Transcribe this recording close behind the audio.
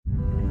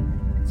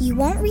You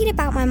won't read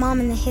about my mom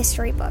in the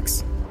history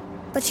books,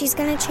 but she's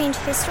gonna change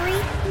history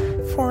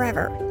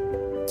forever.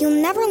 You'll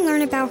never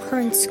learn about her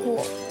in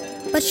school,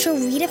 but she'll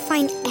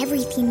redefine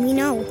everything we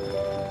know.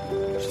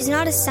 She's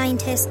not a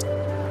scientist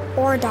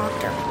or a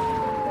doctor,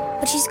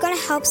 but she's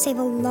gonna help save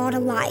a lot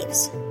of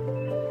lives.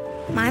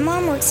 My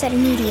mom works at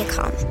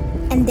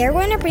MediaCom, and they're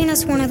going to bring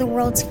us one of the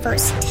world's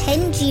first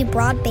 10G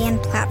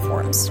broadband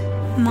platforms.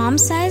 Mom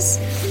says,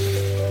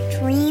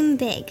 dream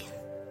big.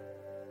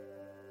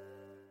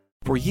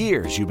 For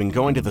years, you've been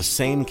going to the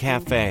same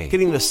cafe,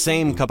 getting the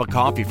same cup of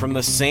coffee from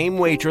the same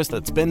waitress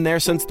that's been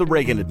there since the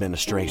Reagan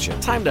administration.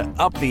 Time to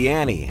up the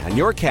ante on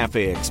your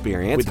cafe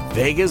experience with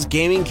Vegas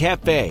Gaming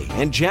Cafe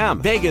and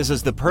Gem. Vegas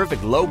is the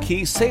perfect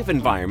low-key, safe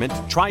environment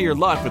to try your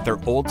luck with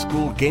their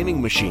old-school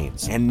gaming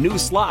machines and new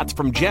slots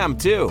from Gem,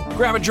 too.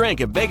 Grab a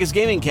drink at Vegas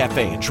Gaming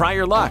Cafe and try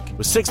your luck.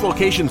 With 6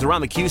 locations around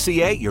the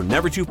QCA, you're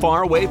never too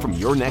far away from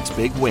your next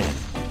big win.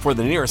 For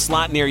the nearest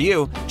slot near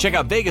you, check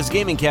out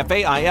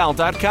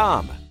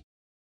VegasGamingCafeIL.com.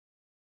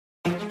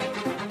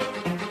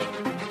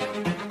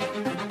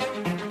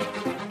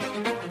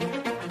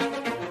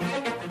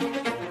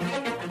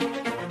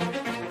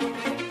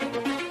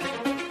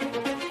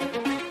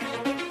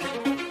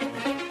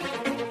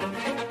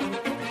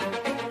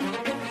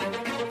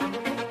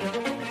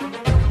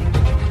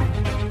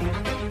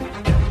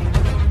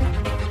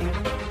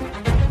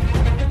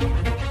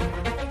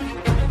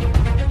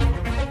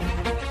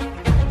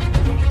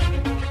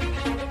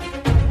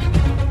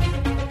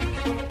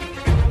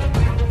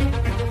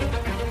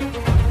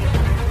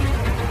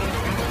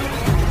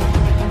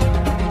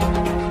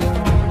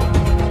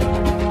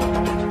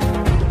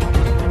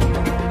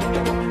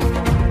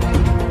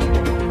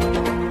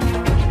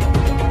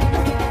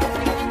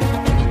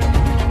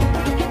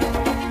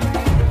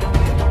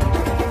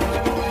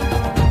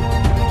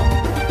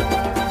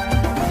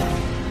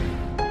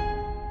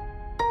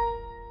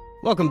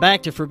 Welcome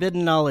back to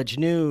Forbidden Knowledge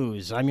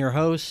News. I'm your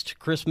host,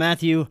 Chris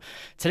Matthew.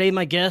 Today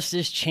my guest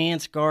is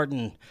Chance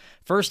Garton.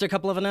 First, a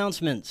couple of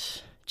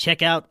announcements.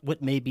 Check out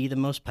what may be the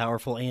most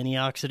powerful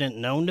antioxidant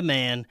known to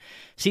man,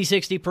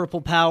 C60 Purple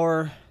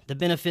Power. The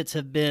benefits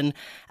have been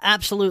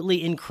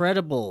absolutely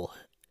incredible.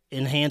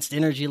 Enhanced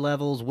energy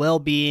levels,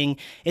 well-being.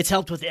 It's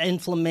helped with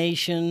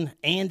inflammation.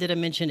 And did I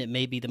mention it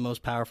may be the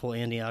most powerful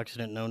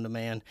antioxidant known to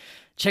man?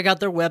 Check out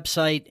their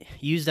website.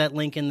 Use that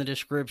link in the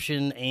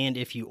description. And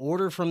if you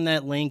order from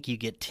that link, you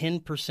get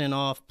 10%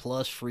 off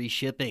plus free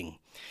shipping.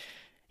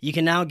 You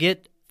can now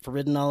get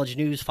Forbidden Knowledge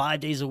News 5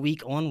 days a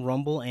week on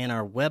Rumble and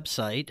our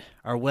website.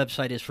 Our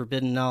website is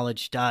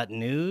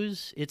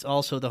forbiddenknowledge.news. It's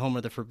also the home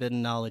of the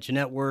Forbidden Knowledge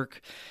Network.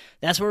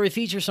 That's where we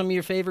feature some of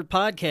your favorite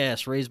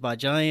podcasts, Raised by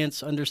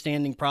Giants,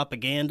 Understanding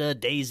Propaganda,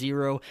 Day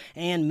Zero,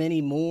 and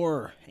many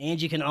more.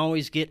 And you can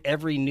always get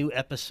every new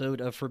episode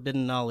of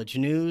Forbidden Knowledge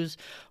News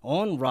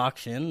on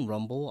Rockfin,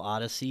 Rumble,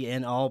 Odyssey,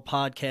 and all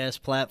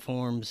podcast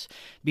platforms.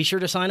 Be sure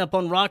to sign up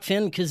on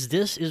Rockfin because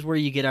this is where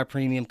you get our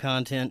premium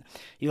content.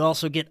 You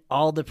also get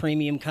all the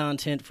premium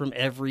content from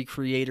every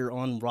creator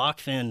on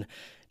Rockfin.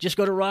 Just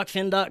go to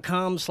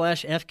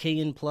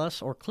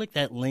rockfin.com/FKN+, or click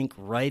that link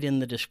right in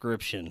the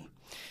description.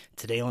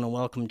 Today I want to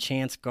welcome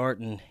Chance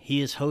Garton.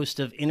 He is host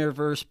of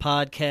Innerverse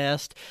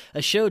Podcast,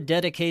 a show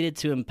dedicated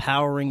to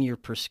empowering your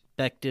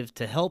perspective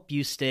to help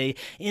you stay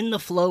in the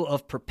flow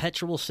of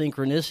perpetual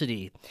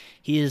synchronicity.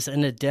 He is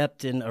an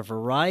adept in a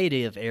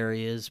variety of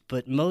areas,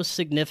 but most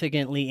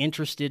significantly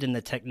interested in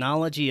the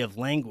technology of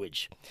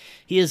language.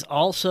 He is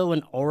also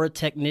an aura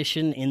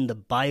technician in the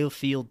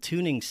Biofield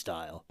tuning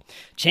style.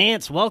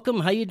 Chance, welcome.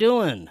 How you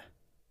doing?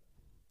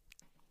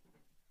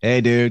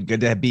 Hey, dude.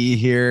 Good to be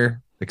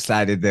here.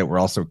 Excited that we're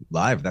also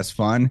live. That's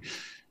fun.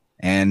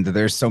 And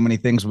there's so many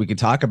things we could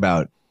talk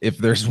about. If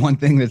there's one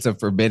thing that's a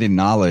forbidden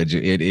knowledge,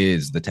 it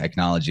is the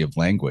technology of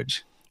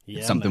language.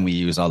 It's something we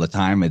use all the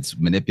time. It's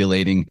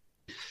manipulating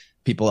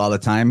people all the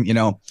time. You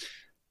know,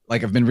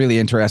 like I've been really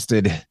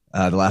interested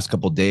the last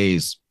couple of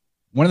days.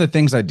 One of the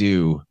things I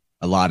do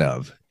a lot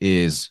of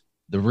is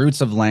the roots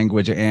of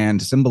language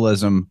and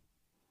symbolism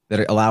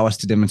that allow us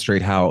to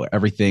demonstrate how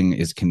everything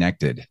is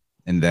connected,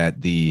 and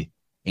that the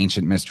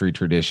ancient mystery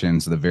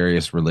traditions, the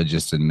various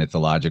religious and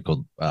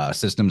mythological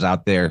systems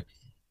out there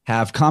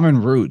have common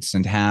roots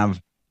and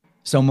have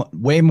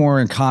way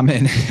more in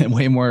common and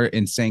way more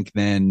in sync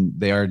than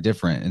they are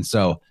different. And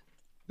so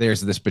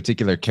there's this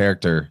particular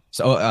character.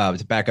 So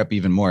to back up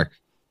even more,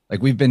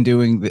 like we've been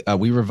doing,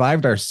 we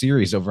revived our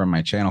series over on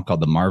my channel called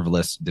The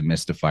Marvelous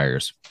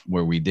Demystifiers,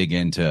 where we dig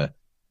into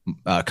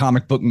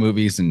comic book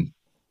movies and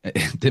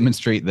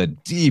demonstrate the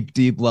deep,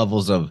 deep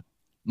levels of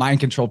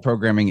mind control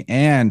programming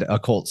and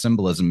occult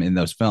symbolism in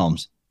those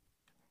films,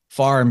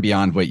 far and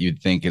beyond what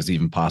you'd think is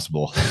even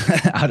possible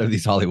out of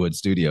these Hollywood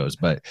studios.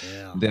 But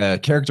the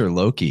character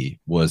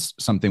Loki was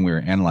something we were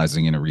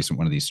analyzing in a recent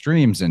one of these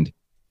streams. And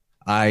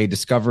I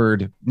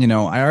discovered, you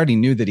know, I already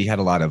knew that he had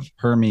a lot of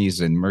Hermes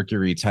and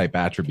Mercury type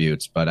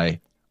attributes, but I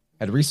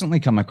had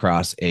recently come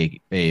across the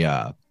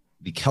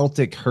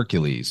Celtic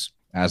Hercules,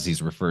 as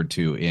he's referred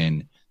to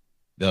in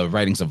the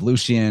writings of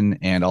Lucian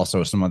and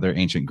also some other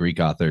ancient Greek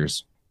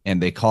authors. And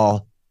they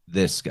call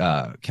this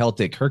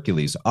Celtic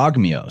Hercules,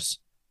 Ogmios.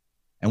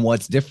 And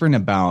what's different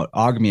about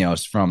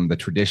Ogmios from the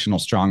traditional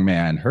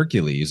strongman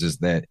Hercules is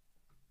that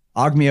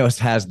Ogmios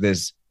has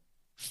this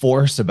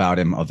force about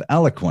him of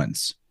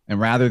eloquence. And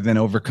rather than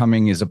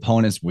overcoming his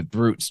opponents with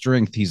brute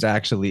strength, he's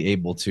actually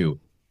able to,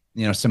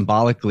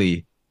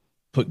 symbolically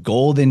put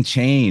golden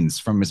chains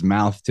from his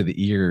mouth to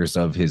the ears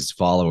of his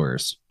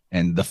followers.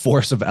 And the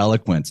force of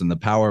eloquence and the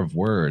power of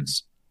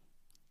words,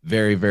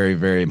 very, very,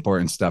 very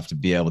important stuff to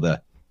be able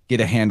to get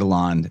a handle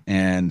on.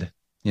 And,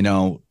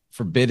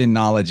 forbidden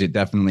knowledge, it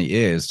definitely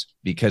is,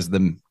 because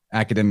the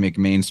academic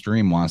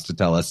mainstream wants to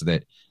tell us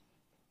that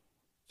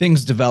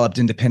things developed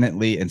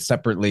independently and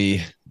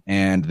separately,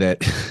 and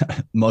that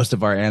most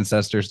of our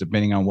ancestors,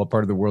 depending on what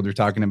part of the world you're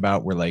talking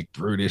about, were like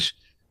brutish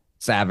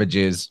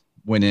savages,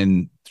 when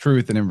in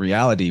truth and in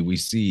reality, we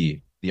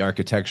see the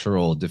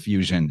architectural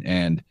diffusion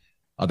and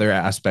other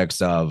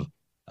aspects of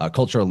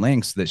cultural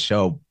links that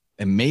show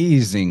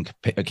amazing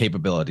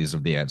capabilities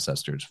of the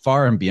ancestors,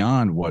 far and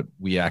beyond what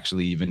we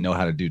actually even know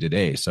how to do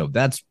today. So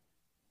that's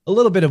a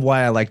little bit of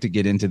why I like to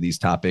get into these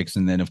topics.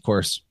 And then, of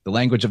course, the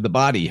language of the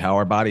body, how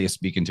our body is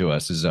speaking to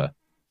us, is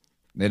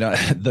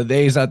the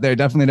theys out there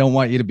definitely don't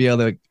want you to be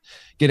able to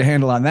get a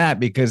handle on that,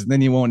 because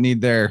then you won't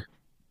need their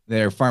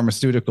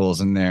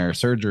pharmaceuticals and their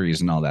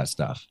surgeries and all that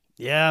stuff.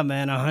 Yeah,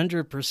 man,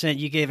 100%.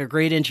 You gave a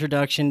great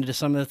introduction to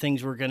some of the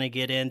things we're going to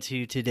get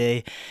into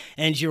today.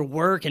 And your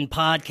work and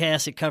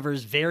podcast, it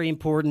covers very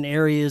important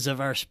areas of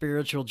our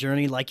spiritual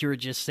journey, like you were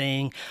just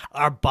saying,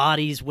 our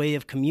body's way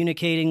of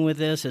communicating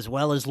with us, as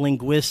well as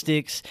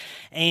linguistics,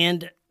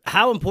 and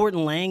how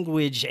important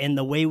language and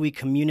the way we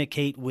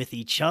communicate with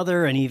each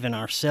other and even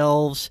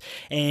ourselves.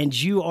 And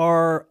you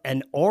are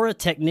an aura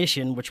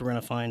technician, which we're going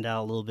to find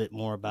out a little bit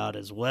more about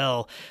as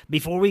well.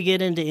 Before we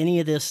get into any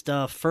of this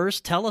stuff,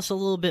 first, tell us a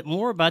little bit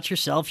more about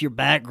yourself, your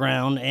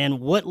background, and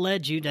what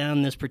led you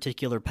down this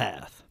particular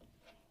path.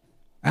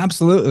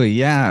 Absolutely.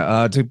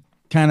 Yeah. To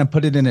kind of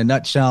put it in a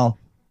nutshell,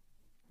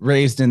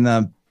 raised in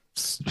the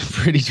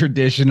pretty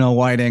traditional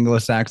white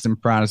Anglo-Saxon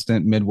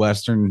Protestant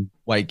Midwestern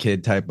white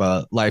kid type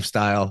of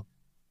lifestyle.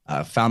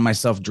 Found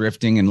myself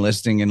drifting and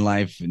listing in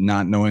life,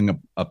 not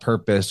knowing a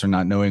purpose or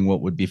not knowing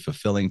what would be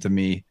fulfilling to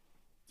me.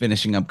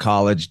 Finishing up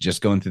college,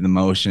 just going through the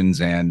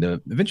motions, and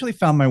eventually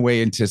found my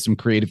way into some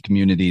creative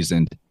communities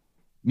and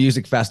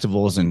music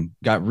festivals, and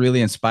got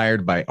really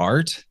inspired by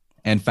art,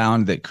 and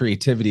found that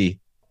creativity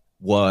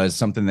was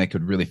something that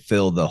could really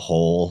fill the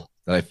hole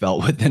that I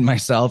felt within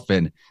myself.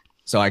 And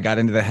so I got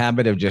into the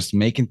habit of just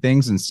making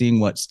things and seeing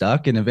what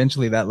stuck. And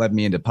eventually that led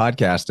me into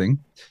podcasting,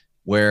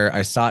 where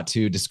I sought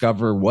to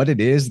discover what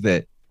it is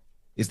that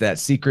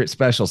secret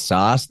special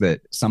sauce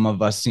that some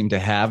of us seem to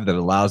have, that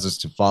allows us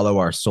to follow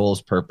our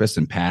soul's purpose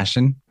and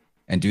passion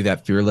and do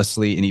that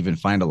fearlessly and even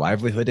find a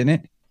livelihood in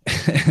it.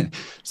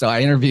 So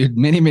I interviewed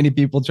many, many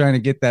people trying to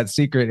get that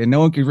secret, and no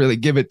one could really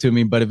give it to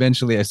me. But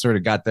eventually I sort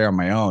of got there on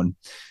my own.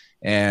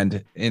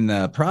 And in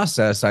the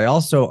process, I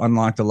also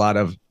unlocked a lot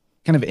of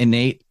kind of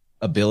innate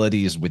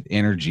abilities with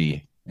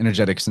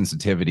energetic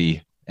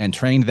sensitivity, and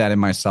trained that in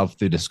myself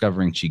through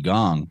discovering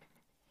Qigong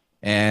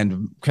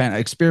and kind of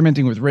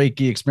experimenting with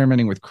Reiki,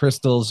 experimenting with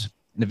crystals.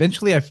 And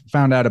eventually I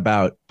found out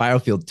about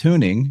Biofield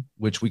tuning,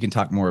 which we can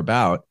talk more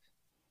about.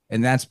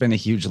 And that's been a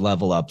huge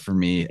level up for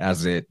me,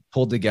 as it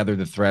pulled together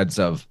the threads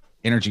of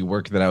energy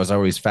work that I was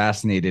always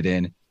fascinated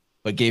in,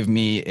 but gave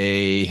me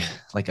a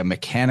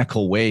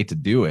mechanical way to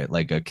do it,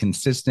 like a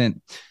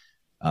consistent,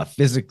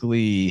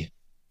 physically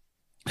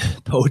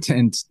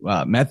potent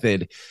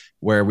method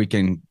where we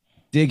can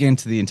dig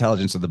into the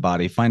intelligence of the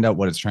body, find out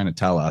what it's trying to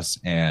tell us,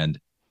 and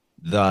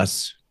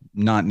thus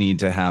not need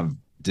to have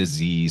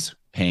disease,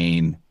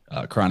 pain,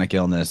 chronic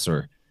illness,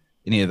 or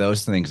any of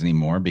those things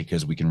anymore,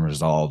 because we can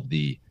resolve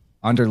the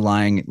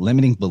underlying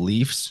limiting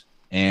beliefs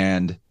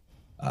and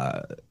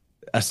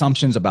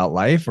assumptions about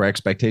life, or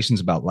expectations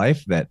about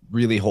life, that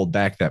really hold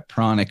back that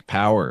pranic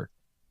power.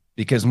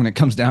 Because when it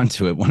comes down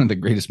to it, one of the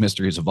greatest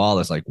mysteries of all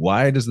is, like,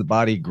 why does the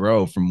body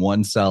grow from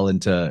one cell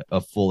into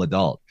a full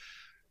adult?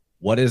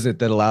 What is it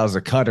that allows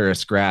a cut or a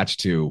scratch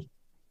to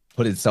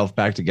put itself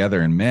back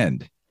together and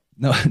mend?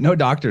 No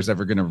doctor's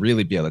ever going to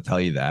really be able to tell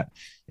you that.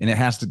 And it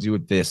has to do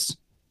with this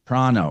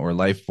prana, or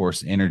life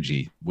force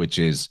energy, which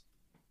is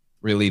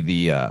really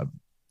the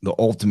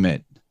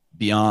ultimate,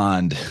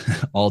 beyond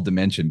all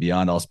dimension,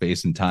 beyond all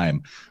space and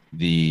time,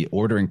 the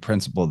ordering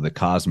principle of the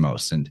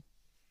cosmos. And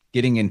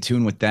getting in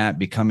tune with that,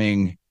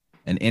 becoming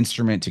an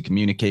instrument to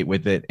communicate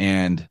with it,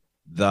 and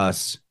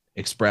thus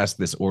express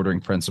this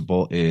ordering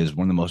principle, is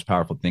one of the most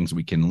powerful things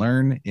we can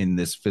learn in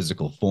this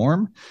physical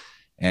form.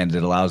 And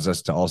it allows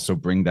us to also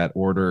bring that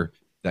order,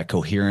 that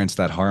coherence,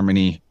 that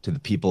harmony to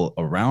the people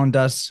around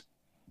us,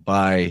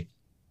 by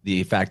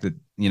the fact that,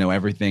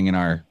 everything in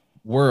our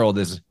world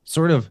is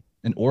sort of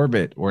an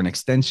orbit or an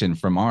extension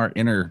from our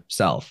inner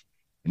self.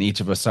 And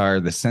each of us are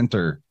the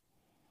center,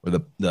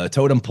 or the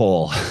totem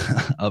pole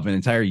of an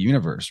entire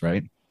universe,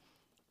 right?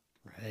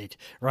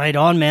 Right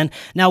on, man.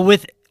 Now,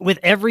 with with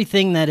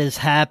everything that has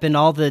happened,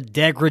 all the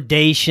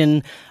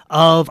degradation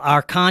of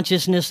our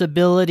consciousness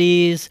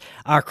abilities,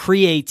 our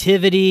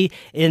creativity,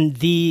 and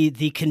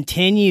the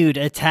continued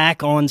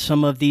attack on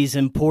some of these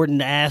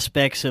important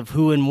aspects of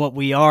who and what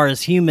we are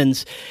as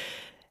humans,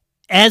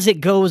 as it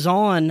goes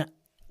on,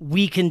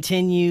 we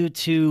continue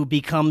to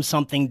become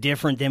something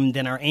different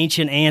than our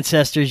ancient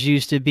ancestors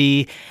used to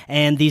be,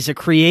 and these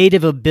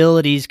creative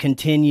abilities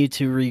continue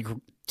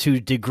to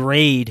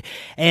degrade.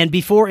 And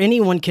before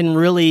anyone can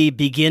really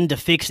begin to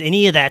fix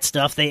any of that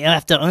stuff, they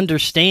have to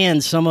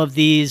understand some of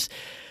these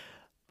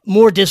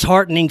more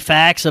disheartening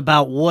facts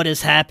about what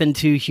has happened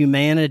to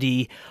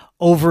humanity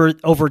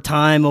over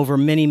time, over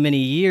many, many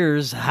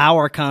years, how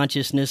our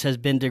consciousness has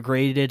been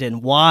degraded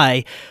and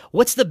why.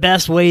 What's the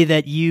best way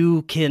that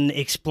you can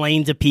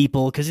explain to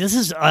people? Because this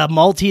is a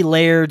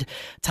multi-layered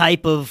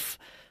type of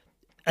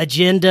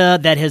agenda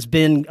that has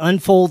been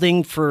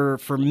unfolding for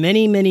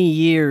many, many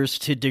years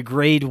to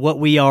degrade what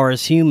we are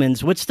as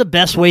humans. What's the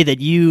best way that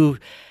you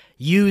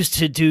use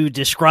to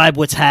describe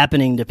what's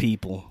happening to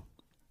people?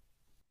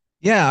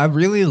 Yeah, I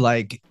really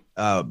like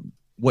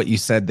what you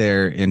said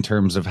there in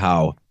terms of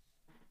how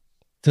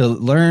to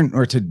learn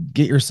or to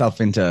get yourself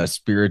into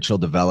spiritual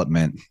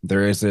development,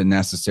 there is a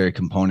necessary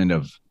component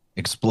of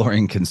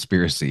exploring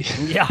conspiracy.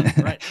 Yeah,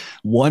 right.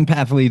 One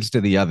path leads to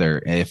the other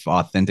if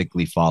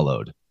authentically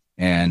followed.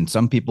 And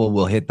some people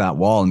will hit that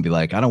wall and be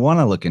like, I don't want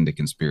to look into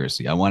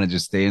conspiracy. I want to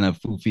just stay in a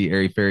foofy,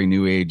 airy-fairy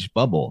new age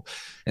bubble.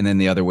 And then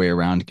the other way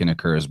around can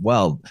occur as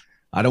well.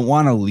 I don't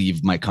want to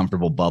leave my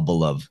comfortable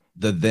bubble of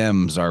the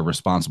thems are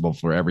responsible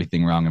for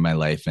everything wrong in my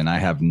life, and I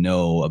have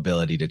no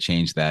ability to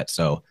change that.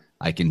 So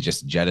I can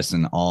just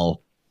jettison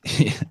all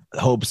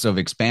hopes of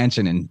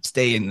expansion and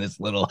stay in this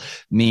little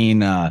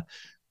mean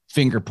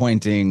finger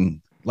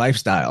pointing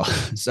lifestyle.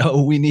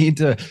 So we need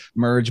to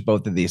merge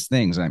both of these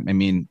things. I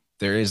mean,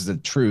 there is the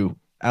true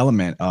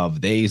element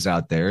of theys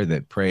out there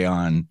that prey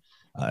on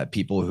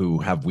people who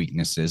have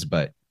weaknesses.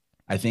 But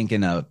I think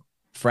in a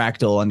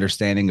fractal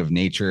understanding of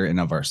nature and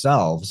of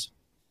ourselves,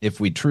 if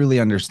we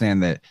truly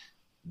understand that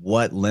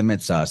what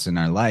limits us in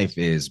our life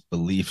is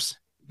beliefs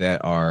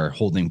that are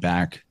holding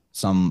back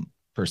some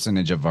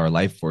percentage of our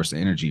life force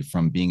energy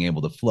from being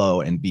able to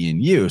flow and be in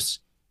use,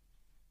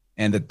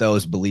 and that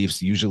those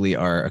beliefs usually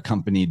are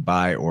accompanied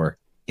by or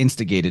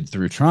instigated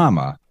through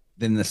trauma,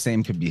 then the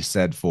same could be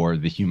said for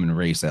the human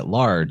race at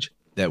large,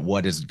 that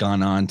what has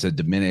gone on to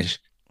diminish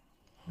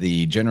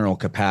the general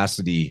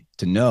capacity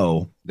to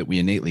know that we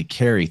innately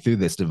carry through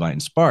this divine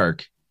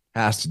spark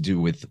has to do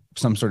with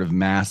some sort of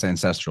mass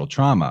ancestral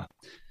trauma.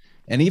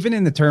 And even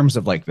in the terms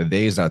of like the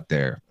theys out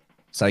there,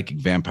 psychic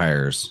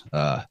vampires,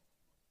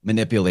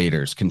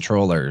 manipulators,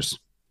 controllers,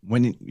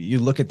 when you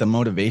look at the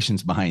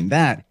motivations behind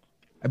that,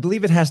 I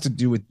believe it has to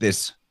do with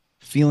this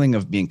feeling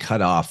of being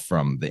cut off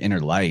from the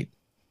inner light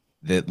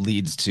that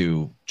leads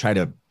to try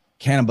to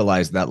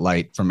cannibalize that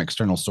light from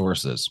external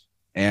sources.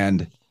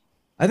 And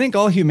I think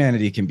all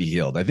humanity can be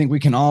healed. I think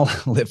we can all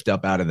lift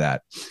up out of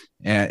that.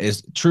 And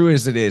as true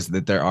as it is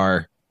that there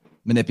are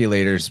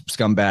manipulators,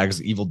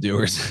 scumbags,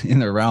 evildoers in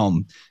the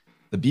realm,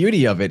 the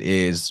beauty of it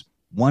is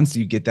once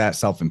you get that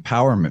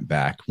self-empowerment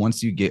back,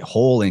 once you get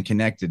whole and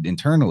connected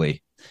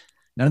internally,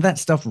 none of that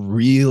stuff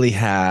really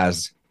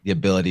has the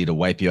ability to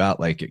wipe you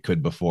out like it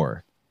could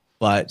before.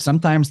 But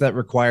sometimes that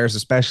requires,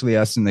 especially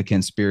us in the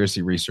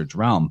conspiracy research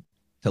realm,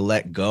 to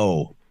let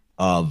go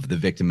of the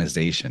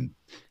victimization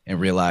and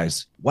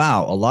realize,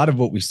 wow, a lot of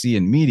what we see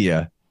in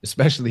media,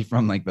 especially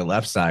from like the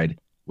left side,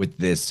 with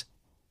this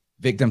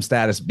victim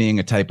status being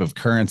a type of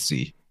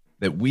currency,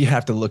 that we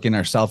have to look in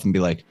ourselves and be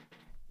like,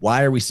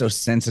 why are we so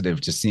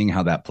sensitive to seeing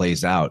how that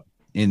plays out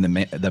in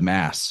the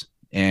mass?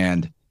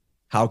 And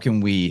how can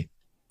we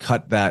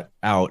cut that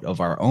out of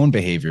our own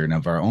behavior and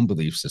of our own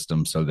belief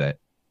system so that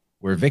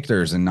we're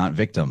victors and not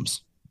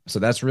victims? So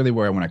that's really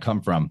where I want to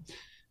come from.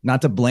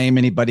 Not to blame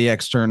anybody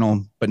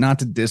external, but not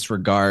to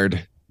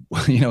disregard,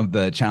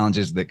 the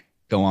challenges that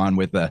go on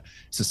with a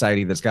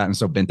society that's gotten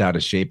so bent out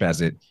of shape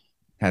as it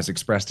has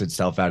expressed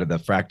itself out of the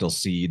fractal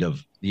seed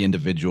of the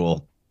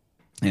individual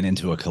and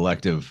into a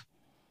collective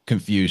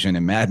confusion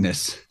and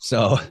madness.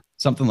 So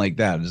something like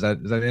that. Does that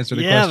answer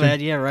the question? Yeah, man.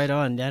 Yeah, right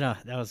on. That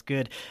was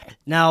good.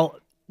 Now,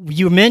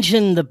 you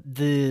mentioned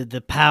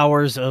the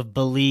powers of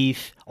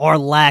belief or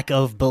lack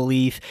of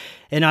belief,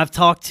 and I've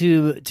talked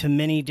to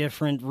many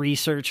different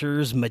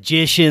researchers,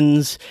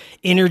 magicians,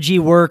 energy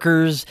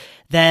workers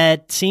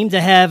that seem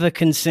to have a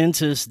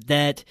consensus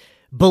that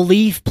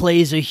belief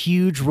plays a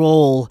huge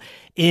role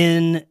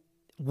in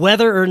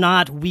whether or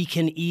not we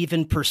can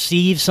even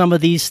perceive some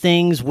of these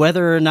things,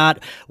 whether or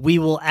not we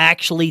will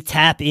actually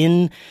tap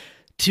in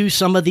to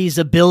some of these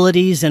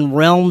abilities and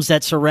realms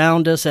that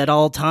surround us at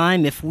all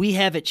time. If we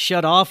have it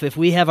shut off, if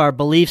we have our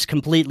beliefs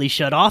completely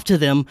shut off to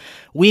them,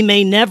 we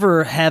may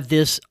never have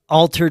this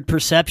altered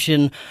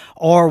perception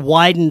or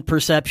widened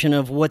perception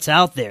of what's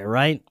out there,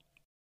 right?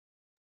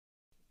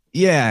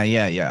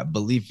 Yeah.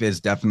 Belief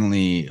is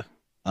definitely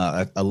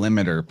a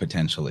limiter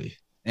potentially.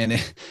 And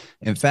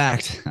in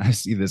fact, I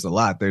see this a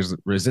lot. There's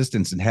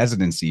resistance and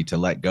hesitancy to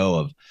let go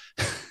of.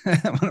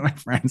 One of my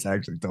friends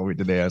actually told me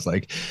today, I was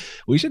like,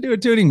 we should do a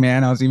tuning,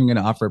 man. I was even going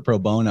to offer pro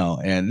bono.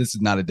 And this is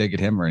not a dig at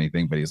him or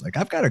anything, but he's like,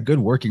 I've got a good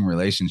working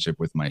relationship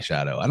with my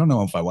shadow. I don't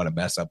know if I want to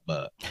mess up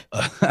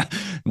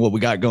what we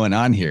got going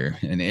on here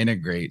and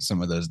integrate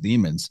some of those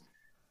demons.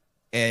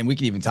 And we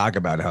can even talk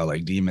about how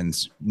like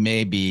demons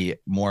may be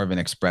more of an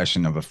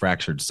expression of a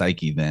fractured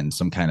psyche than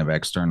some kind of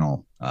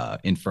external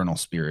infernal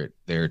spirit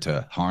there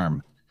to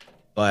harm.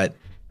 But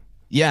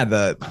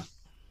yeah,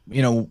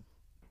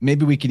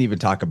 maybe we can even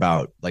talk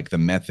about like the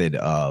method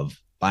of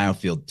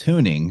biofield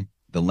tuning,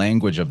 the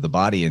language of the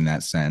body in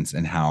that sense,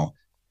 and how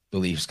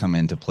beliefs come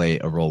into play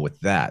a role with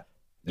that.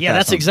 Yeah,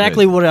 that's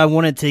exactly what I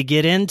wanted to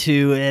get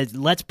into.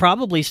 Let's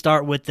probably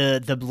start with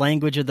the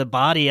language of the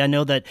body. I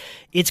know that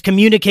it's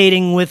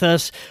communicating with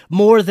us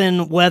more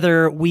than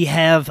whether we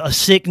have a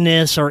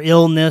sickness or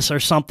illness or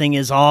something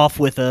is off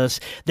with us.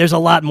 There's a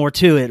lot more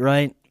to it,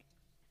 right?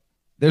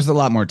 There's a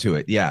lot more to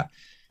it, yeah.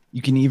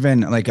 You can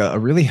even, like a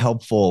really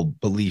helpful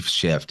belief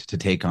shift to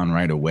take on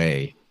right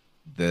away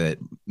that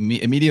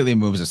immediately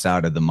moves us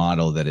out of the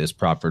model that is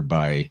proffered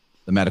by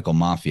the medical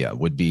mafia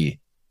would be,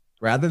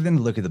 rather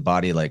than look at the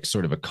body like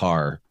sort of a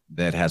car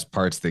that has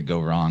parts that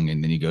go wrong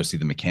and then you go see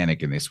the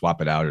mechanic and they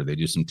swap it out or they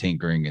do some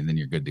tinkering and then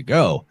you're good to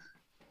go.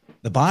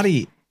 The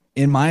body,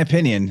 in my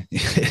opinion,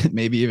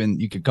 maybe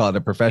even you could call it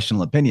a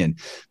professional opinion,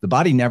 the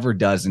body never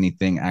does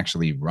anything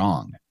actually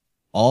wrong.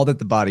 All that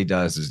the body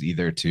does is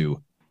either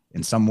to,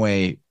 in some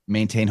way,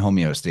 maintain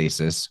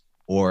homeostasis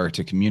or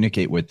to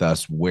communicate with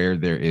us where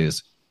there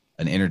is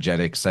an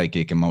energetic,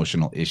 psychic,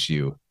 emotional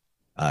issue,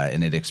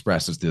 and it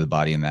expresses through the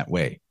body in that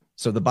way.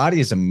 So the body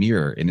is a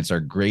mirror and it's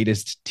our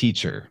greatest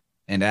teacher.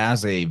 And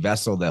as a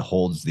vessel that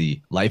holds the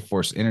life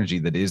force energy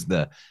that is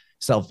the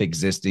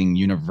self-existing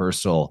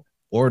universal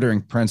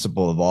ordering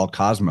principle of all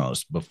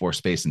cosmos before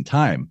space and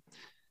time,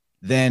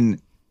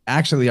 then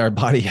actually our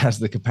body has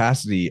the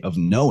capacity of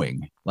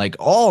knowing, like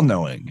all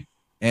knowing.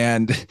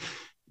 And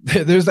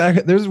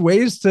there's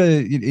ways to,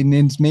 and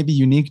it's maybe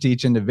unique to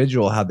each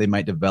individual how they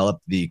might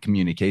develop the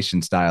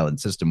communication style and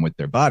system with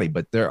their body,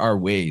 but there are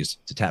ways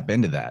to tap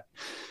into that.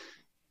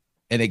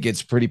 And it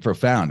gets pretty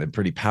profound and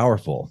pretty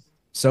powerful.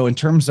 So in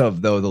terms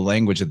of, though, the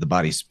language that the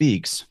body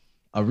speaks,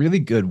 a really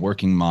good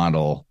working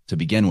model to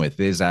begin with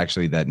is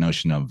actually that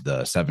notion of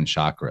the 7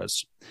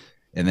 chakras.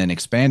 And then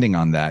expanding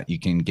on that, you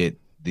can get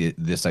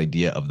this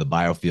idea of the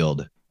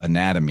biofield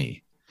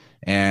anatomy.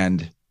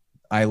 And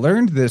I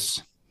learned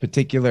this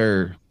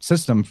particular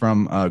system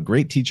from a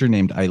great teacher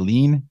named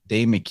Eileen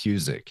Day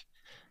McCusick.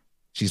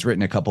 She's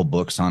written a couple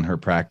books on her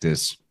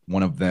practice.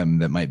 One of them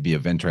that might be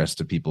of interest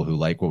to people who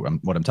like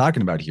what I'm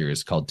talking about here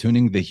is called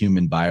Tuning the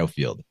Human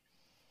Biofield.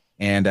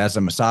 And as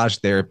a massage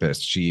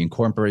therapist, she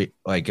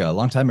a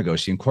long time ago,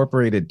 she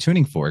incorporated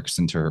tuning forks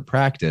into her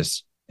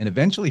practice and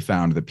eventually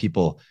found that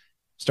people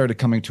started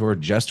coming to her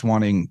just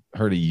wanting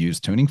her to use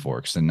tuning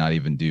forks and not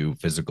even do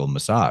physical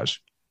massage.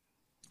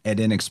 And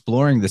in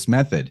exploring this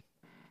method,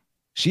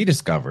 she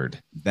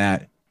discovered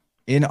that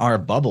in our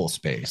bubble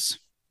space,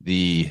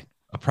 the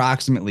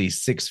approximately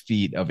 6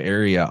 feet of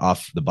area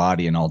off the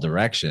body in all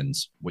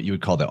directions, what you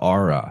would call the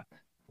aura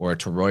or a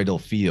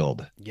toroidal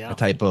field, a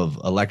type of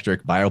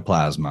electric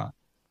bioplasma,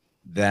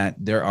 that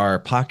there are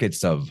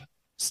pockets of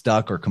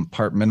stuck or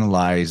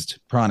compartmentalized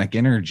pranic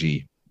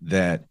energy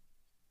that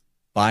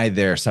by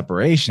their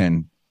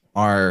separation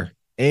are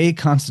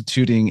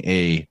constituting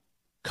a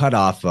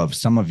cutoff of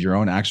some of your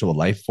own actual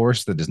life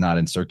force that is not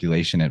in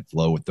circulation and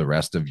flow with the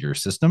rest of your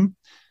system.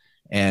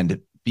 And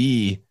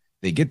B,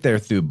 they get there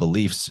through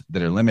beliefs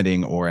that are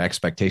limiting or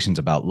expectations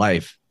about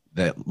life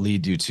that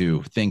lead you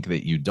to think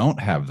that you don't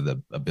have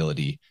the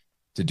ability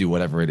to do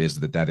whatever it is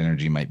that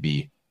energy might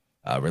be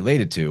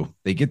related to.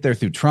 They get there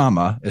through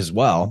trauma as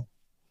well.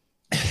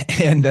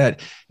 And that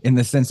in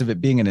the sense of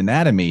it being an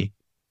anatomy,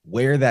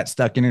 where that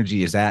stuck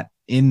energy is at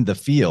in the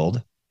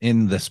field,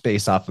 in the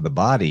space off of the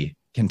body,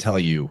 can tell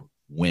you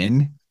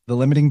when the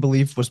limiting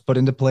belief was put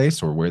into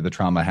place or where the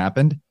trauma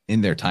happened in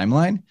their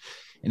timeline.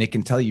 And it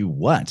can tell you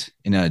what,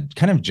 in a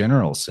kind of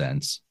general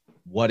sense,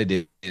 what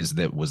it is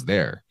that was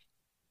there,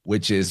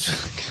 which is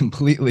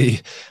completely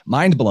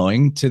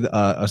mind-blowing to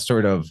a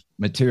sort of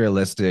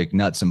materialistic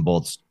nuts and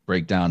bolts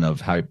breakdown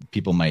of how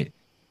people might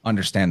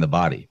understand the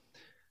body.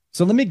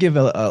 So let me give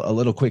a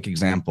little quick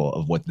example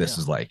of what this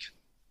is like.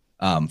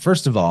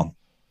 First of all,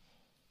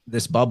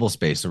 this bubble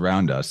space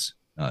around us,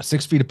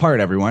 6 feet apart,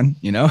 everyone,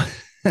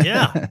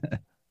 Yeah.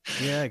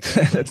 Yeah,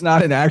 exactly. It's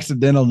not an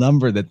accidental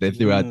number that they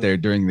threw out there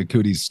during the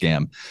cooties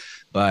scam.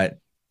 But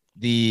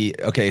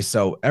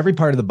so every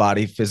part of the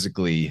body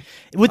physically.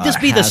 Would this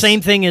be the same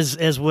thing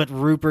as what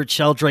Rupert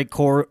Sheldrake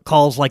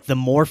calls like the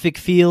morphic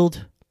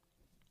field?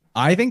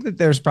 I think that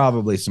there's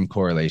probably some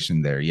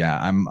correlation there. Yeah,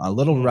 I'm a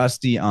little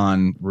rusty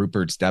on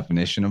Rupert's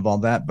definition of all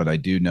that, but I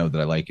do know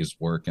that I like his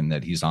work and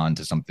that he's on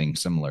to something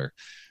similar,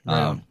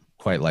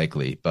 quite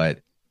likely. But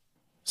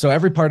so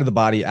every part of the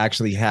body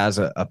actually has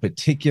a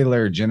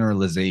particular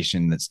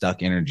generalization that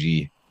stuck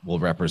energy will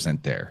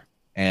represent there.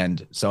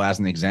 And so as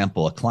an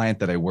example, a client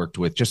that I worked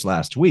with just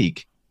last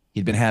week,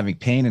 he'd been having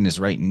pain in his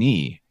right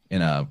knee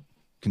in a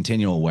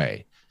continual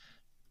way.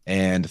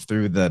 And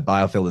through the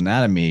Biofield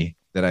anatomy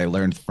that I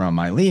learned from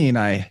Eileen,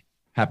 I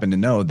happen to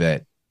know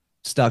that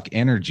stuck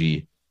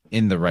energy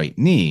in the right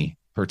knee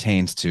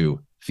pertains to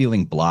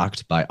feeling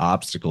blocked by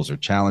obstacles or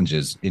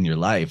challenges in your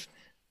life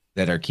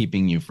that are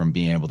keeping you from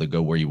being able to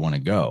go where you want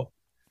to go.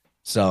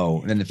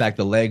 So, and in fact,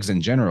 the legs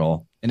in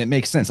general, and it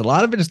makes sense. A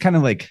lot of it is kind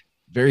of like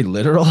very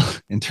literal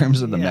in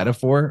terms of the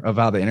metaphor of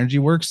how the energy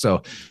works.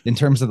 So in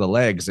terms of the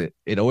legs,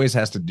 it always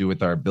has to do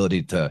with our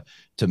ability to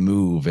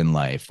move in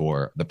life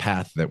or the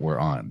path that we're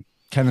on.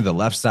 Kind of the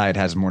left side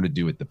has more to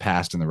do with the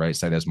past and the right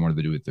side has more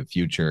to do with the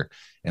future.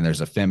 And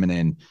there's a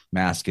feminine,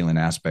 masculine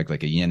aspect,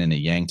 like a yin and a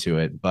yang to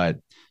it. But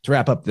to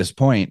wrap up this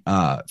point,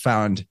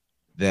 found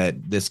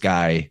that this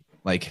guy,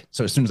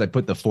 so as soon as I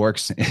put the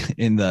forks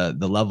in the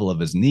level of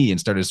his knee and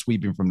started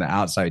sweeping from the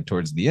outside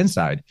towards the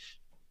inside,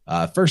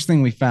 first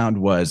thing we found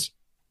was,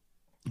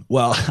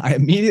 I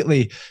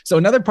immediately, so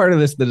another part of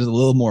this that is a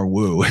little more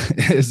woo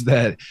is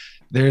that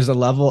there's a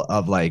level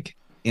of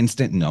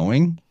instant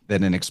knowing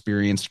that an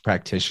experienced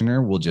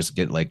practitioner will just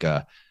get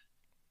a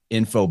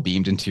info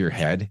beamed into your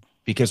head,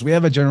 because we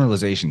have a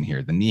generalization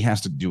here. The knee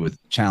has to do with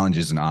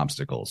challenges and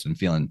obstacles and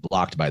feeling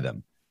blocked by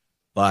them.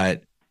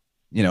 But,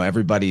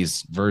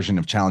 everybody's version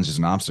of challenges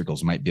and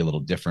obstacles might be a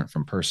little different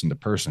from person to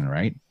person,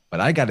 right?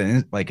 But I got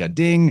a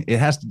ding. It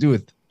has to do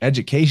with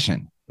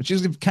education, which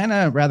is kind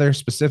of rather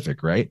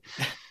specific, right?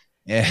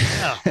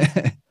 Yeah.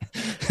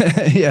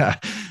 Yeah.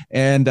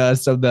 And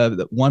so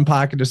the one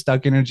pocket of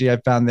stuck energy I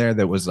found there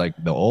that was the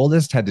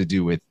oldest had to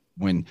do with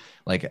when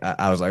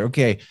I was like,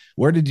 okay,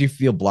 where did you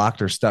feel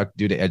blocked or stuck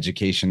due to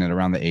education at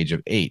around the age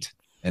of 8?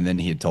 And then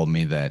he had told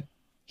me that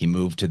he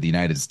moved to the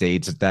United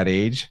States at that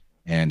age,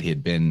 and he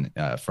had been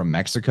from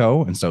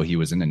Mexico. And so he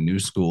was in a new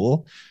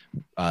school,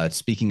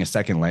 speaking a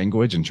second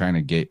language and trying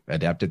to get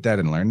adept at that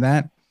and learn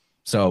that.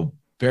 So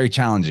very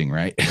challenging,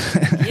 right?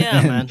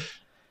 Yeah, man.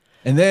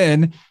 And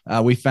then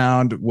we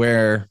found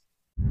where...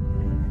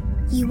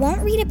 You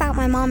won't read about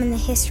my mom in the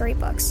history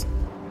books,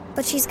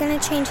 but she's going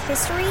to change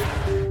history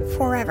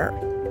forever.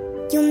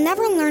 You'll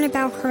never learn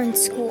about her in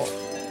school,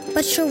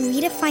 but she'll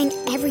redefine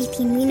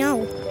everything we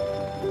know.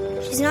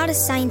 She's not a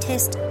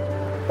scientist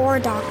or a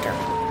doctor,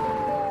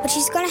 but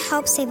she's going to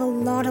help save a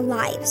lot of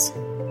lives.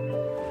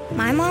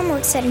 My mom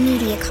works at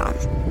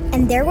MediaCom,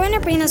 and they're going to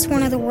bring us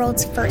one of the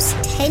world's first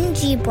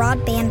 10G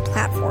broadband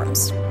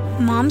platforms.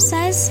 Mom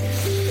says,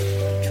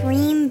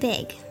 dream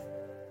big.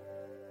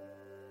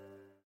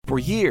 For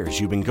years,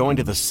 you've been going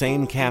to the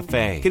same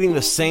cafe, getting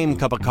the same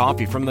cup of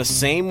coffee from the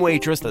same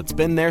waitress that's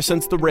been there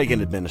since the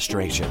Reagan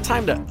administration.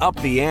 Time to up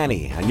the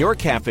ante on your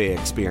cafe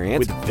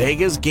experience with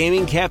Vegas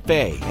Gaming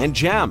Cafe and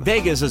Gem.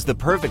 Vegas is the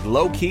perfect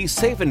low-key,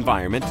 safe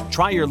environment to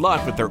try your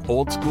luck with their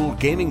old-school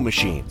gaming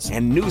machines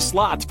and new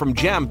slots from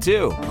Gem,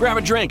 too. Grab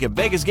a drink at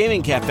Vegas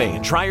Gaming Cafe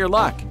and try your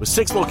luck. With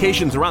 6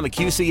 locations around the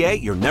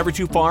QCA, you're never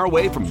too far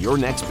away from your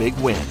next big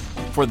win.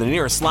 For the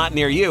nearest slot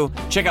near you,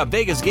 check out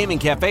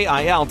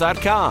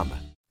VegasGamingCafeIL.com.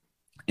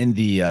 In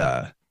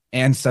the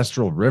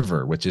ancestral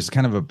river, which is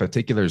kind of a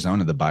particular zone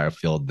of the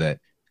biofield that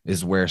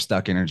is where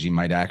stuck energy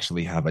might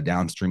actually have a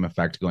downstream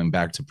effect going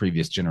back to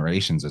previous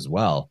generations as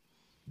well,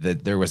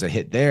 that there was a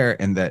hit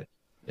there, and that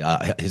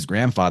his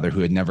grandfather, who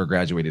had never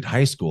graduated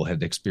high school,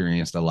 had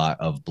experienced a lot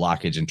of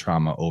blockage and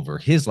trauma over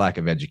his lack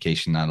of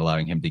education, not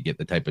allowing him to get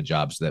the type of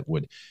jobs that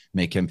would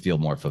make him feel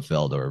more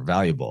fulfilled or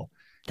valuable.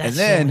 That's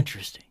so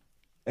interesting.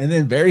 And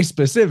then very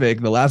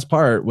specific, the last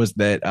part was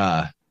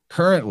that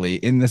currently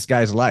in this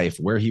guy's life,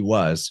 where he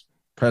was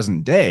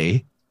present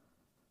day,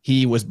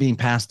 he was being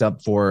passed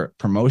up for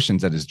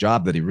promotions at his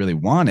job that he really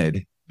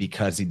wanted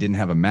because he didn't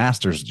have a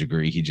master's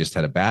degree. He just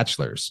had a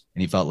bachelor's,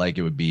 and he felt like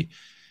it would be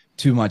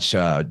too much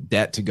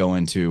debt to go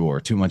into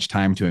or too much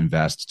time to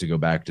invest to go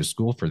back to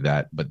school for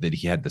that, but that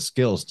he had the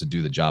skills to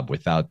do the job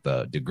without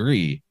the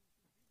degree.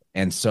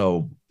 And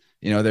so,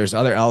 there's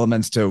other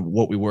elements to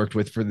what we worked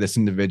with for this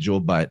individual,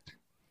 but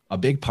a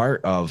big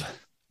part of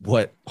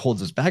what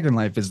holds us back in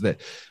life is that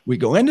we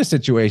go into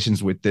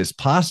situations with this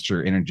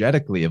posture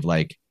energetically of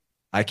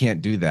I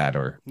can't do that,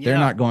 or they're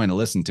not going to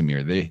listen to me,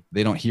 or they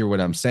don't hear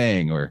what I'm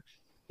saying, or,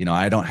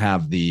 I don't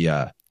have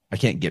I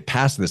can't get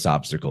past this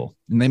obstacle.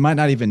 And they might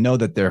not even know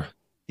that they're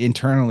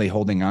internally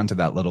holding on to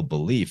that little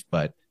belief.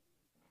 But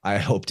I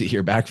hope to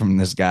hear back from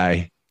this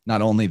guy,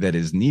 not only that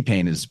his knee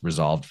pain is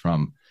resolved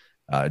from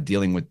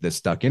dealing with this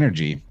stuck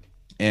energy,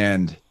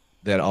 and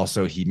that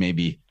also he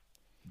maybe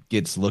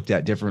gets looked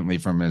at differently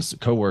from his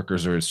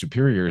coworkers or his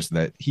superiors,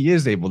 that he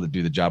is able to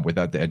do the job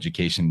without the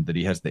education, that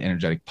he has the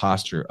energetic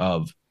posture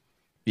of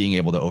being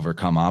able to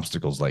overcome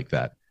obstacles like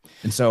that.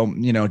 And so,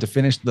 to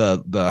finish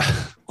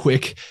the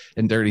quick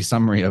and dirty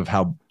summary of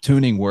how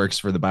tuning works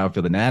for the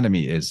biofield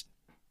anatomy is,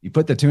 you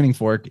put the tuning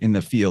fork in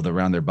the field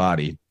around their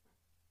body,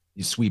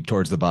 you sweep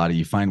towards the body,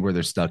 you find where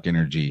there's stuck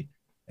energy,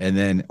 and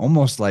then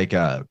almost like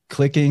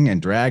clicking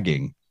and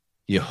dragging,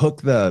 you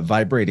hook the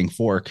vibrating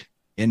fork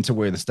into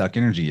where the stuck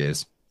energy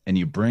is, and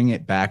you bring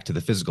it back to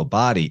the physical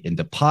body and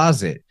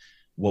deposit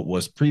what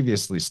was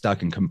previously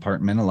stuck in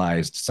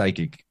compartmentalized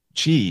psychic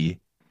chi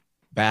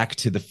back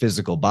to the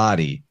physical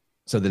body.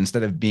 So that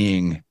instead of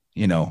being,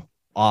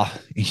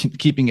 off,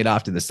 keeping it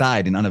off to the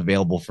side and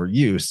unavailable for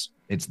use,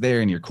 it's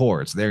there in your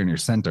core, it's there in your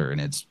center, and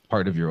it's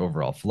part of your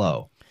overall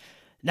flow.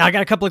 Now, I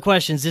got a couple of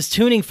questions. This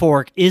tuning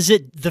fork, is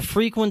it the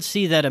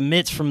frequency that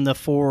emits from the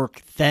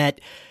fork that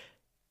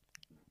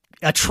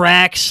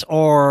attracts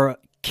or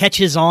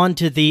catches on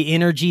to the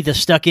energy, the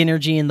stuck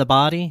energy in the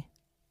body?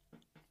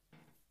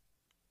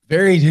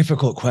 Very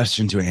difficult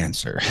question to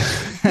answer.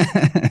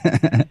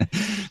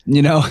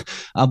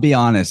 I'll be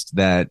honest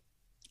that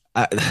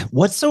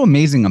what's so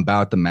amazing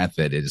about the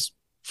method is,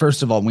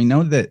 first of all, we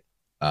know that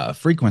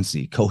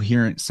frequency,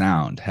 coherent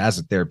sound, has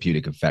a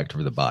therapeutic effect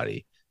for the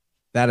body.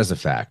 That is a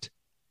fact.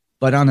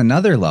 But on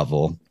another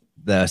level,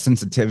 the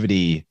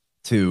sensitivity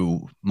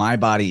to my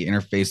body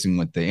interfacing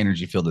with the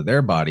energy field of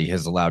their body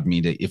has allowed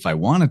me to, if I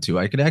wanted to,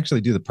 I could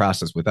actually do the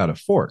process without a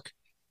fork,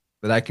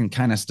 that I can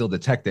kind of still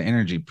detect the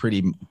energy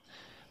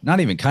not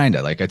even kind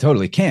of, like I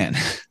totally can.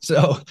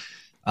 So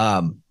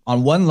on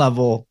one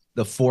level,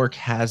 the fork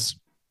has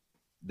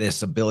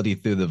this ability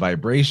through the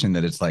vibration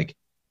that it's like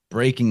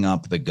breaking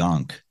up the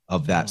gunk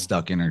of that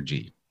stuck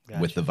energy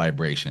with the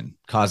vibration,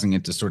 causing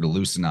it to sort of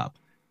loosen up.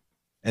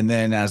 And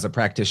then as a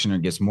practitioner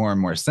gets more and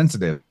more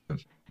sensitive,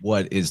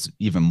 what is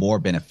even more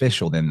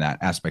beneficial than that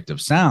aspect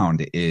of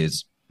sound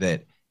is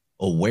that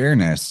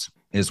awareness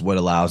is what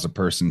allows a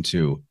person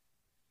to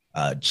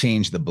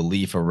change the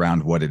belief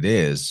around what it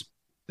is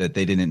that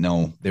they didn't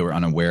know they were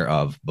unaware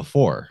of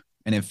before.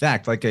 And in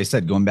fact, like I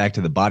said, going back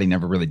to the body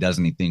never really does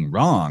anything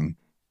wrong.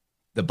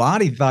 The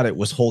body thought it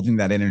was holding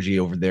that energy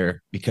over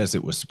there because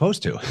it was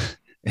supposed to.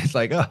 It's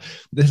like, oh,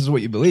 this is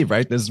what you believe,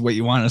 right? This is what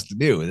you want us to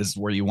do. This is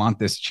where you want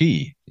this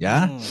chi.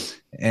 Yeah.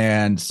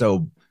 And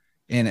so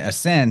in a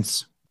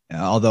sense,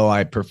 although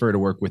I prefer to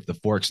work with the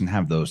forks and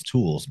have those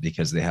tools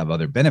because they have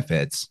other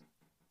benefits,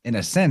 in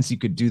a sense, you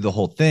could do the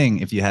whole thing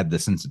if you had the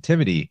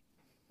sensitivity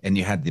and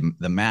you had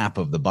the map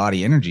of the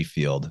body energy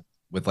field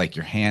with like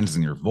your hands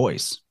and your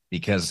voice.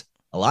 Because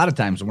a lot of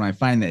times when I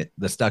find that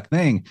the stuck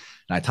thing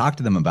and I talk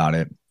to them about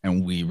it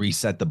and we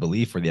reset the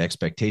belief or the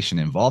expectation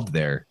involved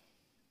there,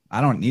 I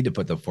don't need to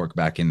put the fork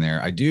back in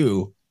there. I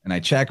do, and I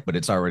check, but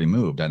it's already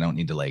moved. I don't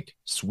need to like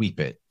sweep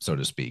it, so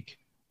to speak.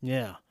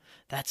 Yeah.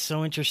 That's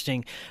so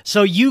interesting.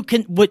 So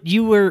what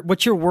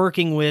you're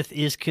working with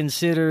is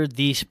considered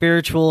the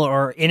spiritual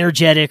or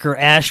energetic or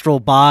astral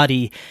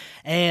body.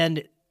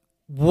 And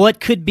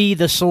what could be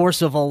the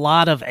source of a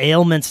lot of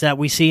ailments that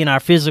we see in our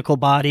physical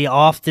body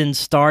often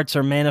starts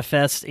or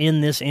manifests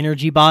in this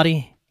energy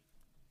body?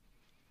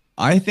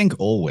 I think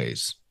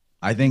always.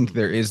 I think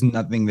there is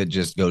nothing that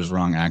just goes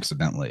wrong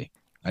accidentally.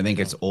 I think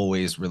it's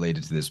always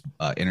related to this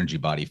energy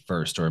body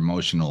first, or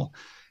emotional.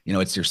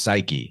 It's your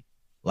psyche.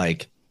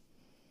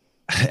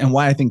 And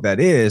why I think that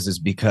is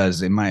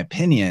because, in my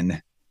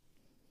opinion,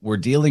 we're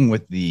dealing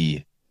with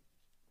the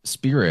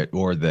spirit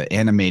or the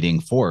animating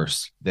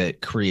force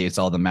that creates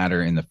all the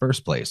matter in the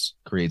first place,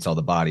 creates all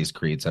the bodies,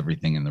 creates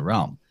everything in the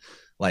realm.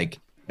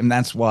 And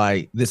that's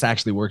why this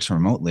actually works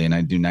remotely. And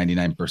I do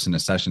 99%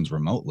 of sessions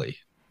remotely,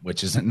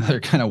 which is another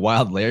kind of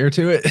wild layer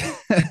to it.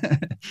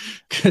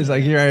 Because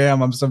here I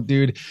am, I'm some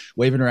dude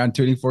waving around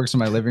tuning forks in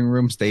my living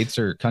room, states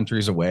or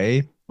countries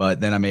away. But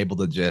then I'm able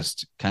to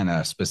just kind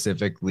of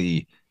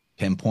specifically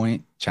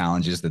pinpoint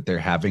challenges that they're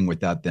having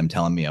without them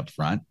telling me up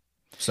front.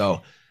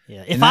 So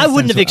yeah, if I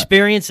wouldn't have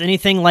experienced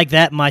anything like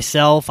that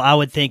myself, I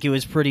would think it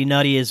was pretty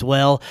nutty as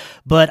well.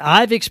 But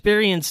I've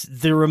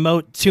experienced the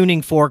remote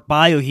tuning fork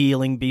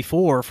biohealing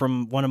before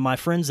from one of my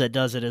friends that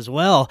does it as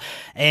well.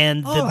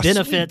 And the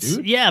benefits,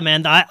 sweet, yeah,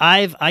 man,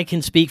 I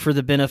can speak for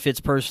the benefits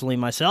personally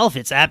myself.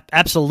 It's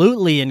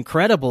absolutely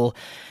incredible.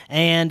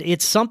 And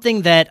it's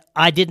something that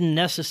I didn't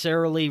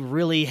necessarily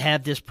really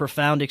have this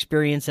profound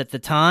experience at the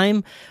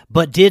time,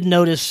 but did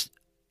notice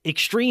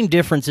extreme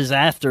differences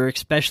after,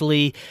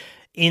 especially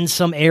in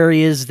some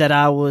areas that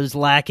I was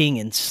lacking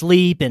in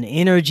sleep and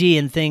energy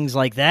and things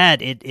like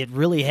that. It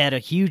really had a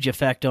huge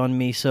effect on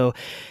me. So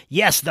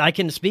yes, I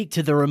can speak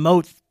to the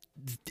remote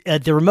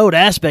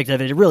aspect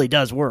of it. It really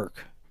does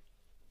work.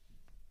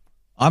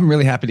 I'm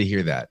really happy to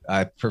hear that.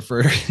 I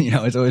prefer,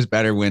 it's always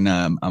better when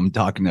I'm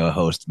talking to a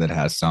host that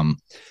has some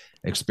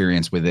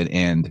experience with it.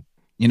 And,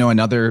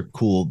 another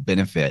cool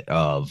benefit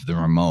of the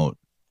remote,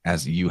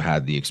 as you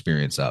had the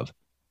experience of,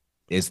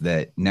 is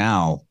that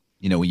now,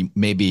 we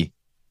maybe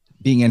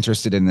being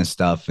interested in this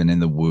stuff and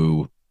in the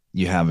woo,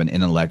 you have an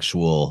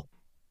intellectual,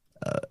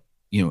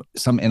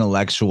 some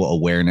intellectual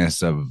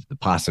awareness of the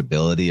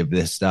possibility of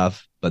this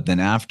stuff. But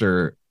then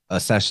after a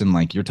session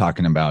like you're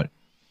talking about,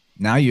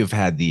 now you've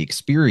had the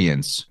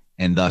experience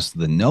and thus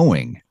the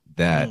knowing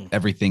that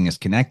everything is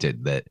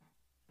connected, that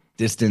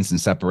distance and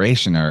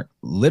separation are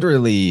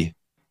literally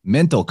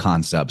mental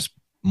concepts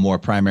more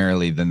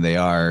primarily than they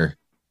are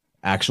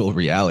actual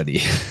reality.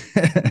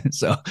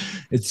 So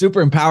it's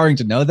super empowering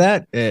to know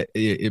that.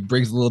 It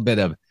brings a little bit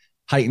of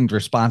heightened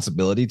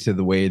responsibility to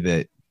the way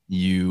that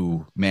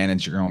you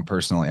manage your own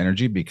personal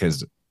energy,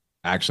 because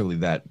actually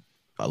that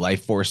a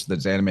life force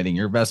that's animating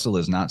your vessel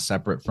is not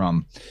separate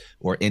from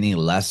or any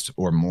less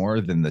or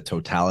more than the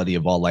totality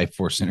of all life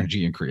force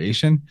energy in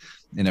creation.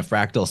 In a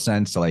fractal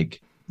sense,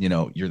 like,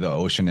 you're the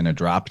ocean in a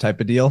drop type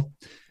of deal.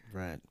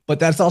 Right. But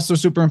that's also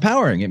super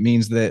empowering. It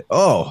means that,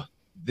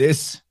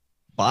 this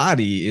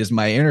body is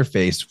my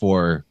interface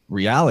for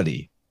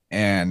reality.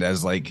 And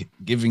as like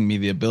giving me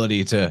the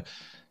ability to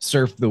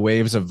surf the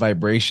waves of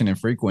vibration and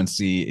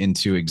frequency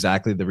into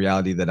exactly the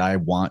reality that I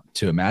want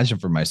to imagine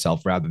for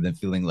myself, rather than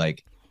feeling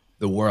like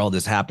the world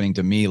is happening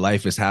to me,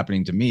 life is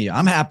happening to me.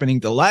 I'm happening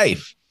to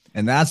life.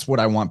 And that's what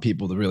I want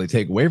people to really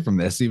take away from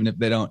this, even if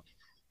they don't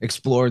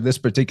explore this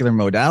particular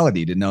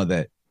modality, to know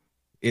that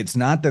it's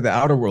not that the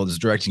outer world is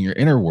directing your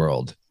inner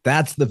world.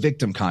 That's the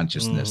victim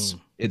consciousness.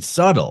 It's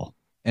subtle,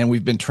 and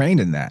we've been trained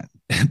in that,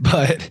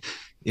 but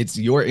it's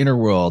your inner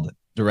world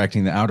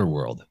directing the outer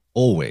world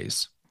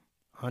always.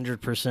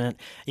 100%.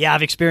 Yeah,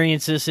 I've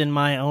experienced this in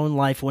my own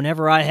life.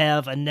 Whenever I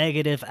have a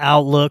negative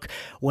outlook,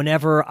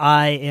 whenever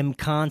I am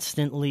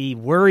constantly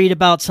worried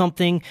about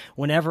something,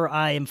 whenever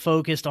I am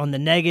focused on the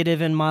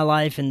negative in my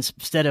life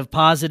instead of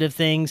positive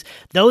things,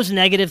 those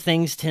negative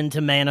things tend to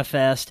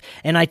manifest,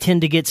 and I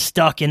tend to get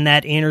stuck in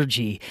that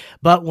energy.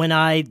 But when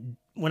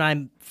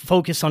I'm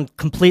focused on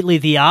completely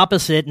the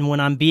opposite, and when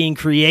I'm being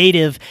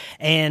creative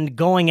and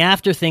going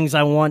after things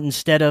I want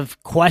instead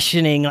of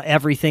questioning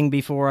everything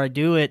before I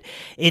do it,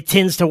 it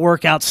tends to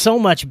work out so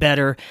much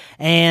better,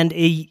 and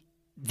the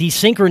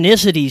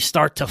synchronicities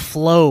start to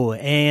flow,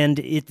 and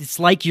it's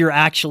like you're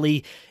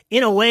actually,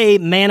 in a way,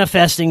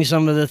 manifesting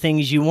some of the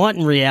things you want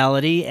in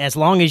reality, as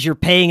long as you're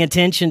paying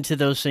attention to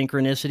those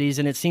synchronicities.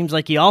 And it seems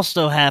like you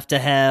also have to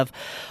have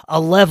a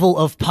level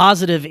of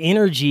positive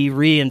energy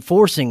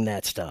reinforcing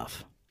that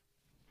stuff.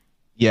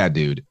 Yeah,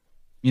 dude.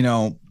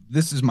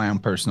 This is my own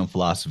personal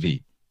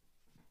philosophy,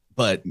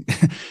 but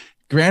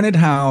granted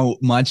how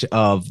much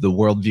of the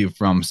worldview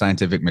from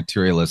scientific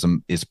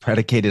materialism is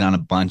predicated on a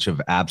bunch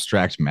of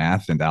abstract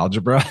math and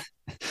algebra,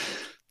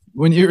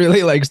 when you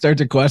really like start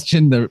to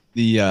question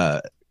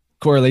the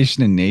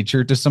correlation in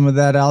nature to some of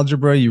that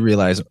algebra, you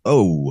realize,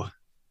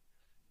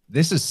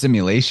 this is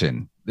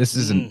simulation. This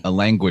isn't a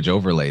language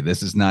overlay.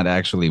 This is not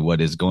actually what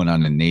is going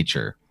on in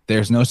nature.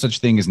 There's no such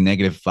thing as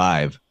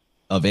 -5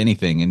 of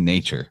anything in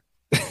nature.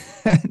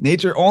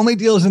 Nature only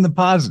deals in the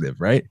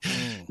positive, right?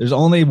 There's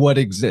only what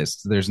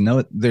exists. There's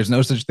no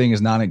such thing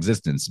as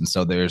non-existence. And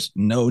so there's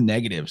no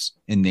negatives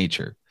in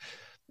nature.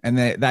 And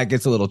that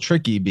gets a little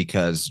tricky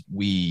because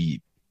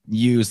we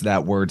use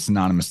that word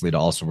synonymously to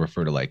also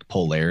refer to like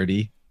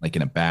polarity, like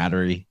in a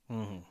battery.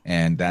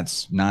 And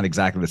that's not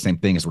exactly the same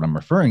thing as what I'm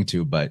referring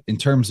to. But in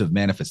terms of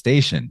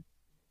manifestation,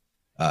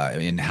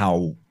 in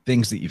how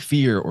things that you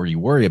fear or you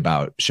worry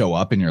about show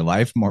up in your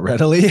life more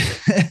readily,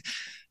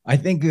 I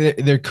think that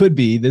there could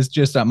be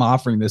I'm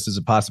offering this as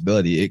a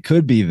possibility. It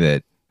could be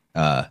that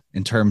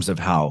in terms of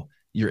how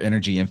your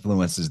energy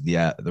influences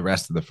the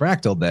rest of the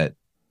fractal,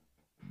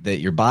 that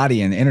your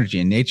body and energy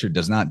and nature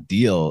does not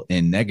deal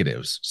in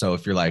negatives. So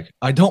if you're like,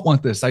 I don't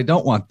want this,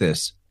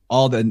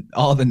 all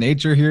the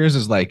nature hears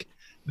is like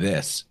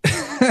this.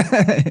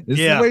 This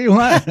is what you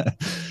want.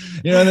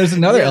 There's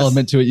another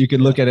element to it. You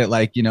could look at it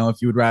like,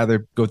 if you would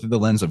rather go through the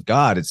lens of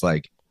God, it's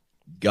like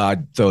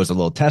God throws a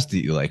little test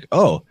at you like,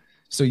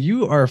 so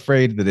you are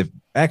afraid that if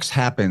X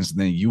happens,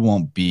 then you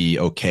won't be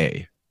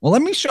okay. Well,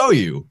 let me show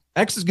you.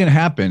 X is going to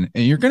happen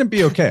and you're going to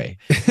be okay.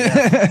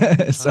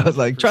 So it's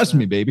like, trust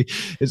me, baby,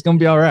 it's going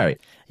to be all right.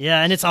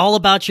 Yeah. And it's all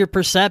about your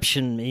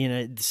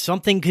perception.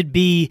 Something could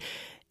be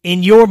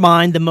in your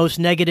mind the most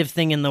negative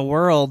thing in the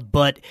world,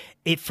 but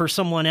for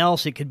someone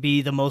else, it could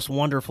be the most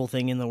wonderful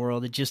thing in the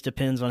world. It just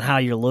depends on how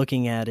you're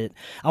looking at it.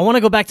 I want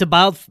to go back to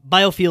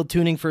biofield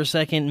tuning for a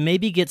second,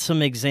 maybe get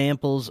some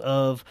examples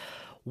of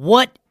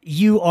what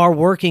you are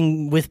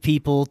working with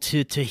people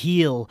to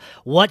heal,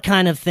 what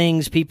kind of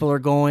things people are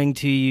going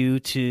to you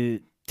to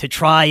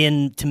try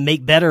and to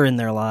make better in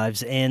their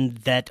lives, and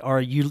that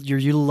you're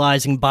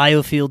utilizing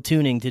biofield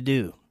tuning to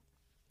do.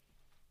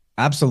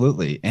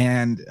 Absolutely.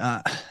 And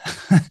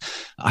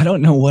I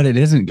don't know what it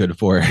isn't good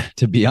for,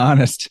 to be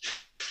honest,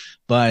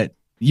 but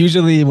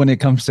usually when it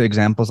comes to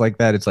examples like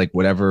that, it's like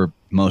whatever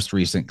most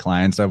recent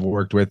clients I've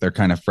worked with are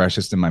kind of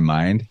freshest in my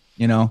mind,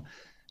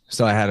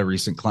 So I had a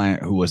recent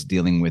client who was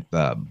dealing with,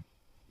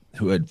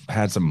 who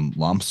had some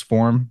lumps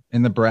form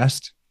in the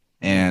breast,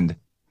 and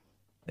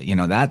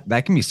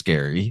that can be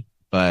scary.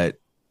 But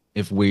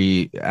if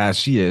we, as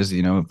she is,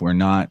 if we're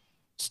not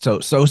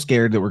so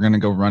scared that we're going to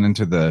go run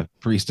into the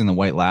priest in the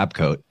white lab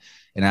coat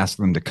and ask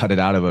them to cut it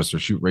out of us or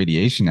shoot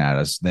radiation at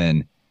us,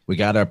 then we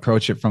got to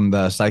approach it from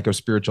the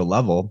psycho-spiritual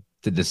level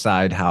to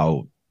decide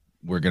how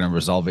we're going to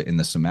resolve it in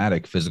the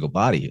somatic physical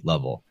body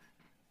level.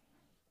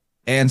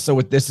 And so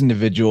with this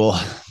individual,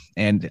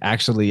 and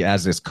actually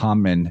as is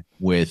common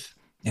with,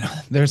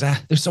 there's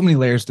so many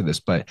layers to this,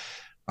 but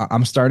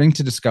I'm starting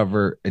to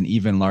discover an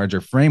even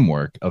larger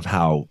framework of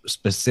how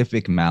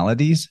specific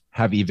maladies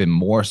have even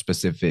more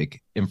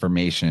specific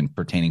information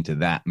pertaining to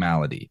that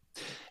malady.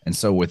 And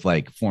so with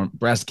like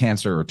breast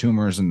cancer or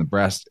tumors in the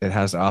breast, it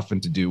has often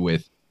to do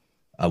with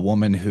a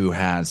woman who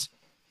has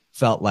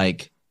felt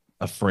like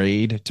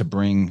afraid to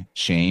bring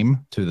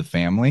shame to the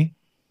family,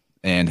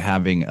 and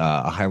having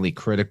a highly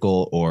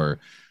critical or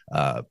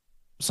a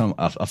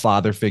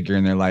father figure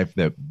in their life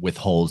that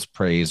withholds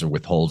praise or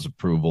withholds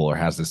approval or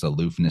has this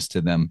aloofness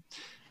to them.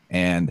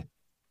 And,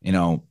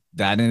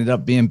 that ended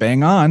up being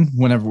bang on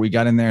whenever we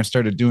got in there and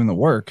started doing the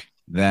work,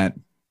 that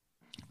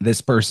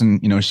this person,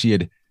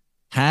 she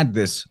had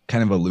this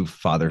kind of aloof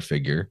father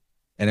figure,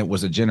 and it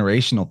was a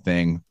generational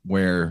thing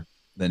where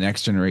the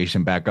next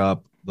generation back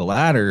up the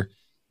ladder,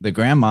 the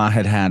grandma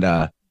had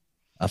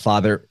a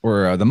father,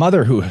 or the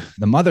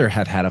mother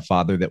had a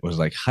father that was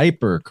like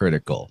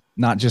hypercritical,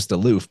 not just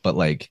aloof, but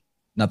like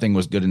nothing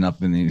was good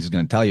enough and he's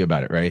going to tell you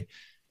about it. Right.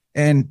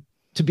 And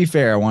to be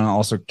fair, I want to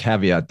also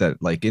caveat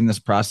that like in this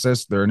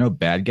process, there are no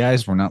bad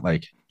guys. We're not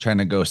like trying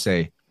to go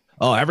say,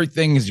 oh,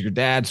 everything is your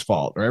dad's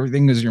fault or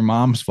everything is your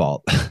mom's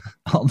fault.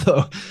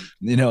 Although,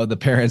 the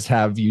parents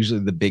have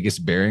usually the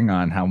biggest bearing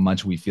on how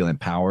much we feel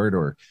empowered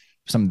or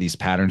some of these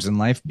patterns in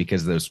life,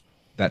 because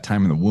that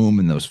time in the womb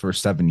and those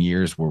first 7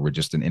 years where we're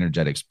just an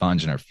energetic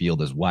sponge and our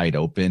field is wide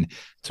open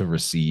to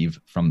receive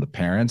from the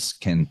parents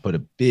can put a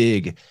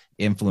big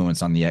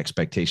influence on the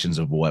expectations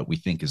of what we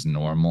think is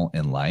normal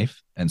in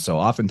life. And so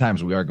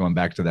oftentimes we are going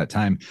back to that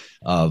time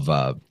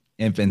of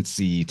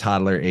infancy,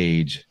 toddler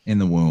age in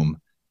the womb.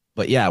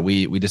 But yeah,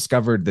 we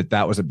discovered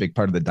that was a big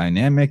part of the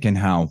dynamic, and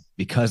how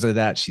because of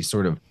that, she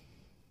sort of,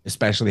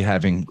 especially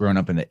having grown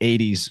up in the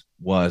 80s,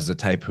 was the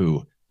type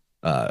who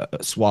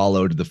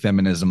swallowed the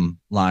feminism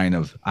line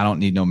of, I don't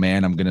need no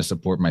man, I'm going to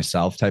support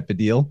myself type of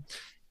deal.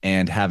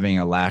 And having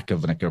a lack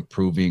of like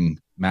approving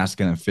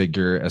masculine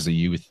figure as a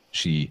youth,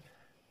 she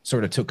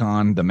sort of took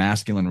on the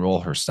masculine role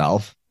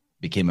herself,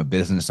 became a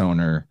business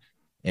owner,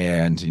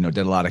 and, did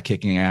a lot of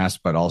kicking ass,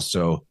 but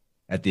also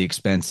at the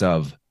expense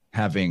of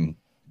having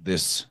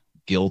this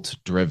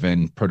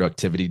guilt-driven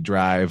productivity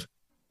drive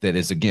that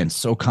is, again,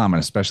 so common,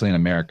 especially in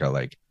America.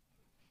 Like,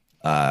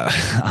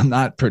 I'm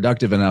not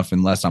productive enough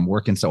unless I'm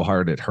working so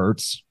hard it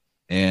hurts.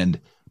 And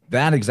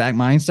that exact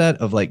mindset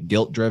of like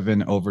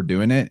guilt-driven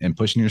overdoing it and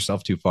pushing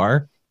yourself too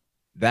far,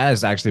 that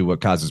is actually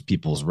what causes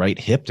people's right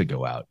hip to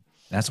go out.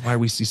 That's why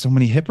we see so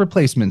many hip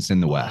replacements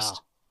in the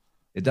West.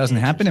 It doesn't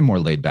happen in more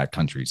laid back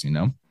countries,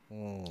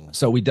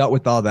 So we dealt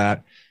with all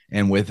that,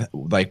 and with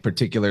like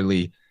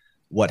particularly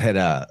what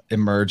had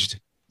emerged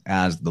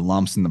as the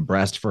lumps in the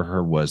breast for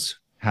her was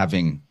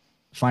having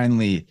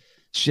finally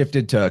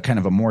shifted to kind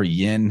of a more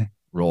yin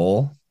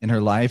role in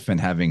her life, and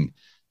having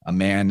a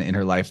man in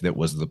her life that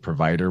was the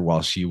provider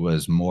while she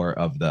was more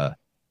of the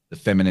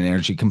feminine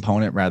energy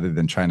component, rather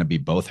than trying to be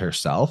both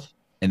herself.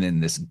 And then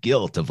this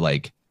guilt of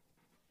like,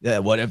 yeah,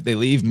 what if they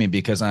leave me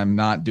because I'm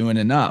not doing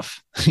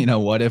enough?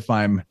 What if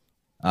I'm,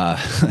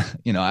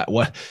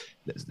 what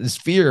this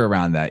fear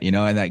around that,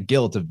 and that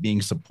guilt of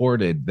being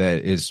supported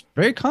that is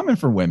very common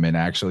for women,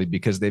 actually,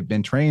 because they've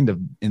been trained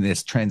in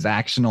this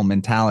transactional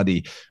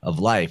mentality of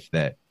life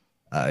that,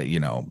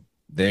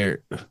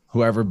 they're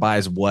whoever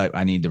buys what,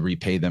 I need to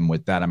repay them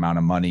with that amount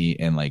of money,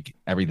 and like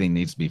everything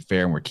needs to be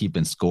fair and we're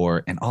keeping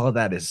score. And all of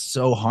that is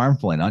so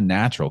harmful and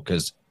unnatural,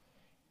 because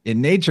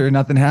in nature,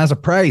 nothing has a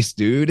price,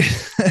 dude.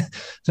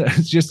 So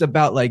it's just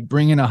about like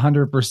bringing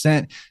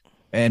 100%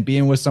 and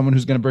being with someone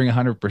who's going to bring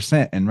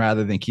 100%, and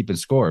rather than keeping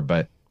score.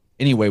 But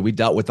anyway, we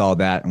dealt with all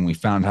that, and we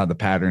found how the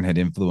pattern had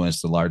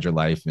influenced the larger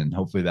life. And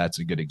hopefully that's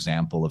a good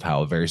example of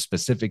how a very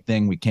specific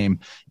thing we came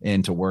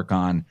in to work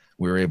on,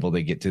 we were able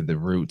to get to the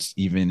roots,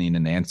 even in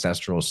an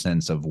ancestral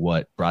sense, of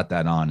what brought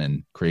that on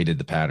and created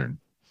the pattern.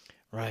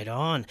 Right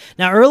on.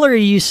 Now, earlier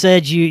you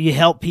said you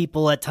help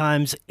people at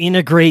times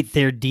integrate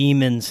their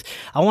demons.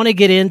 I want to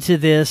get into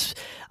this.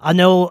 I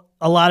know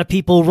a lot of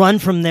people run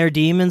from their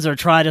demons or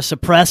try to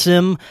suppress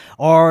them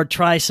or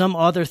try some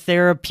other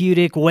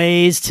therapeutic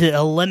ways to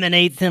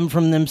eliminate them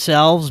from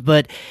themselves.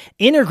 But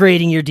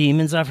integrating your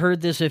demons, I've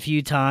heard this a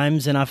few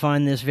times, and I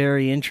find this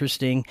very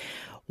interesting.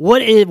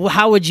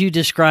 How would you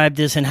describe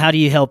this, and how do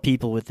you help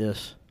people with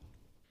this?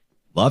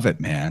 Love it,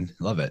 man.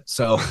 Love it.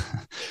 So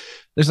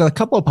there's a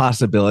couple of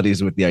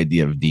possibilities with the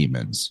idea of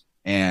demons,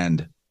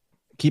 and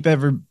keep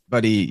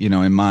everybody,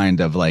 in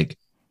mind of like,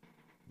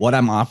 what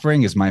I'm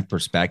offering is my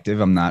perspective.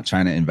 I'm not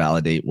trying to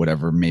invalidate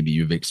whatever maybe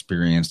you've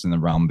experienced in the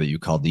realm that you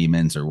call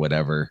demons or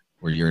whatever,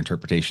 or your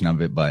interpretation of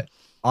it, but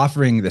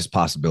offering this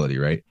possibility,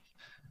 right?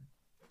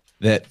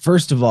 That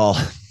first of all,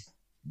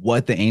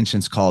 what the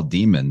ancients called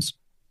demons,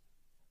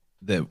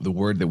 the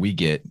word that we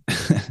get,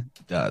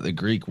 the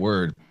Greek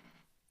word,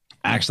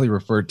 actually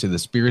referred to the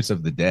spirits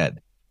of the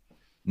dead,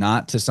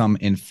 not to some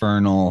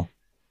infernal,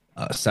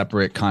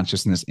 separate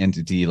consciousness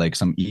entity, like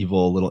some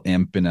evil little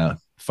imp in a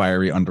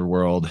fiery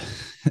underworld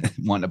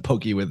wanting to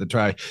poke you with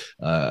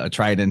a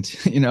trident,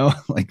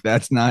 like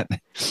that's not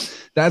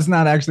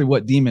actually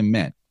what demon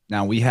meant.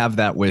 Now we have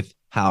that with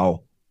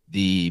how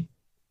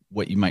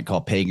what you might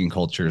call pagan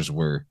cultures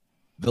were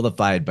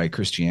vilified by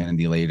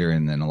Christianity later,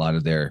 and then a lot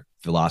of their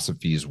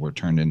philosophies were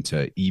turned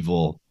into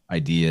evil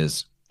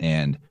ideas.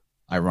 And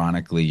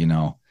ironically,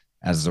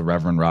 as the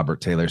Reverend Robert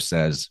Taylor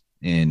says,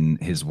 in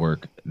his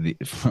work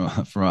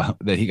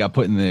that he got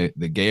put in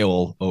the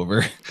Gale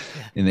over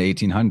in the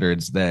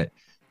 1800s, that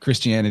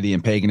Christianity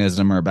and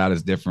paganism are about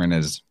as different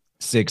as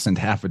 6 and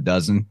half a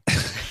dozen.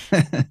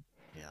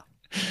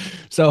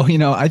 So,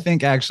 I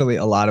think actually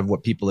a lot of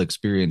what people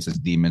experience as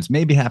demons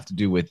maybe have to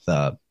do with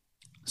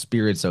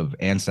spirits of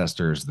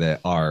ancestors that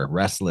are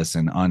restless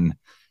and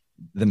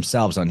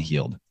themselves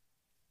unhealed,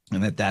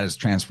 and that is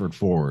transferred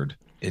forward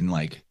in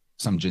like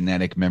some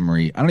genetic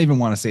memory. I don't even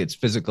want to say it's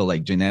physical,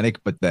 like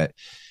genetic, but that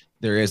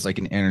there is like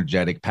an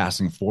energetic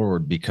passing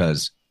forward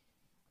because,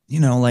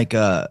 like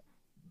a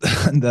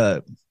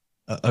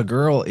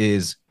girl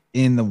is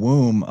in the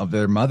womb of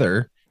their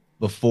mother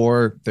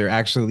before they're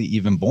actually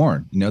even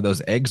born.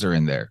 Those eggs are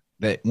in there,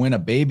 that when a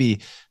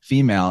baby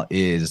female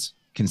is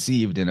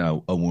conceived in a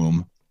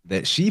womb,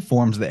 that she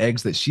forms the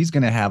eggs that she's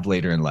going to have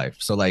later in life.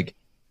 So like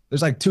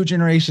there's like 2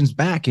 generations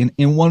back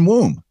in one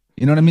womb.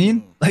 You know what I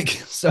mean? Like,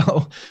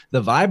 so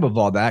the vibe of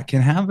all that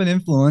can have an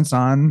influence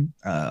on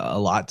a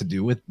lot to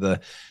do with the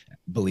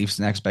beliefs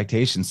and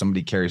expectations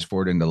somebody carries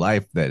forward into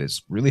life that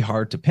is really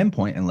hard to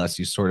pinpoint unless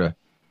you sort of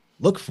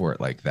look for it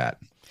like that.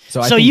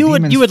 So you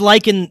would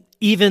liken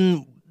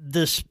even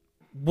this,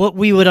 what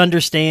we would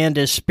understand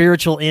as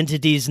spiritual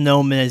entities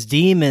known as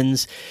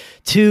demons,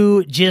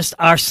 to just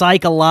our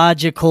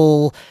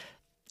psychological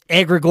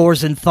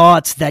egregores and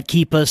thoughts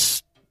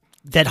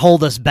that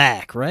hold us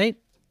back, right?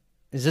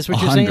 Is this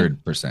what you're saying?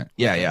 100%.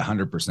 Yeah,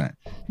 100%.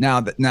 Now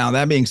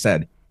that being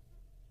said,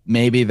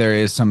 maybe there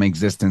is some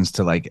existence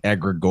to like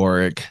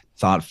egregoric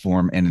thought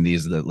form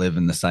entities that live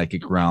in the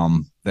psychic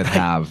realm that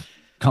have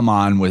come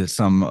on with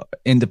some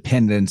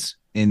independence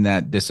in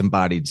that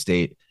disembodied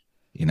state.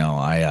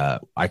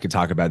 I could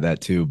talk about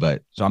that too,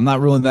 but so I'm not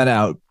ruling that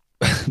out.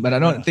 But I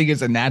don't think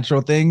it's a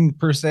natural thing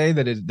per se,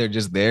 that they're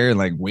just there and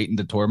like waiting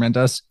to torment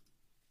us.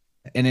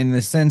 And in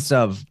the sense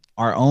of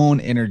our own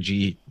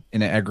energy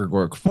in an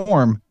egregoric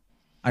form,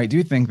 I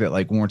do think that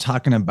like when we're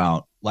talking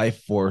about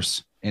life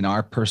force in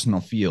our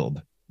personal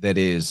field that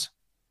is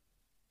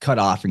cut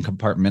off and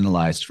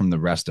compartmentalized from the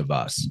rest of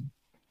us,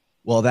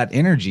 well, that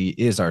energy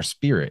is our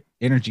spirit.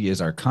 Energy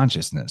is our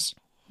consciousness.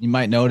 You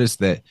might notice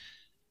that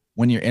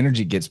when your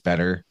energy gets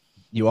better,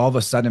 you all of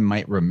a sudden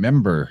might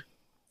remember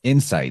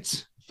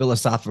insights,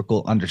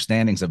 philosophical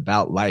understandings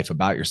about life,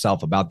 about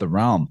yourself, about the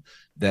realm,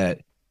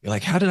 that you're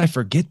like, how did I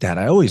forget that?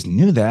 I always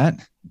knew that,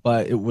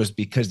 but it was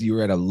because you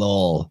were at a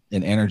lull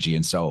in energy.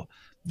 And so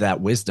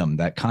that wisdom,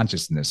 that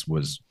consciousness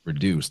was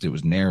reduced. It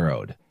was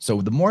narrowed.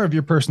 So the more of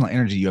your personal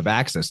energy you have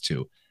access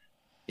to,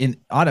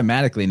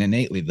 automatically and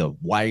innately, the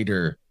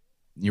wider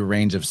your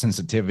range of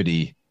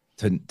sensitivity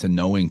to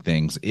knowing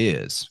things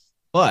is.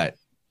 But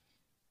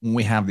when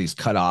we have these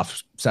cut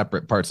off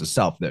separate parts of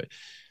self that,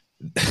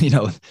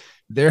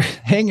 they're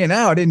hanging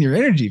out in your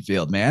energy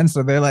field, man.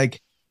 So they're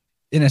like,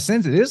 in a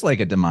sense, it is like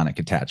a demonic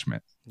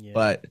attachment. Yeah.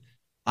 But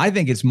I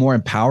think it's more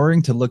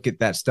empowering to look at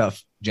that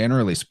stuff,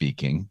 generally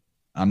speaking.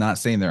 I'm not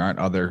saying there aren't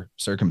other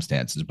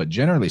circumstances, but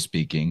generally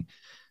speaking,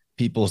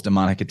 people's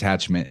demonic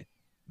attachment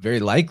very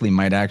likely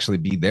might actually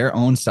be their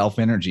own self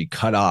energy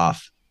cut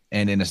off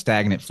and in a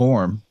stagnant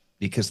form.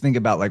 Because think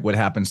about like what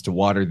happens to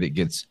water that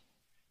gets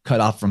cut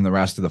off from the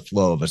rest of the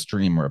flow of a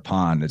stream or a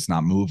pond. It's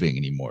not moving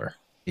anymore.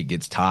 It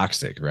gets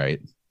toxic,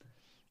 right?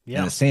 Yeah.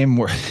 And the same,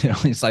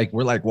 it's like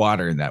we're like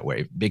water in that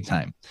way, big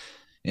time.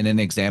 In an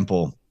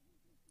example,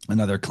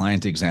 another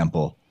client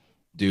example,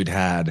 dude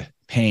had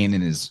pain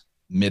in his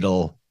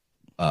middle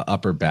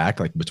upper back,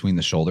 like between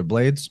the shoulder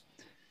blades.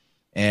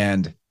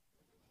 And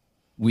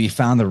we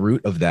found the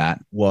root of that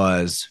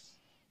was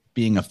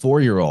being a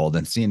 4-year-old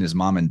and seeing his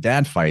mom and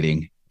dad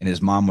fighting. And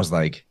his mom was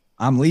like,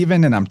 I'm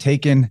leaving and I'm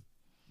taking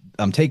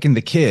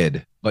the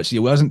kid. But she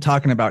wasn't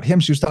talking about him.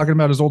 She was talking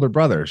about his older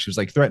brother. She was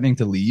like threatening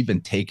to leave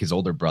and take his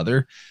older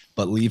brother,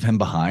 but leave him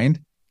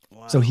behind.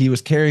 Wow. So he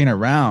was carrying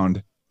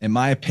around, in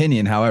my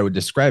opinion, how I would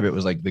describe it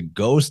was like the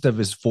ghost of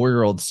his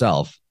 4-year-old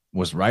self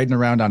was riding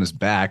around on his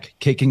back,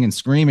 kicking and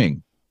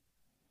screaming.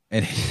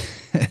 And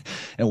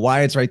and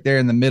why it's right there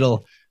in the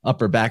middle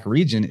upper back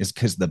region is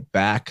because the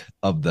back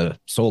of the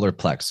solar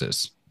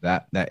plexus,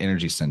 that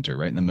energy center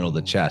right in the middle of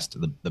the chest,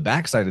 the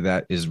back side of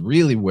that is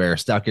really where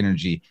stuck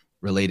energy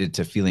related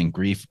to feeling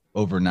grief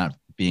over not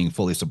being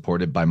fully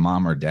supported by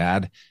mom or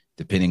dad,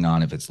 depending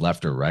on if it's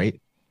left or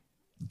right,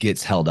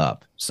 gets held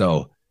up.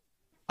 So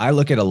I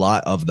look at a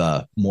lot of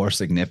the more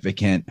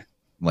significant,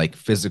 like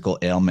physical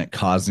ailment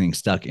causing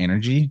stuck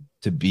energy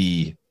to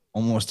be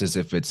almost as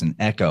if it's an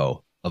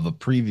echo of a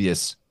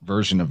previous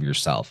version of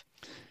yourself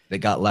that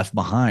got left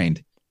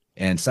behind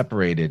and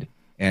separated,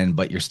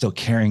 but you're still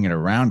carrying it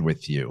around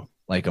with you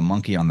like a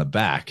monkey on the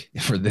back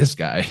for this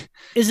guy.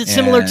 Is it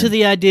similar to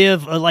the idea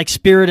of like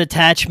spirit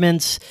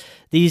attachments,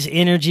 these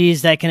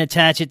energies that can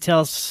attach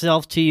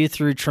itself to you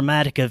through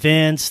traumatic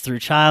events, through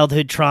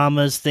childhood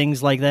traumas,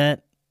 things like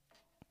that?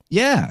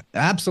 Yeah,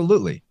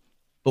 absolutely.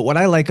 But what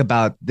I like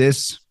about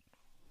this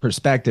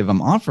perspective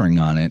I'm offering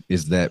on it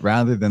is that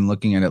rather than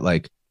looking at it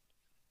like,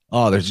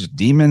 Oh, there's just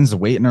demons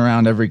waiting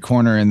around every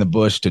corner in the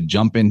bush to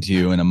jump into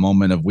you in a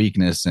moment of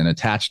weakness and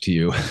attach to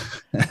you.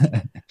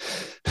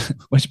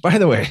 Which, by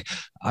the way,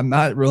 I'm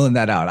not ruling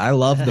that out. I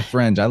love the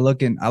fringe. I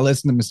listen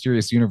to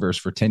Mysterious Universe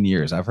for 10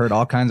 years. I've heard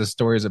all kinds of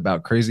stories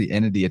about crazy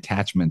entity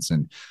attachments,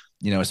 and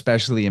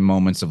especially in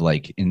moments of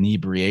like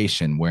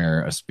inebriation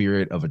where a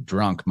spirit of a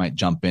drunk might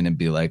jump in and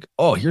be like,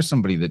 oh, here's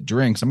somebody that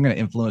drinks. I'm going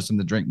to influence them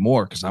to drink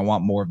more because I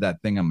want more of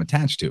that thing I'm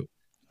attached to.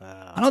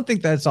 I don't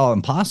think that's all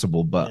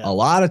impossible, but a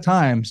lot of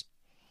times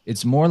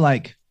it's more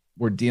like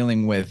we're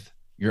dealing with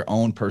your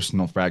own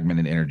personal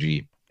fragmented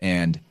energy.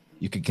 And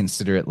you could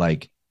consider it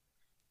like,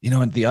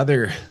 the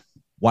other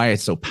why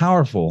it's so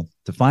powerful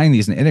to find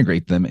these and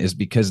integrate them is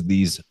because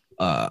these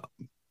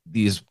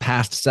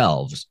past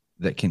selves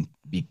that can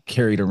be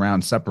carried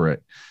around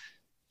separate,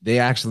 they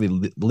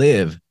actually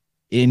live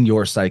in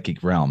your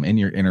psychic realm, in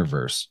your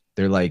innerverse.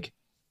 They're like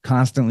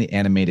constantly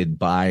animated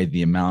by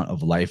the amount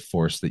of life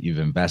force that you've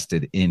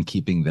invested in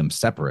keeping them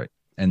separate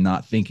and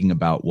not thinking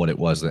about what it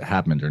was that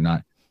happened, or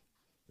not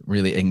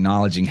really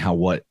acknowledging how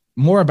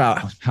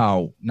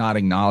not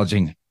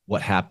acknowledging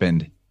what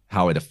happened,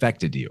 how it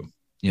affected you,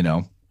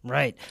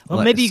 Right.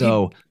 Well, maybe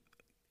go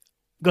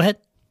ahead.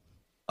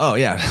 Oh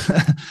yeah.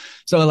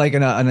 So like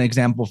an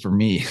example for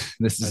me,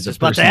 this is just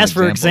about to ask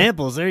for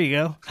examples. There you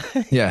go.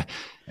 Yeah.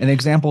 An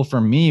example for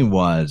me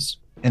was,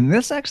 and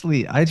this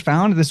actually, I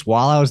found this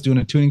while I was doing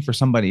a tuning for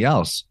somebody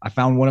else. I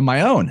found one of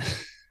my own.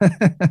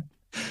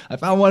 I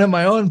found one of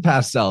my own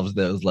past selves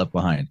that was left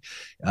behind.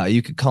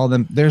 You could call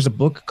them, there's a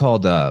book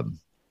called, Tom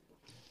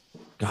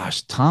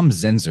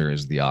Zinzer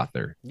is the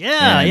author.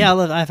 Yeah.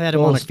 I've had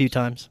him on a few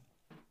times.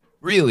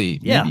 Really?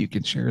 Yeah. Maybe you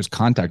could share his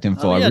contact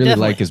info. I really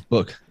definitely like his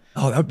book.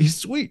 Oh, that'd be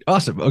sweet.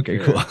 Awesome. Okay,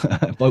 cool.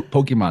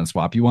 Pokemon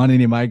swap. You want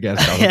any of my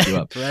guests? I'll hook you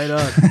up. Right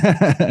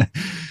on.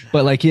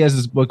 But like he has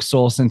this book,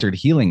 Soul Centered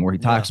Healing, where he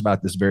talks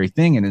about this very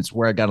thing. And it's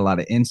where I got a lot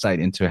of insight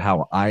into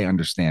how I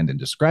understand and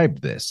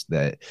describe this,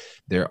 that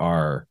there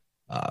are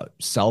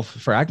self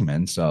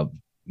fragments of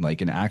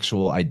like an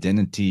actual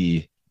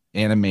identity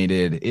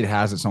animated. It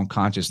has its own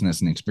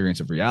consciousness and experience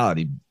of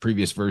reality,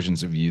 previous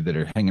versions of you that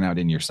are hanging out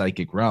in your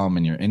psychic realm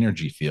and your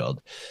energy field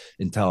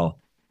until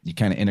you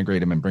kind of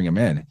integrate them and bring them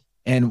in.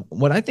 And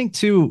what I think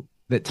too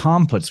that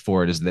Tom puts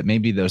forward is that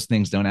maybe those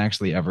things don't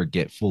actually ever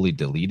get fully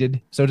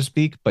deleted, so to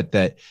speak, but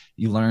that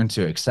you learn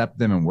to accept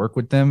them and work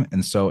with them.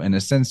 And so in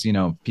a sense,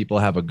 people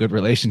have a good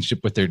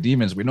relationship with their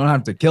demons. We don't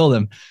have to kill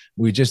them.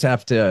 We just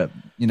have to,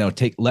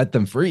 let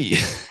them free.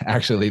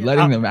 Actually,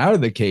 letting them out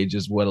of the cage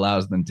is what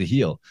allows them to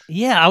heal.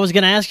 Yeah, I was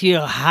going to ask you,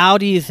 how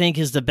do you think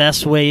is the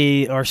best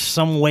way, or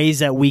some ways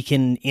that we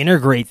can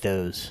integrate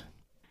those?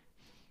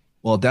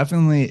 Well,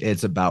 definitely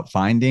it's about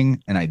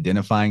finding and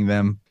identifying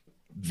them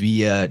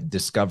via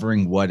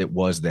discovering what it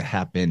was that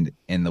happened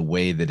and the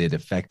way that it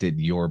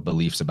affected your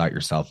beliefs about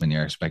yourself and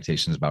your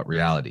expectations about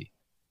reality.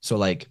 So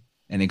like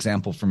an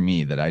example for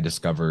me that I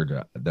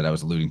discovered that I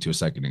was alluding to a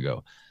second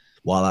ago,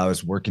 while I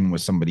was working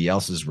with somebody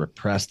else's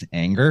repressed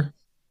anger,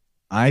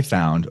 I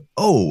found,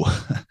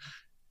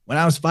 when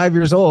I was 5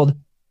 years old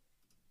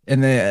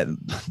and the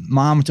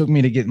mom took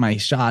me to get my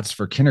shots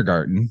for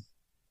kindergarten,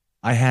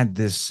 I had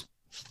this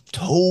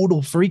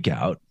total freak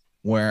out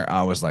where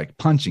I was like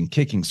punching,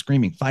 kicking,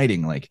 screaming,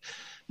 fighting, like,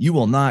 you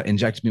will not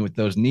inject me with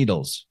those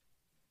needles,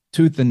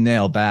 tooth and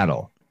nail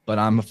battle. But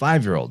I'm a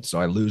 5-year-old, so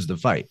I lose the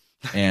fight.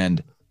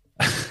 And,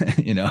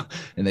 and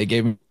they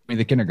gave me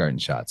the kindergarten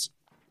shots.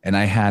 And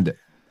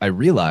I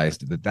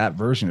realized that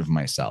version of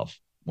myself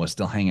was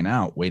still hanging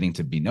out, waiting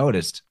to be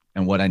noticed.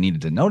 And what I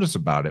needed to notice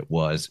about it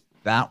was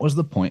that was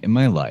the point in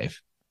my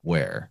life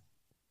where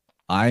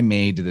I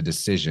made the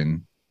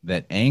decision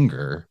that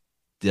anger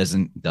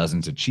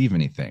doesn't achieve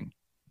anything.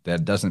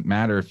 That doesn't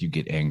matter if you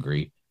get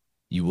angry,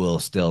 you will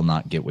still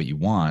not get what you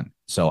want.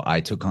 So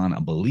I took on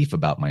a belief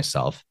about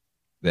myself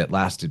that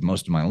lasted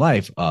most of my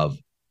life of,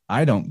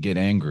 I don't get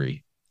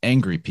angry.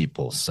 Angry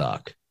people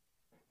suck.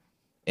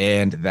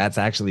 And that's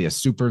actually a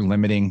super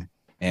limiting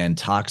and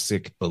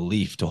toxic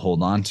belief to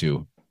hold on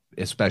to,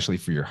 especially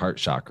for your heart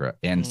chakra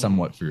and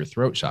somewhat for your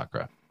throat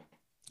chakra.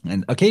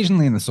 And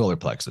occasionally in the solar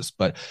plexus,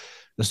 but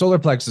the solar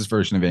plexus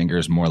version of anger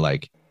is more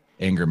like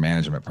anger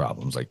management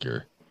problems, like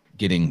you're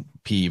getting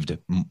peeved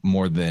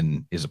more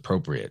than is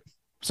appropriate.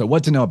 So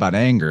what to know about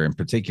anger in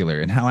particular,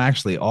 and how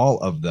actually all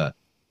of the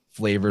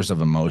flavors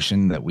of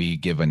emotion that we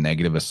give a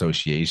negative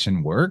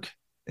association work,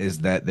 is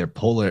that they're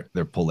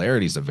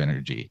polarities of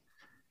energy.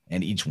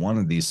 And each one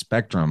of these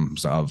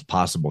spectrums of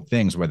possible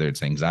things, whether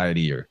it's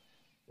anxiety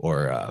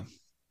or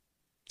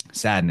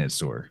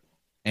sadness or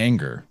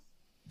anger,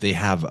 they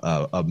have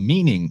a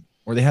meaning,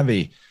 or they have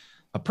a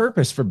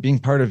purpose for being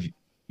part of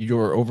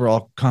your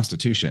overall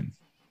constitution.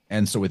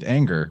 And so with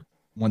anger,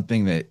 one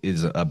thing that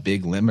is a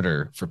big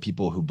limiter for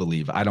people who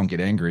believe I don't get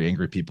angry,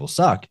 angry people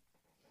suck,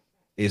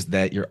 is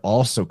that you're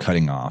also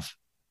cutting off,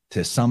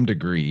 to some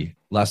degree,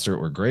 lesser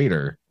or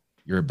greater,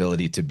 your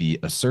ability to be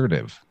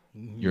assertive,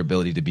 your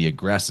ability to be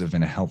aggressive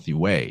in a healthy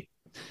way.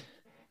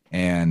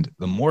 And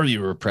the more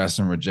you repress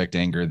and reject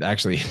anger,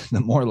 actually,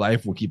 the more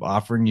life will keep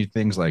offering you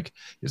things like,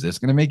 is this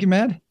going to make you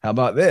mad? How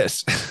about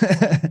this?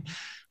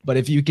 But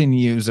if you can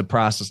use a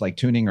process like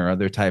tuning or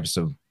other types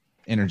of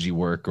energy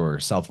work or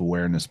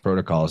self-awareness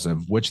protocols,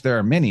 of which there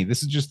are many,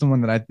 this is just the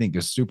one that I think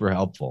is super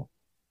helpful.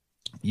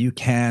 You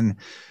can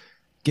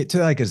get to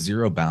like a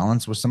zero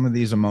balance with some of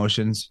these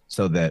emotions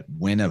so that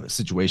when a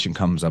situation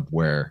comes up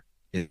where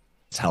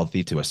it's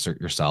healthy to assert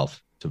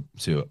yourself,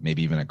 to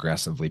maybe even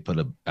aggressively put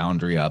a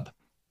boundary up,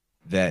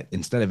 that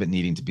instead of it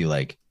needing to be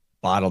like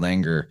bottled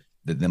anger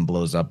that then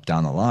blows up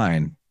down the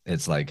line,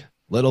 it's like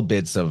little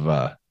bits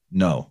of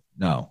no,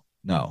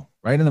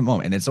 right in the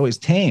moment. And it's always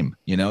tame.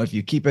 If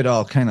you keep it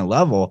all kind of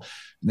level,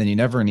 then you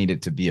never need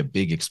it to be a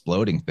big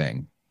exploding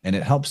thing. And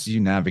it helps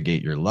you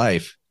navigate your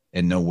life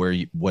and know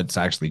what's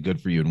actually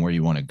good for you and where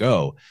you want to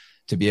go,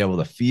 to be able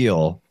to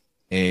feel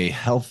a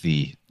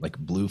healthy, like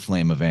blue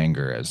flame of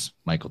anger, as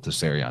Michael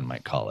Tessarion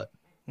might call it.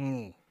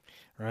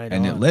 Right.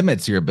 And it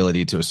limits your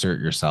ability to assert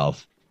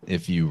yourself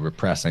if you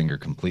repress anger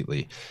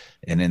completely.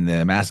 And in the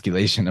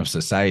emasculation of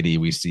society,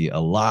 we see a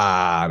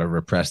lot of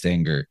repressed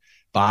anger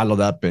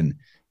bottled up and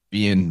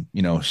being,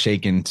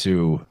 shaken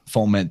to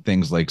foment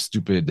things like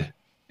stupid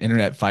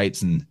internet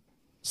fights and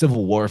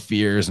civil war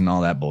fears and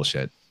all that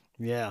bullshit.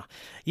 Yeah.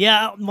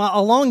 Well,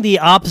 along the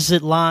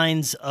opposite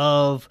lines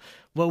of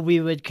what we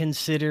would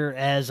consider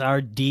as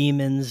our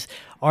demons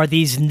are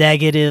these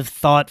negative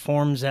thought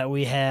forms that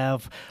we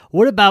have.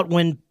 What about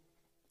when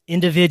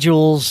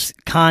individuals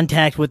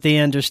contact what they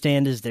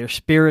understand as their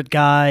spirit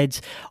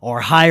guides or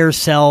higher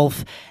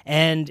self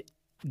and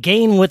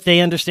gain what they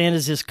understand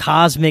as this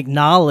cosmic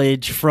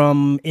knowledge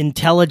from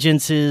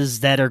intelligences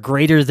that are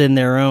greater than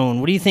their own?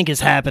 What do you think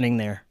is happening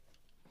there?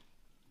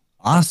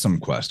 Awesome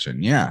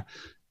question. Yeah.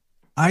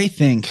 I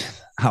think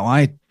how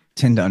I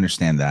tend to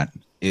understand that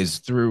is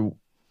through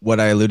what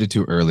I alluded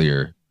to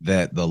earlier,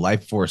 that the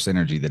life force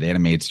energy that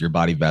animates your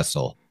body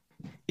vessel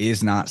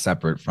is not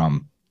separate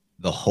from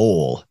the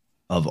whole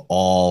of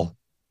all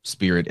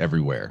spirit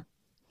everywhere.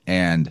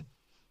 And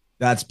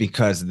that's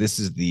because this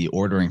is the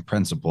ordering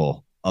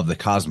principle of the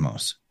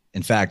cosmos.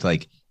 In fact,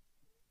 like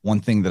one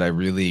thing that I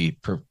really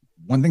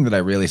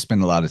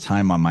spend a lot of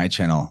time on my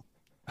channel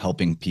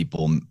helping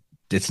people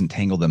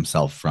disentangle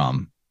themselves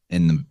from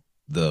in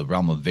the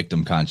realm of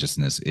victim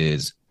consciousness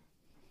is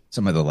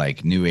some of the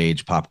like new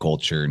age pop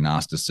culture,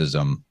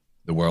 Gnosticism.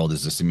 The world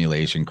is a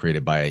simulation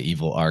created by an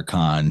evil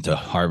archon to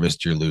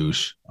harvest your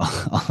loosh,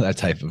 all that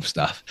type of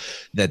stuff.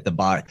 That the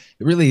body,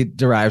 it really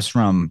derives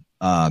from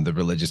the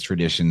religious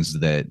traditions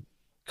that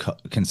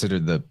consider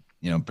the,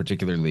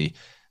 particularly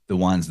the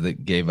ones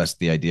that gave us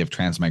the idea of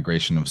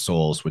transmigration of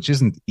souls, which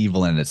isn't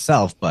evil in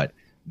itself, but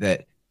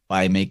that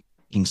by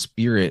making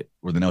spirit,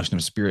 or the notion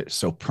of spirit,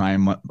 so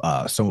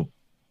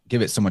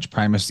give it so much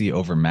primacy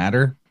over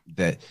matter,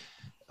 that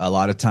a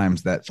lot of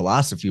times that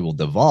philosophy will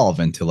devolve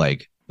into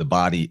like, the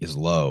body is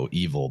low,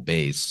 evil,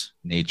 base.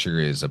 Nature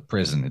is a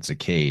prison. It's a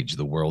cage.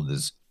 The world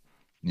is,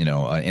 an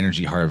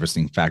energy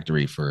harvesting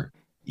factory for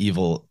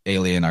evil,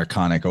 alien,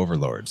 archonic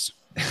overlords.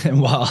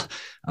 And while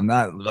I'm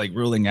not like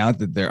ruling out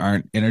that there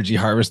aren't energy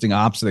harvesting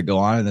ops that go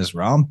on in this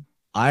realm,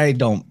 I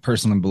don't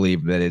personally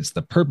believe that it's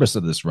the purpose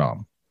of this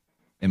realm,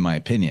 in my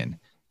opinion.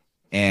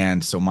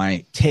 And so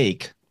my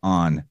take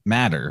on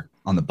matter,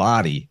 on the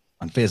body,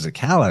 on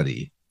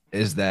physicality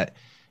is that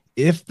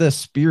if the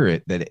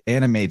spirit that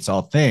animates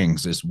all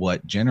things is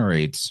what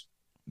generates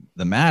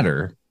the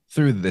matter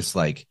through this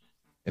like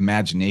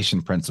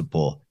imagination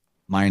principle,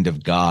 mind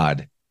of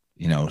God,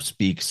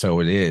 speak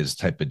so it is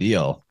type of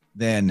deal,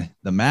 then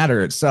the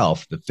matter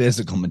itself, the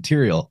physical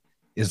material,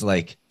 is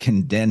like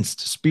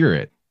condensed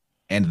spirit.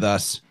 And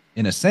thus,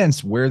 in a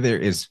sense, where there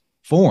is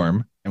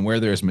form and where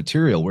there is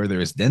material, where there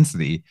is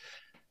density,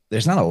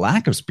 there's not a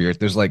lack of spirit.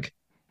 There's like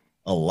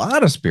a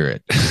lot of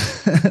spirit.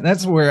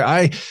 That's where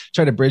I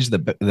try to bridge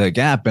the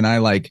gap. And I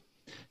like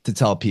to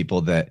tell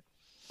people that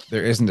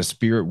there isn't a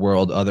spirit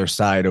world other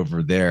side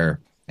over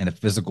there and a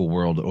physical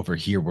world over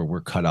here where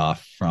we're cut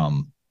off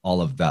from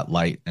all of that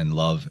light and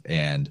love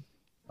and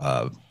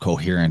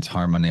coherent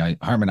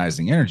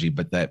harmonizing energy,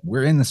 but that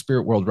we're in the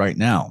spirit world right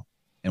now.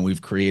 And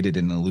we've created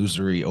an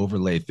illusory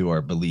overlay through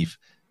our belief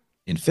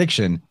in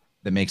fiction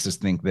that makes us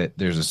think that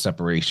there's a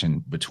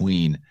separation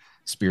between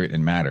spirit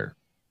and matter.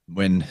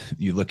 When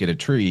you look at a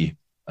tree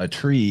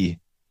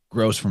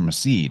grows from a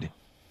seed,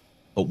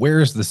 but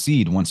where is the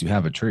seed once you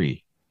have a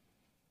tree?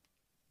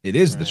 It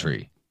is the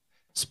tree.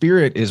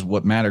 Spirit is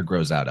what matter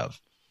grows out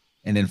of.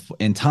 And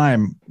in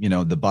time,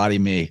 the body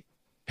may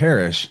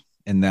perish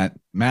and that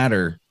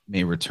matter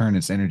may return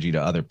its energy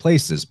to other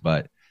places,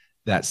 but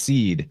that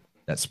seed,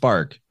 that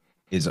spark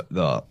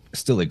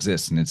still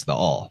exists and it's the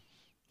all.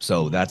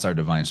 So that's our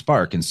divine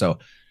spark. And so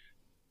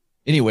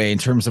anyway, in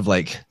terms of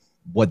like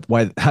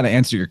how to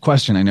answer your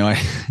question, I know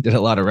I did a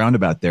lot of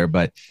roundabout there,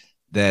 but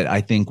that I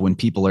think when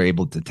people are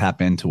able to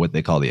tap into what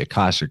they call the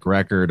Akashic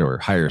record or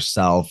higher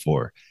self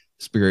or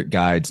spirit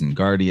guides and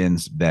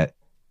guardians, that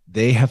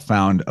they have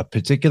found a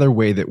particular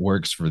way that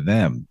works for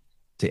them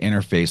to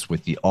interface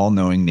with the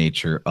all-knowing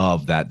nature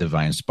of that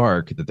divine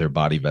spark that their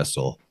body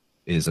vessel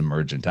is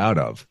emergent out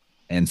of.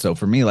 And so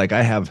for me, like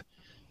I have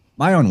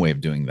my own way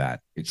of doing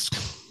that. It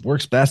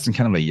works best in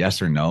kind of a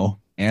yes or no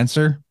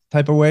answer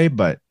type of way,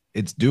 but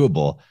it's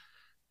doable.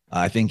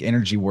 I think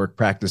energy work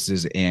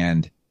practices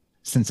and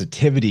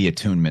sensitivity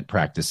attunement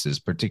practices,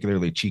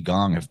 particularly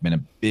Qigong, have been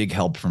a big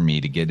help for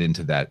me to get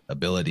into that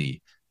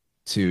ability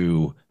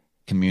to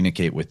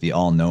communicate with the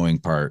all-knowing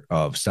part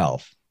of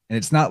self. And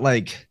it's not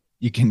like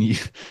you can,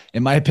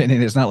 in my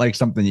opinion, it's not like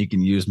something you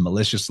can use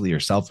maliciously or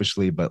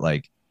selfishly, but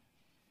like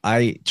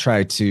I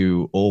try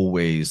to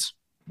always,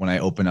 when I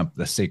open up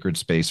the sacred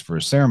space for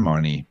a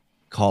ceremony,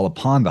 call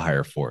upon the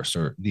higher force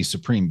or the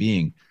supreme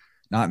being,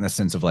 not in the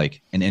sense of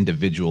like an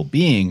individual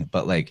being,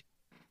 but like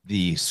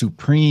the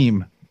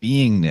supreme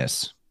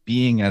beingness,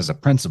 being as a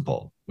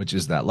principle, which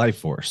is that life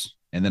force.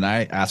 And then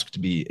I ask to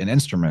be an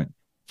instrument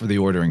for the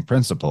ordering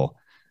principle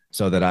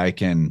so that I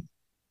can,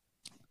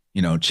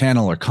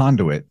 channel or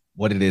conduit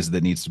what it is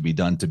that needs to be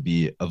done to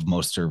be of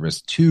most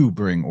service to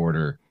bring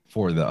order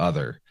for the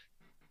other.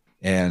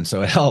 And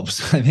so it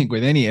helps, I think,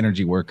 with any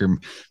energy worker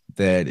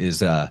that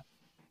is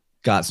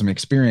got some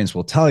experience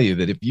will tell you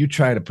that if you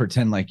try to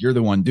pretend like you're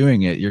the one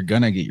doing it, you're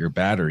going to get your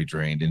battery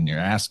drained and your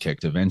ass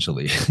kicked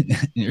eventually.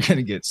 You're going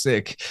to get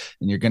sick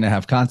and you're going to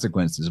have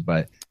consequences,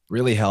 but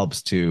really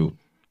helps to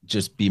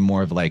just be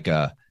more of like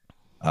a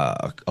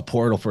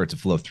portal for it to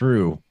flow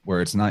through,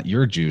 where it's not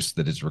your juice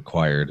that is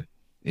required.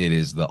 It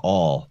is the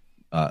all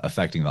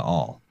affecting the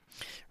all.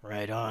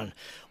 Right on.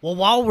 Well,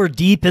 while we're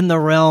deep in the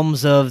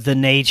realms of the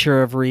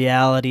nature of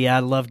reality, I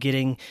love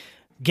getting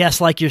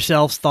guests like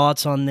yourself's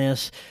thoughts on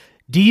this.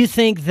 Do you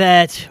think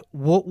that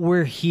what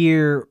we're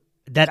here,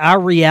 that our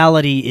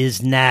reality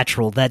is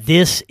natural, that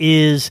this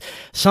is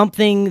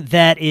something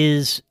that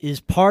is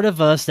part of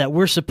us, that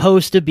we're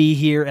supposed to be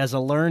here as a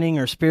learning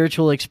or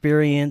spiritual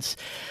experience?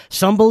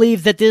 Some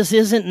believe that this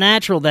isn't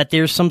natural, that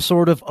there's some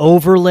sort of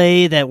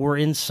overlay, that we're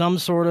in some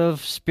sort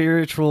of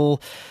spiritual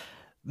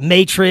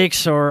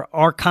matrix or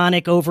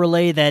archonic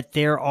overlay, that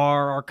there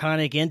are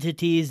archonic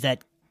entities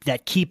that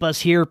keep us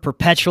here,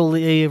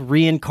 perpetually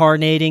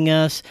reincarnating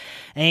us.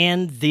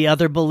 And the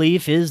other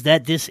belief is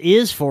that this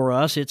is for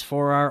us. It's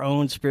for our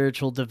own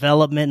spiritual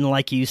development. And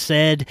like you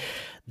said,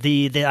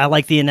 I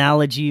like the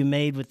analogy you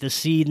made with the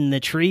seed and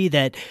the tree,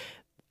 that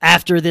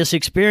after this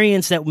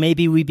experience that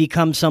maybe we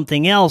become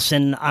something else.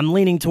 And I'm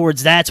leaning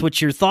towards that's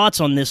what your thoughts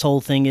on this whole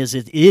thing is.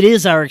 It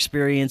is our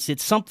experience.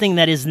 It's something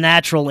that is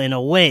natural in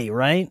a way,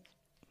 right?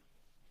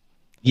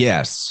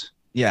 Yes.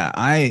 Yeah,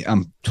 I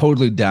am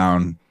totally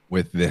down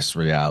with this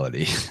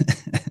reality.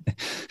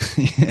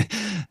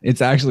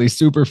 It's actually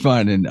super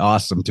fun and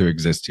awesome to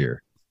exist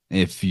here.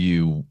 If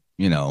you,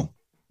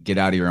 get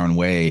out of your own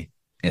way,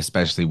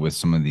 especially with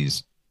some of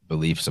these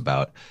beliefs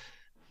about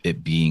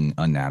it being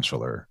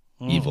unnatural or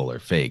evil or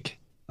fake.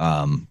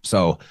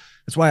 So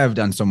that's why I've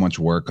done so much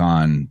work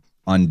on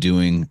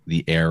undoing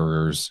the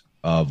errors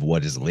of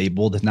what is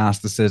labeled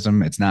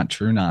Gnosticism. It's not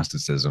true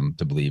Gnosticism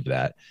to believe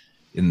that.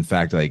 In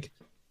fact,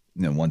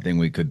 one thing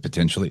we could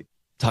potentially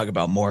talk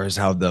about more is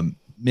how the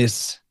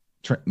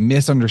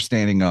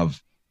misunderstanding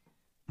of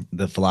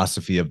the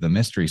philosophy of the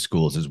mystery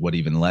schools is what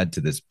even led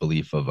to this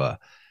belief of a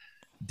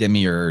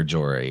demiurge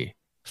or a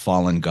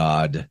fallen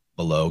god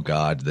below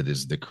God that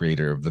is the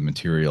creator of the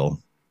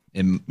material.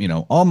 In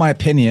all my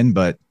opinion,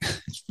 but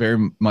it's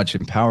very much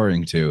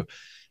empowering to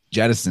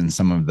jettison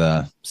some of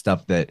the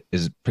stuff that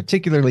is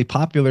particularly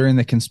popular in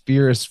the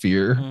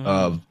conspirasphere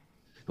of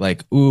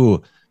like,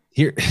 ooh,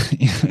 here,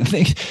 I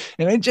think,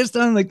 and just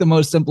on like the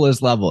most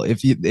simplest level,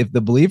 if the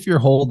belief you're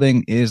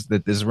holding is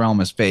that this realm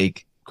is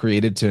fake,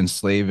 created to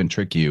enslave and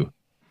trick you,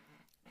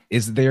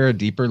 is there a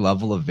deeper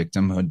level of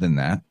victimhood than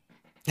that?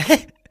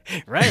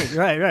 Right.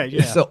 Yeah.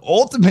 It's the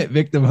ultimate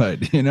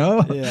victimhood,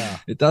 Yeah.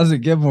 It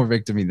doesn't get more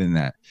victimy than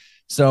that.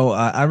 So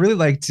I really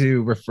like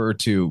to refer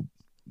to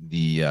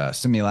the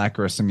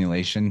Simulacra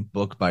Simulation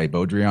book by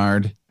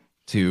Baudrillard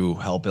to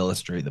help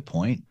illustrate the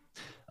point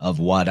of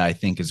what I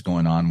think is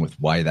going on with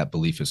why that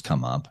belief has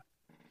come up,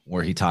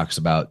 where he talks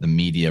about the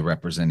media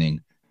representing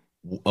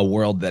a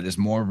world that is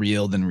more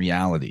real than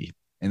reality.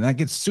 And that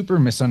gets super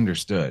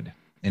misunderstood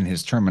in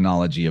his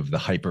terminology of the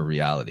hyper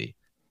reality.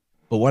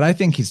 But what I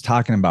think he's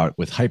talking about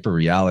with hyper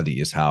reality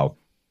is how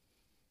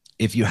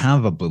if you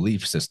have a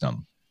belief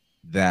system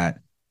that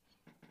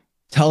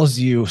tells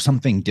you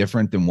something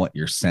different than what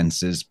your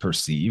senses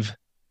perceive,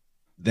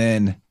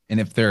 and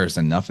if there's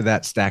enough of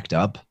that stacked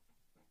up,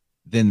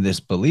 then this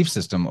belief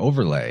system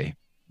overlay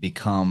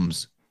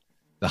becomes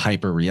the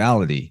hyper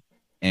reality,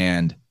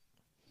 and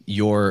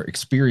your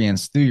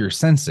experience through your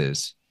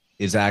senses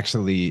is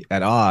actually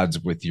at odds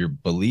with your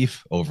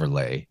belief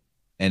overlay.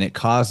 And it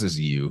causes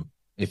you,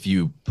 if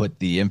you put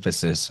the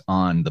emphasis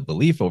on the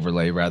belief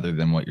overlay rather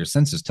than what your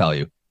senses tell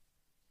you,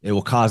 it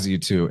will cause you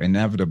to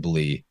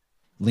inevitably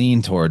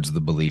lean towards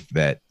the belief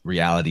that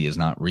reality is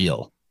not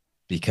real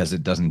because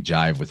it doesn't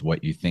jive with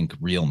what you think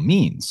real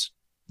means,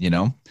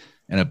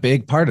 And a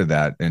big part of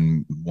that,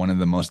 and one of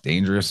the most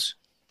dangerous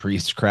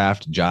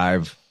priestcraft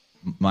jive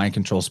mind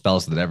control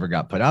spells that ever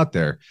got put out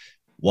there,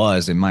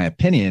 was, in my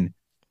opinion,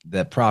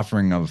 the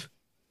proffering of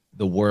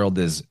the world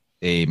is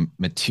a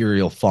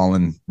material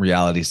fallen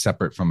reality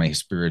separate from a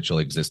spiritual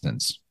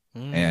existence.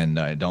 And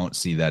I don't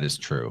see that as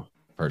true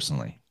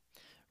personally.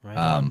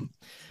 Right.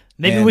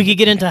 Maybe we could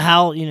get into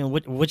how,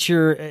 what's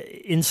your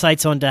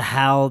insights onto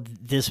how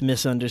this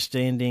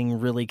misunderstanding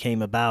really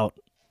came about?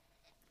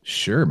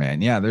 Sure,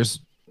 man. Yeah, there's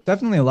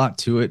definitely a lot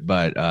to it,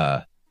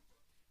 but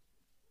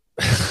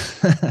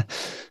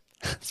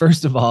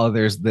first of all,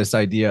 there's this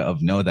idea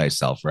of know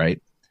thyself,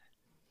 right?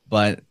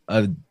 But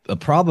a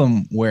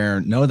problem where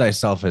know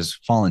thyself has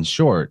fallen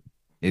short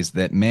is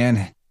that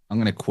man, I'm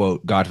going to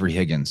quote Godfrey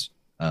Higgins,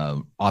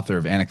 author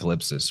of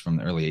Anacalypsis from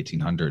the early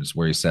 1800s,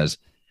 where he says,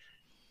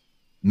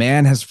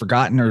 man has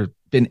forgotten or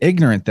been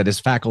ignorant that his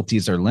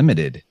faculties are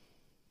limited.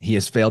 He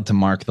has failed to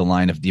mark the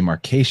line of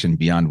demarcation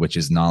beyond which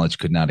his knowledge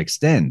could not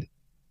extend.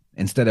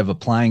 Instead of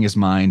applying his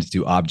mind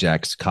to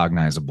objects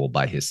cognizable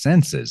by his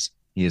senses,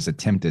 he has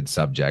attempted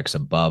subjects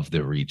above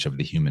the reach of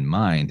the human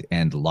mind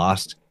and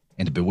lost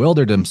and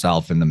bewildered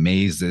himself in the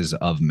mazes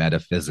of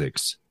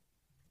metaphysics.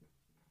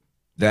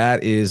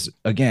 That is,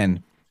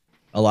 again,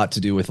 a lot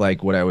to do with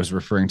like what I was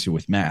referring to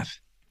with math,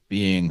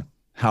 being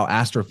how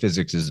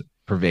astrophysics is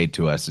pervade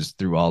to us is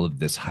through all of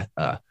this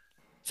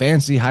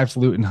fancy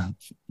highfalutin,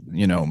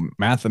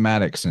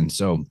 mathematics. And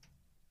so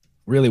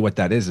really what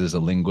that is a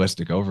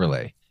linguistic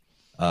overlay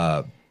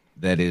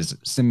that is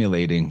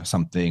simulating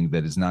something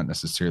that is not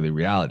necessarily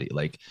reality.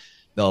 Like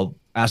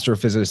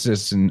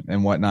astrophysicists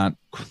and whatnot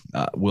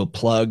will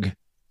plug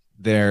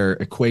their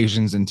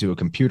equations into a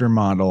computer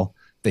model.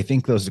 They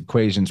think those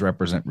equations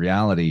represent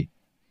reality.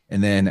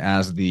 And then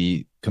as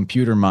the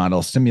computer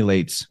model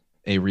simulates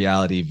a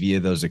reality via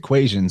those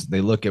equations,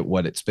 they look at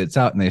what it spits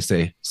out and they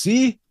say,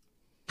 see,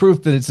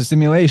 proof that it's a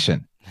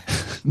simulation.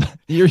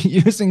 You're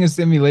using a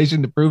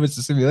simulation to prove it's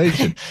a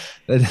simulation.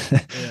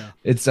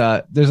 It's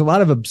there's a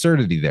lot of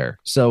absurdity there.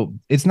 So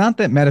it's not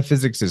that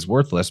metaphysics is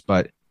worthless,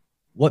 but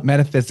what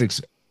metaphysics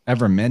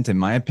ever meant, in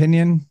my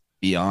opinion,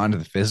 beyond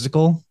the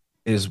physical,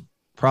 is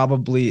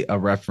probably a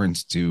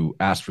reference to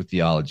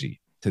astrotheology,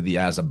 to the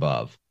as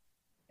above.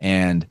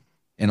 And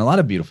in a lot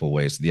of beautiful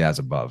ways, the as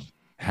above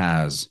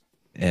has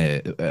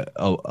a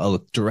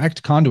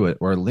direct conduit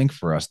or a link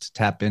for us to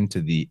tap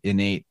into the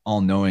innate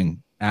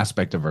all-knowing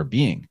aspect of our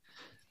being,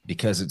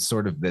 because it's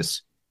sort of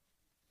this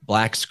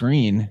black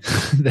screen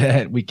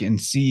that we can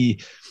see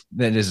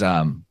that is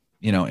in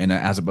a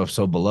as above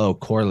so below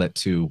correlate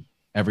to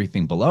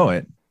everything below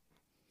it.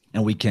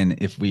 And we can,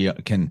 if we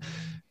can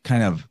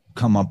kind of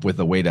come up with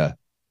a way to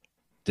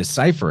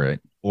decipher it,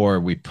 or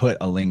we put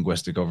a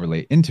linguistic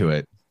overlay into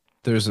it,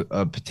 there's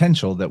a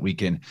potential that we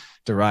can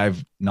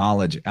derive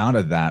knowledge out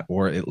of that,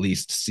 or at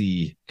least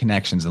see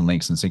connections and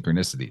links and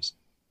synchronicities.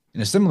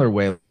 In a similar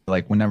way,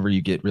 like whenever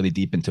you get really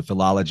deep into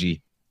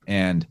philology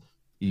and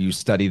you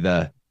study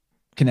the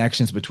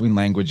connections between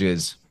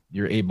languages,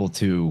 you're able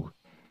to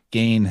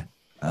gain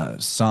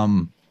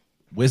some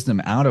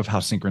wisdom out of how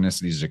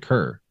synchronicities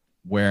occur,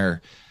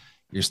 where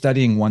you're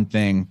studying one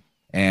thing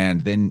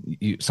and then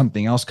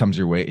something else comes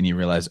your way and you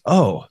realize,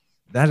 oh,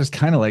 that is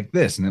kind of like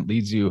this. And it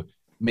leads you,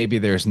 maybe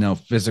there's no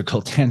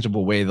physical,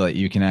 tangible way that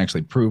you can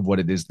actually prove what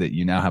it is that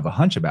you now have a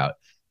hunch about,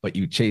 but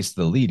you chase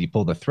the lead, you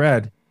pull the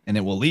thread, and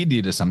it will lead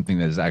you to something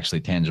that is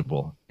actually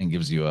tangible and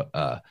gives you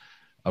a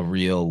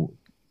real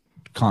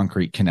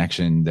concrete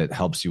connection that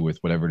helps you with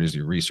whatever it is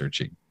you're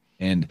researching.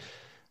 And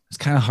it's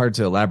kind of hard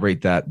to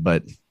elaborate on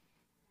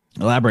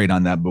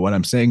that. But what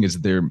I'm saying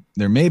is there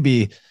may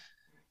be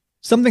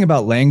something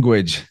about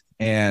language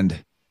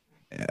and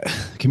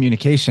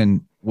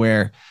communication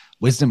where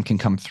wisdom can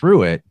come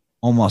through it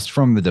almost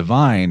from the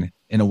divine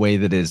in a way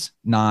that is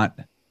not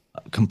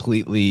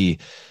completely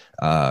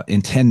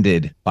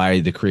intended by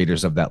the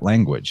creators of that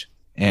language.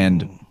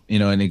 And,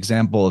 an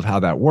example of how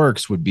that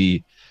works would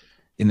be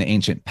in the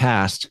ancient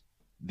past,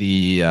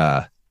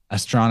 the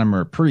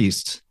astronomer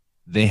priests,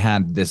 they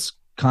had this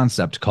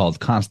concept called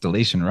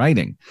constellation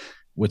writing,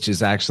 which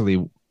is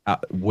actually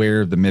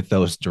where the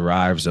mythos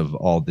derives of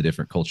all the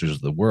different cultures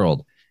of the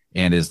world,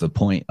 and is the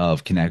point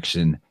of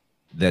connection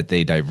that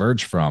they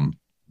diverge from,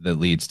 that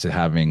leads to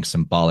having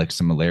symbolic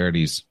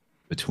similarities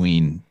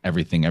between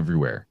everything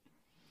everywhere.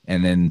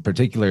 And in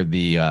particular,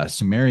 the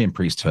Sumerian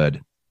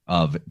priesthood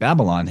of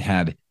Babylon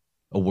had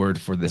a word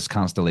for this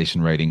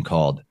constellation writing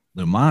called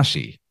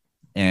Lumashi.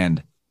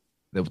 And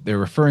they're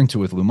referring to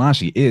with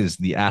Lumashi is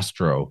the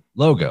astro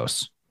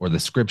logos, or the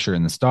scripture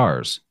in the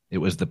stars. It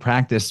was the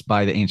practice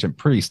by the ancient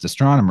priests,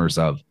 astronomers,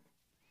 of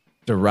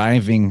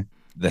deriving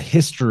the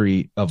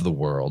history of the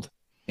world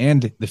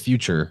and the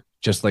future,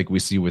 just like we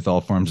see with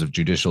all forms of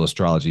judicial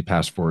astrology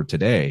past forward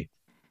today.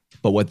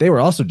 But what they were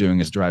also doing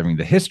is deriving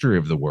the history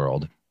of the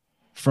world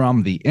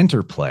from the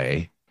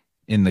interplay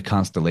in the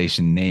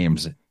constellation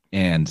names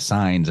and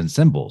signs and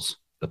symbols,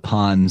 the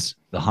puns,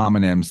 the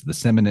homonyms, the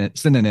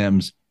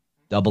synonyms,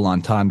 double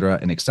entendre,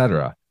 and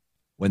etc.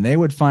 When they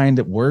would find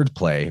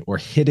wordplay or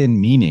hidden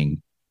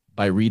meaning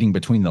by reading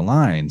between the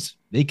lines,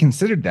 they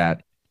considered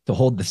that to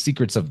hold the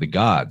secrets of the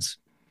gods,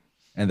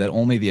 and that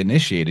only the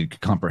initiated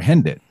could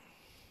comprehend it.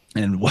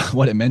 And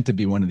what it meant to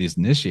be one of these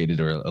initiated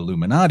or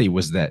Illuminati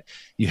was that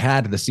you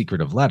had the secret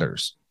of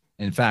letters.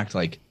 In fact,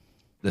 like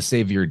the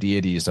savior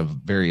deities of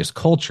various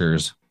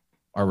cultures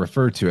are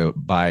referred to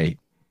by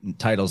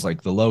titles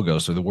like the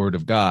Logos or the Word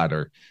of God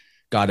or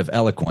God of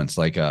Eloquence,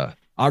 like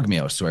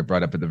Ogmios, who I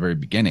brought up at the very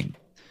beginning.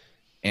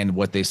 And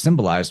what they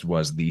symbolized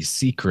was the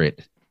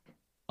secret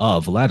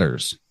of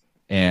letters.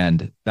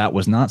 And that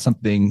was not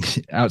something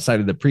outside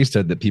of the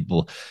priesthood that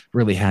people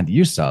really had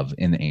use of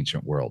in the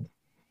ancient world.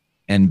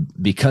 And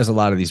because a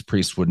lot of these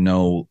priests would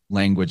know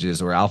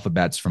languages or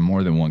alphabets from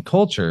more than one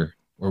culture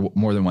or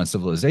more than one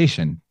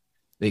civilization,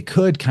 they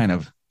could kind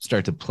of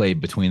start to play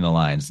between the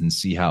lines and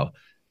see how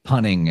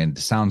punning and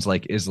sounds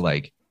like is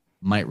like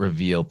might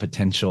reveal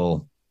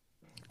potential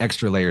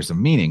extra layers of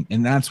meaning.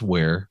 And that's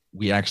where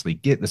we actually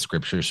get the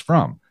scriptures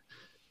from.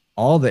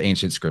 All the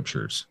ancient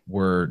scriptures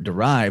were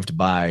derived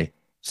by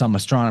some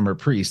astronomer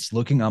priests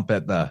looking up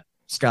at the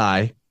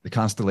sky, the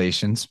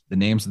constellations, the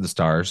names of the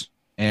stars,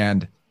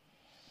 and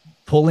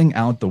pulling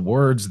out the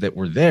words that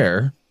were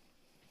there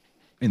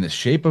in the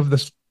shape of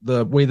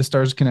the way the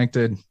stars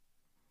connected,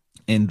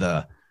 in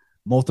the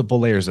multiple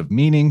layers of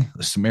meaning.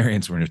 The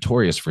Sumerians were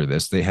notorious for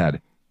this. They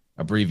had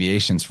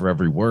abbreviations for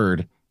every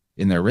word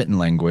in their written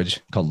language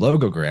called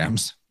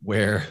logograms,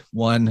 where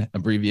one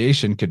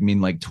abbreviation could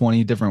mean like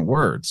 20 different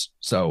words.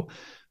 So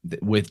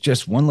with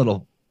just one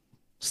little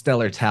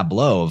stellar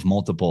tableau of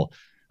multiple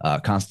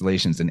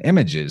constellations and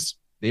images,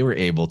 they were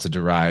able to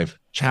derive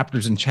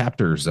chapters and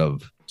chapters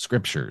of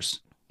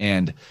scriptures,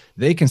 and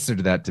they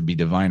consider that to be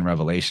divine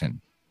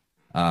revelation.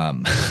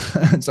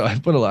 So I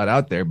put a lot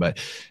out there, but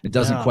it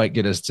doesn't quite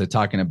get us to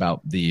talking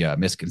about the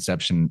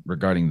misconception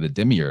regarding the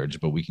demiurge,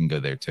 but we can go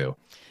there too.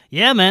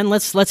 Yeah, man,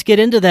 let's get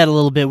into that a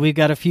little bit. We've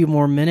got a few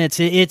more minutes.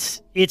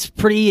 It's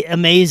pretty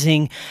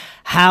amazing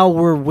how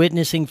we're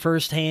witnessing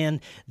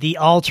firsthand the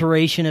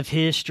alteration of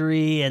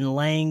history and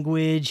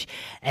language,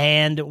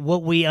 and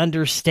what we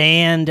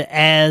understand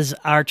as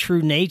our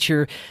true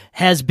nature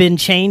has been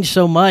changed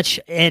so much.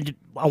 And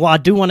I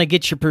do want to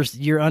get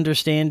your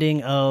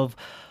understanding of,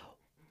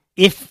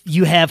 if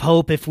you have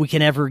hope, if we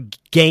can ever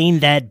gain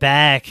that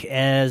back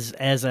as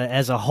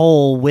a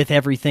whole, with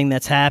everything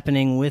that's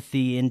happening with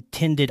the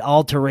intended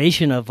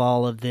alteration of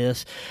all of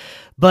this.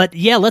 But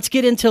yeah, let's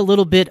get into a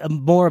little bit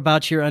more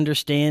about your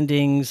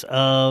understandings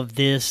of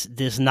this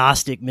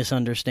Gnostic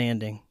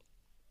misunderstanding.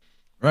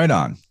 Right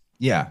on.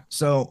 Yeah.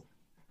 So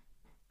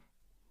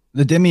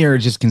the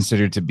demiurge is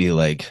considered to be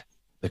like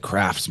the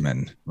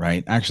craftsman,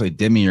 right? Actually,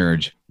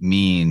 demiurge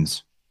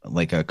means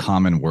like a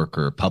common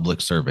worker,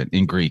 public servant.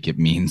 In Greek, it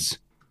means,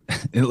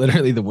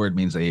 literally the word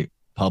means a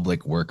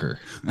public worker.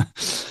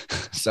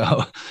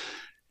 So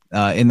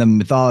in the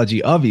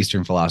mythology of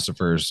Eastern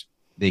philosophers,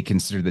 they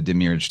consider the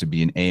demiurge to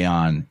be an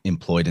aeon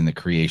employed in the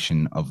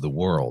creation of the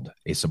world,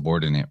 a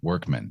subordinate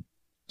workman.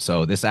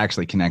 So this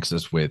actually connects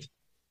us with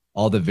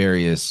all the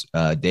various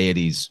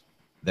deities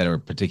that are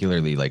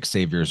particularly like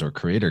saviors or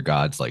creator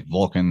gods, like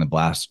Vulcan,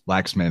 the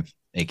blacksmith,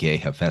 aka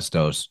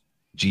Hephaestus,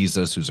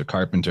 Jesus, who's a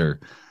carpenter,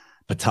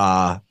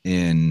 Ptah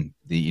in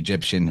the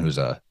Egyptian, who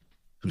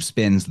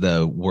spins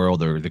the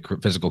world or the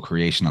physical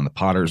creation on the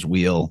potter's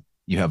wheel.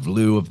 You have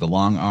Lu of the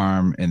long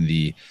arm in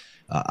the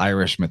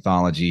Irish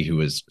mythology, who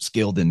is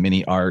skilled in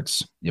many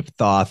arts. You have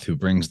Thoth, who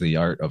brings the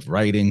art of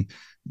writing.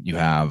 You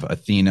have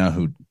Athena,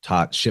 who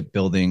taught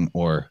shipbuilding,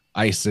 or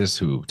Isis,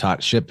 who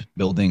taught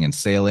shipbuilding and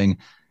sailing.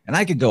 And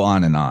I could go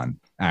on,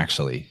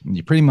 actually.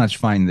 You pretty much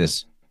find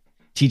this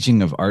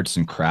teaching of arts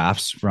and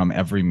crafts from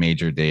every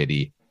major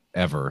deity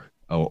ever,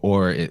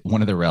 or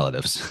one of the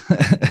relatives.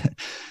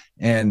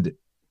 And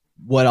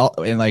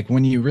like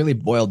when you really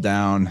boil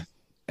down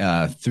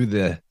through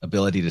the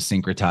ability to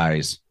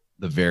syncretize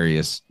the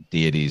various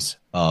deities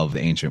of the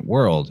ancient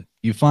world,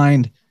 you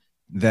find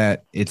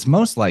that it's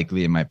most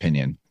likely, in my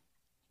opinion,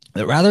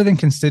 that rather than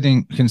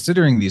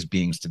considering these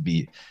beings to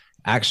be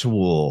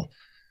actual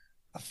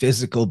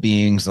physical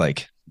beings,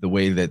 like the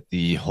way that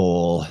the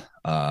whole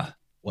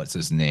what's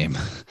his name,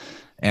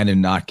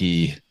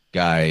 Anunnaki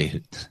guy,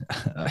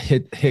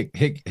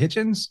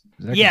 Hitchens?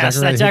 Yes,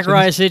 that's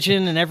Zacharias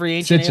Hitchens in every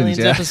Ancient Aliens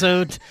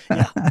episode.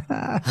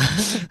 Yeah.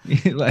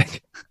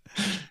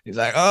 He's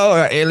like,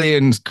 oh,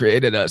 aliens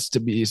created us to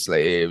be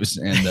slaves.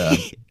 And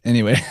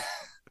anyway,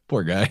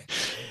 poor guy.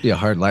 Be a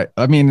hard life.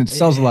 I mean, it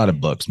sells a lot of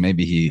books.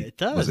 Maybe he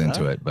was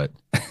into it, but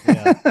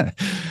yeah.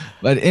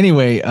 But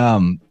anyway,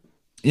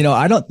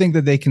 I don't think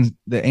that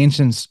the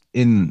ancients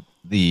in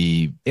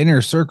the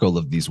inner circle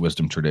of these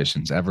wisdom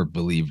traditions ever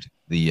believed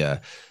the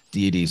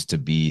deities to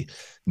be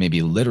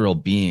maybe literal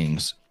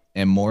beings,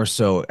 and more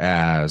so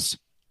as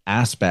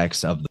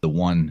aspects of the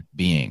one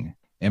being,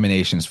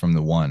 emanations from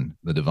the one,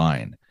 the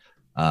divine.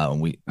 I've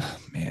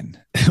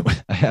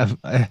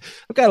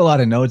got a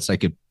lot of notes I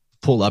could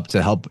pull up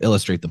to help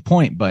illustrate the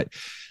point, but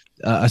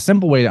a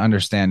simple way to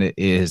understand it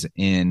is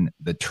in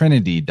the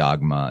Trinity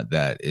dogma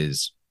that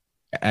is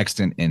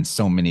extant in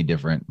so many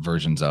different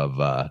versions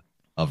of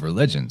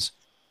religions.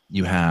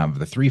 You have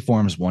the three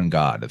forms, one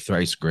God, the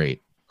thrice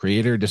great,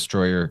 creator,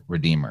 destroyer,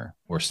 redeemer,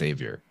 or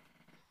savior.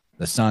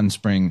 The sun,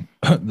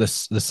 the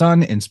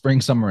sun in spring,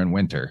 summer, and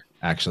winter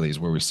actually is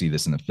where we see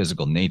this in the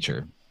physical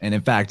nature. And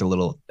in fact, a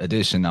little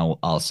addition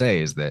I'll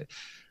say is that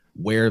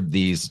where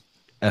these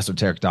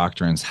esoteric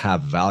doctrines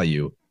have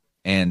value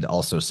and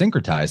also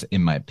syncretize,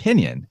 in my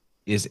opinion,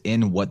 is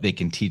in what they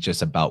can teach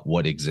us about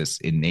what exists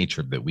in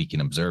nature that we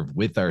can observe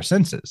with our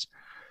senses.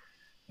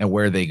 And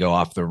where they go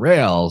off the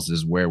rails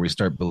is where we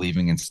start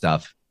believing in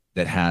stuff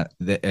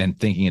and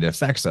thinking it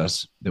affects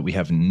us that we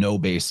have no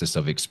basis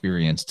of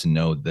experience to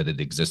know that it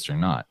exists or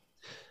not.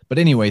 But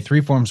anyway,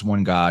 three forms,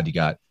 one God. You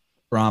got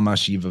Brahma,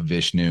 Shiva,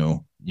 Vishnu.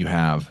 You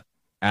have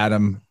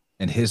Adam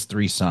and his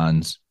three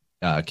sons,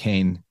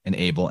 Cain and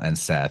Abel and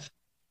Seth.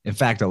 In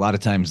fact, a lot of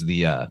times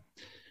the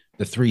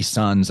three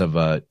sons of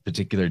a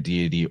particular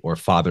deity or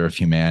father of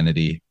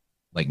humanity,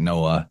 like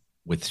Noah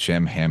with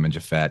Shem, Ham, and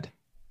Japheth,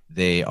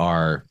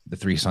 the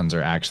three sons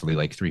are actually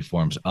like three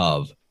forms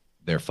of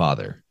their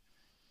father.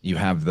 You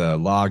have the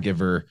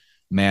lawgiver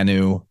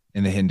Manu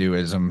in the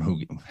Hinduism,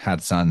 who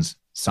had sons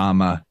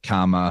Sama,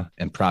 Kama,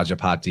 and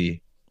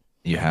Prajapati.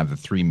 You have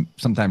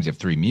sometimes you have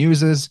three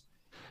muses.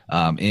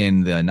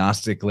 In the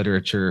Gnostic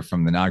literature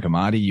from the Nag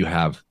Hammadi, you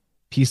have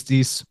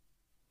Pistis,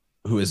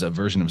 who is a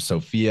version of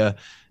Sophia,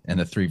 and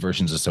the three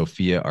versions of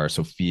Sophia are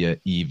Sophia,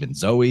 Eve, and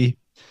Zoe.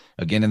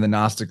 Again, in the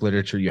Gnostic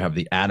literature, you have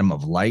the Atom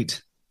of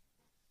Light,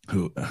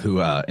 who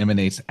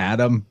emanates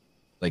Adam,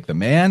 like the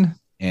man,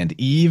 and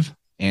Eve,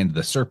 and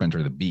the serpent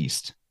or the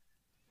beast.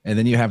 And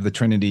then you have the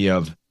Trinity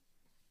of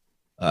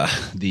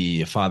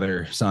the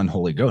Father, Son,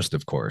 Holy Ghost,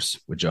 of course,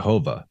 with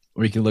Jehovah.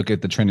 Or you can look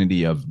at the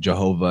Trinity of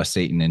Jehovah,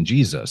 Satan, and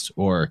Jesus,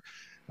 or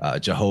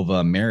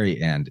Jehovah,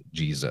 Mary, and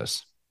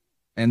Jesus.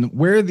 And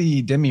where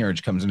the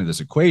demiurge comes into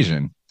this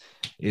equation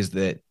is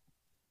that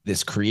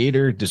this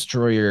creator,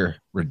 destroyer,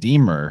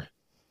 redeemer,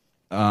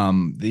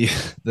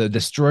 the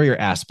destroyer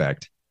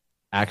aspect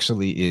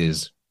actually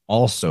is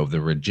also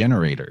the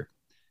regenerator.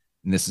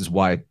 And this is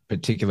why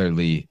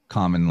particularly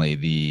commonly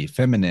the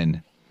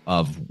feminine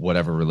of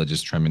whatever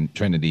religious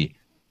trinity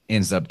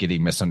ends up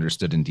getting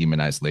misunderstood and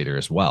demonized later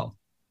as well.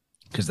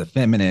 Because the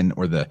feminine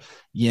or the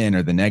yin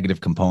or the negative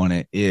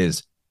component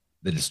is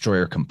the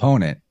destroyer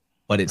component,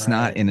 but it's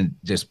not in a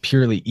just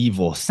purely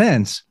evil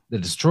sense. The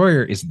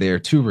destroyer is there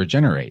to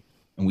regenerate.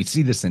 And we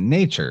see this in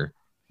nature,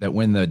 that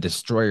when the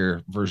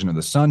destroyer version of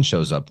the sun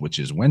shows up, which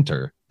is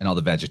winter, and all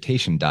the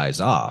vegetation dies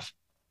off,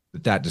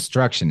 that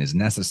destruction is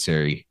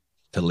necessary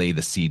to lay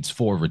the seeds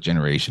for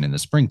regeneration in the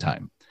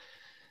springtime.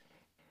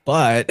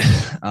 But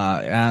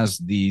as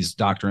these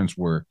doctrines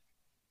were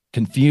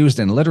confused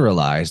and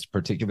literalized,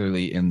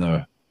 particularly in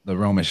the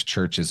Romish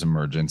church's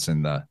emergence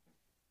and the,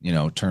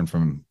 turn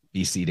from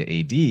BC to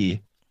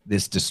AD,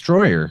 this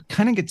destroyer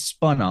kind of gets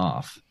spun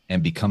off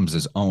and becomes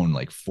his own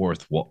like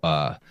fourth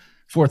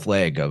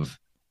leg of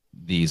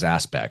these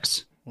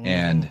aspects.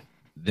 And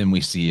then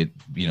we see it,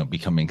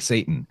 becoming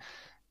Satan.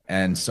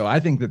 And so I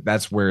think that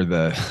that's where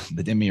the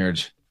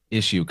demiurge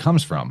issue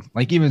comes from.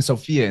 Like even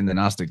Sophia in the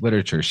Gnostic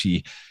literature,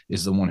 she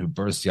is the one who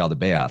births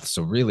Yaldabaoth.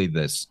 So really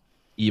this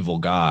evil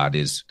god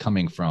is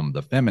coming from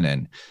the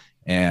feminine.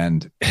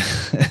 And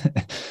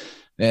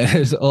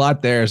there's a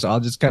lot there. So I'll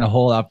just kind of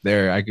hold up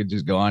there. I could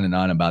just go on and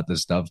on about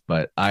this stuff,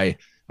 but I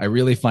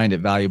really find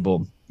it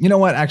valuable. You know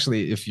what?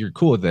 Actually, if you're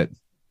cool with it,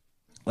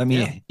 let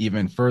me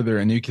even further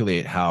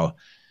enucleate how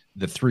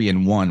the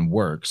 3-in-1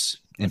 works,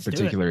 in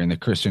particular in the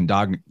Christian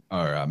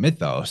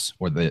mythos,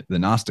 or the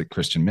Gnostic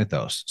Christian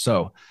mythos.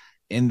 So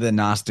in the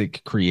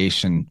Gnostic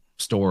creation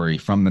story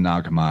from the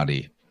Nag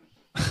Hammadi,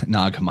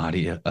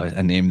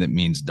 a name that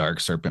means dark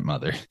serpent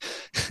mother,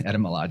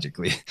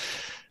 etymologically,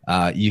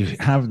 you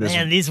have this.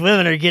 Man, these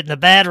women are getting a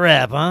bad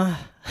rap, huh?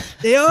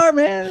 They are,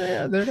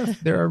 man.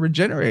 They're our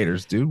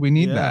regenerators, dude. We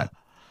need that.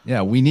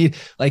 Yeah, we need,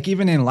 like,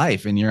 even in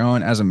life, in your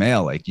own, as a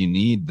male, like, you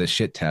need the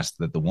shit test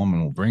that the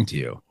woman will bring to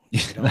you.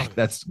 Like,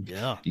 that's,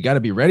 you got to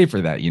be ready for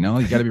that. You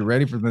got to be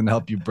ready for them to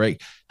help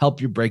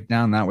you break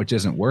down that which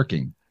isn't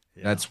working.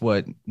 That's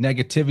what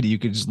negativity, you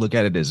could just look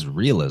at it as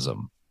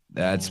realism.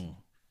 That's,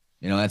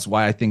 that's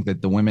why I think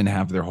that the women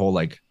have their whole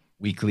like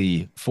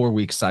weekly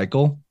 4-week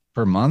cycle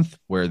per month,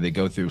 where they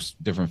go through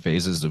different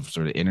phases of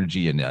sort of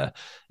energy and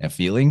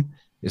feeling,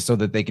 is so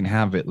that they can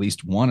have at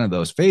least one of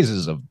those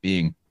phases of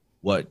being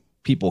what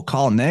people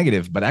call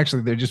negative, but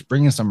actually they're just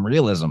bringing some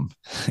realism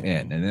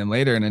in. And then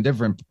later in a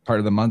different part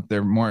of the month,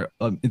 they're more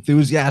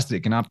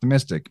enthusiastic and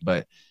optimistic.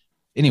 But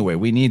anyway,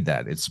 we need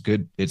that. It's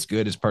good. It's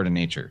good as part of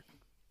nature.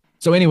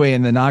 So anyway,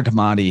 in the Nag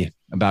Hammadi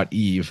about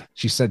Eve,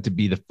 she's said to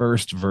be the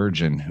first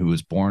virgin who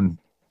was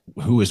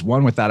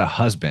one without a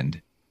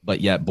husband,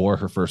 but yet bore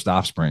her first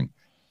offspring.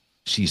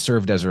 She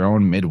served as her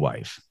own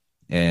midwife,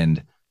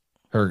 and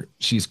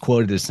she's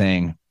quoted as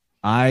saying,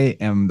 "I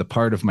am the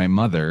part of my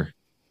mother,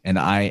 and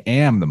I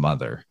am the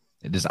mother.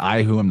 It is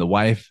I who am the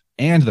wife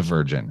and the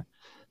virgin.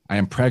 I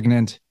am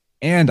pregnant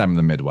and I'm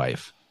the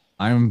midwife.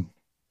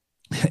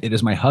 It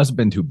is my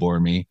husband who bore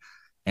me,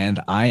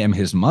 and I am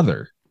his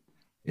mother.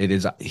 It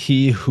is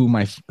he who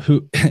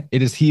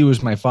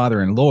is my father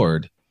and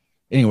Lord."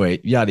 Anyway,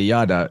 yada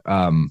yada.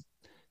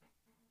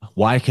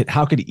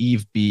 How could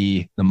Eve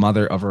be the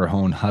mother of her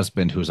own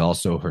husband, who's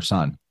also her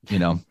son?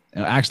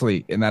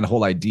 Actually, in that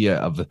whole idea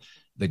of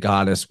the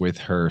goddess with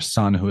her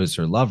son, who is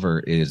her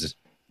lover, is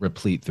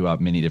replete throughout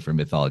many different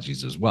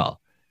mythologies as well.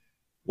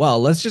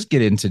 Well, let's just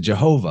get into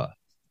Jehovah.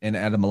 And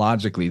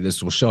etymologically,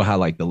 this will show how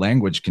like the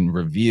language can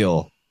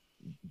reveal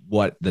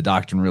what the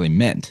doctrine really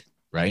meant,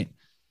 right?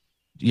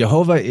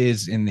 Jehovah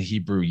is in the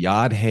Hebrew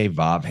Yad He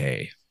Vav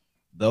He.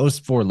 Those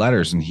 4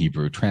 letters in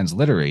Hebrew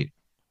transliterate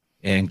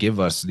and give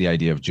us the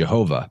idea of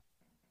Jehovah.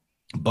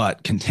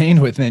 But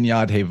contained within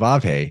Yad He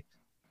Vav He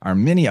are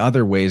many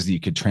other ways that you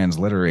could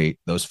transliterate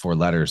those 4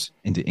 letters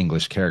into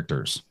English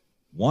characters.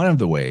 One of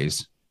the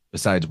ways,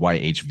 besides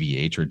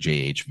YHVH or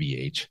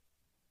JHVH,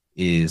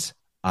 is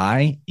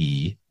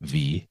IEVE,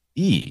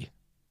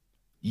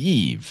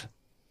 Eve,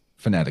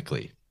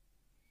 phonetically.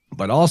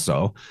 But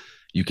also,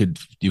 you could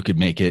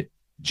make it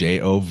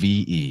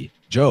JOVE,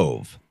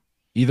 Jove.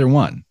 Either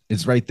one.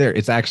 It's right there.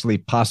 It's actually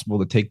possible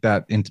to take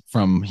that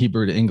from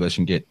Hebrew to English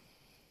and get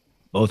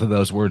both of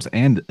those words,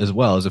 and as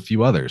well as a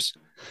few others.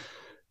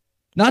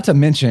 Not to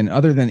mention,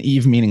 other than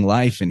Eve meaning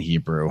life in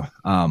Hebrew,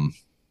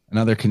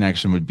 another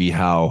connection would be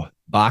how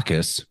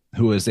Bacchus,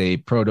 who was a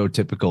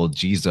prototypical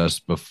Jesus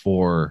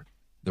before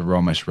the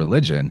Romish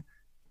religion,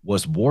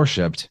 was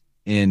worshipped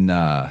in,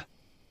 I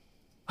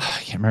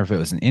can't remember if it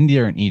was in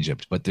India or in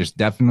Egypt, but there's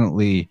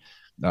definitely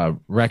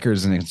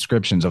records and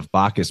inscriptions of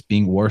Bacchus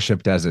being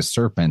worshipped as a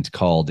serpent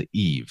called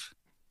Eve.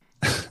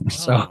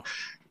 So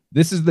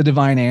this is the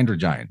divine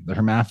androgyne, the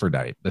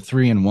hermaphrodite, the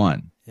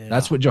 3-in-1. Yeah.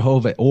 That's what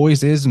Jehovah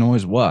always is and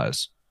always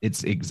was.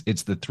 It's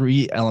the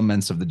 3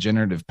 elements of the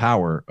generative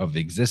power of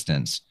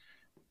existence.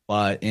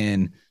 But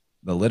in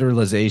the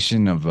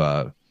literalization of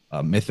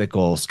a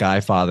mythical sky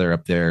father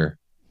up there,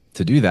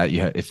 to do that,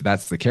 if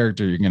that's the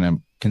character you're going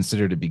to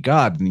consider to be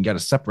God, then you got to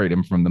separate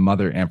him from the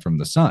mother and from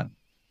the son.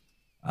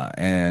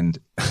 And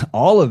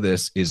all of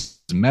this is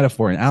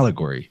metaphor and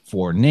allegory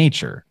for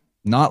nature.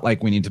 Not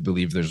like we need to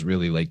believe there's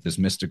really like this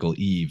mystical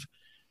Eve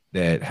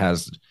that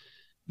has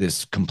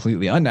this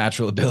completely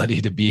unnatural ability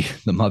to be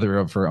the mother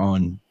of her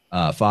own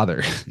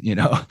father. You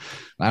know,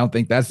 I don't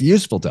think that's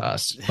useful to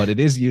us, but it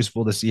is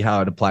useful to see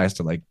how it applies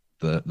to like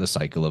the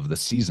cycle of the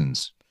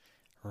seasons.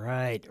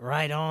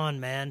 Right on,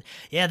 man.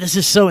 Yeah, this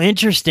is so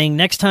interesting.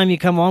 Next time you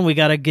come on, we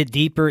got to get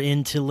deeper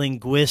into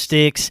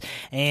linguistics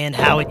and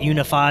how it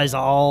unifies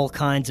all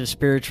kinds of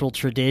spiritual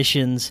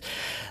traditions.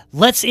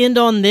 Let's end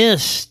on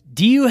this.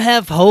 Do you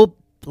have hope,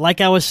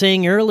 like I was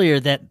saying earlier,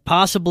 that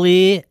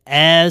possibly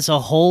as a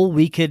whole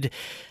we could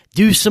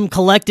do some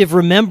collective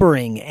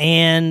remembering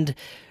and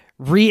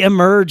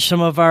re-emerge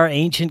some of our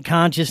ancient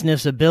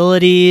consciousness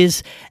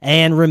abilities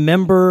and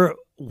remember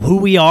who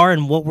we are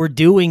and what we're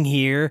doing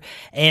here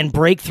and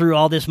break through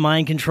all this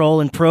mind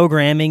control and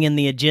programming and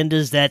the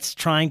agendas that's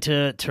trying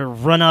to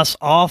run us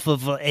off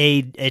of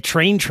a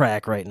train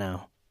track right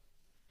now?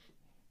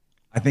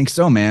 I think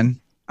so,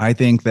 man. I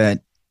think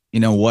that,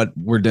 you know, what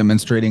we're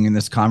demonstrating in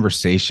this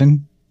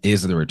conversation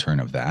is the return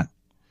of that.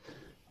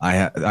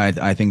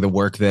 I think the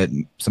work that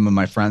some of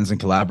my friends and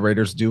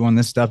collaborators do on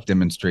this stuff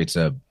demonstrates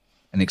an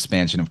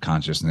expansion of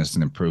consciousness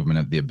and improvement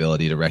of the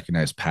ability to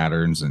recognize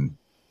patterns and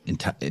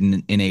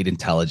innate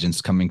intelligence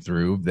coming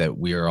through that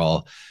we are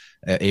all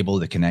able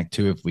to connect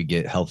to if we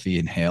get healthy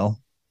and hale.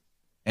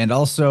 And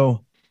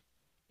also,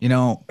 you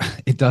know,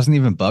 it doesn't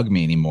even bug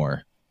me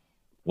anymore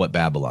what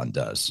Babylon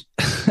does.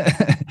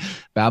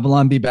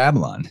 Babylon be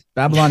Babylon.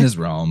 Babylon is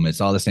Rome. It's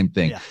all the same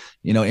thing. Yeah.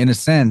 You know, in a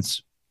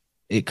sense,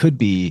 it could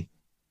be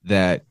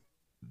that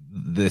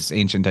this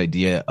ancient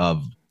idea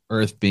of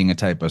Earth being a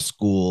type of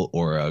school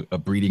or a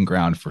breeding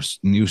ground for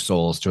new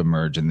souls to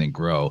emerge and then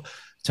grow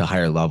to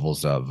higher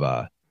levels of,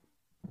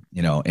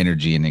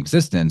 energy and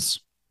existence.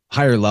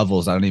 Higher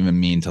levels, I don't even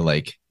mean to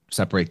like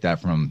separate that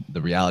from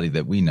the reality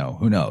that we know.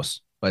 Who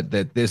knows? But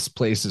that this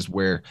place is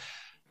where,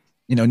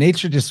 you know,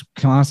 nature just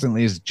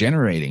constantly is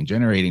generating.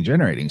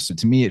 So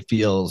to me, it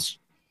feels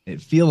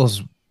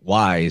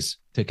wise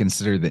to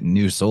consider that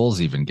new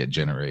souls even get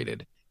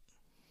generated.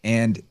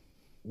 And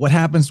what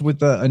happens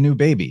with a new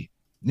baby?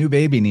 New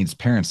baby needs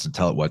parents to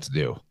tell it what to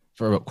do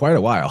for quite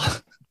a while.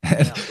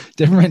 Yeah.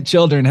 Different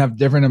children have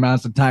different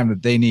amounts of time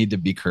that they need to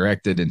be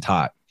corrected and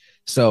taught.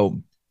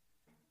 So,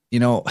 you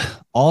know,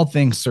 all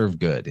things serve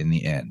good in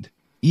the end.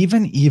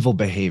 Even evil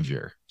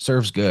behavior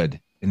serves good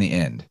in the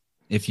end.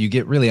 If you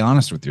get really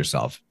honest with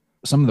yourself,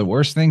 some of the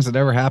worst things that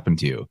ever happened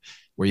to you,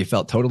 where you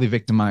felt totally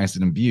victimized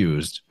and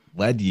abused,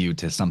 led you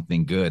to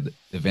something good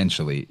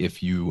eventually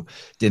if you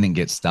didn't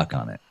get stuck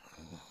on it.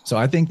 So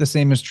I think the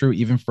same is true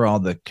even for all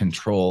the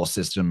control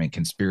system and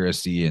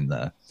conspiracy and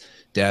the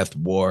death,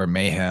 war,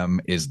 mayhem,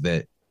 is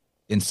that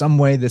in some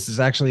way this has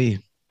actually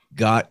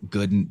got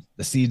good,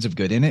 the seeds of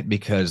good in it,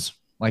 because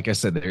like I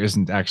said, there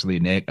isn't actually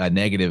a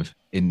negative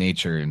in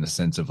nature in the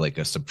sense of like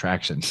a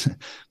subtraction.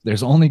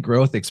 There's only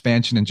growth,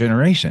 expansion, and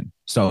generation.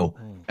 So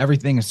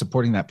everything is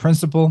supporting that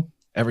principle.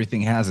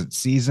 Everything has its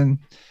season,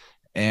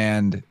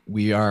 and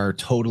we are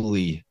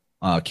totally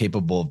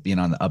capable of being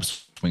on the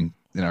upswing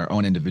in our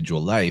own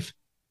individual life.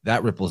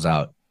 That ripples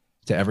out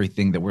to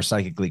everything that we're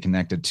psychically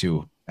connected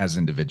to as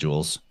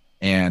individuals,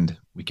 and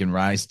we can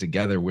rise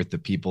together with the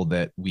people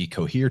that we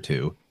cohere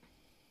to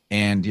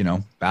And,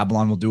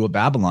 Babylon will do what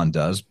Babylon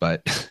does.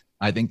 But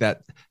I think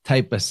that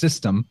type of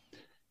system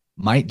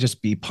might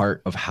just be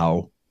part of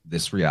how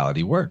this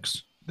reality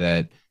works,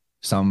 that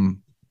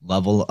some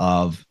level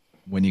of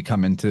when you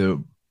come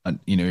into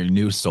your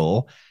new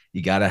soul,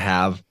 you got to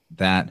have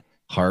that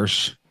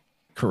harsh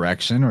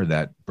correction or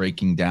that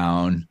breaking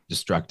down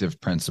destructive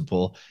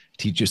principle,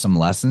 teach you some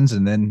lessons,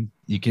 and then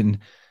you can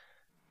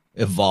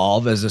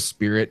evolve as a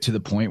spirit to the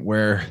point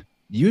where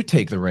you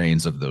take the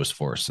reins of those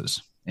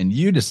forces and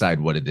you decide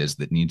what it is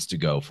that needs to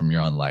go from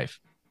your own life.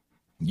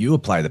 You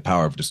apply the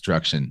power of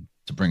destruction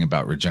to bring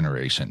about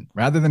regeneration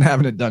rather than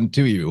having it done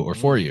to you or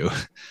for you.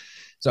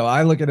 So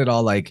I look at it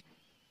all like,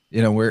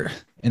 we're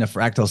in a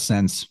fractal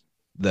sense,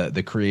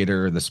 the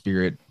creator, the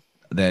spirit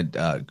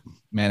that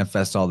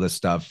manifests all this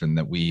stuff and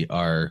that we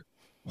are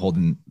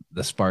holding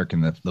the spark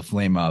and the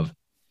flame of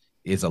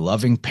is a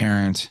loving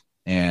parent.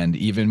 And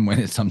even when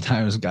it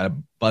sometimes got to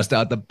bust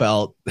out the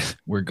belt,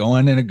 we're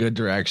going in a good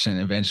direction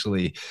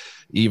eventually,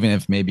 even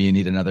if maybe you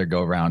need another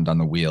go round on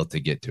the wheel to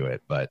get to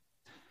it. But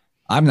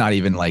I'm not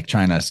even like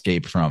trying to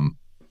escape from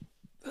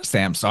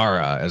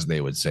samsara, as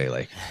they would say.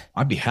 Like,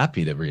 I'd be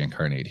happy to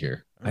reincarnate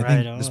here. I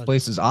think this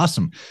place is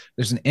awesome.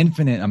 There's an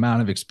infinite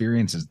amount of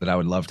experiences that I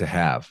would love to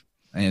have.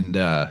 And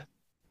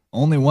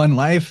only one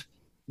life?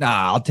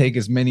 Nah, I'll take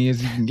as many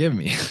as you can give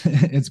me.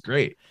 It's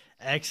great.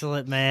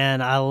 Excellent, man.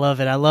 I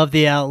love it. I love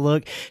the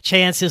outlook.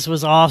 Chance, this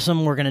was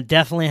awesome. We're going to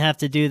definitely have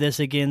to do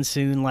this again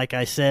soon, like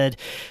I said.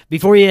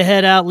 Before you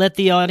head out, let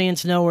the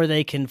audience know where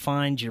they can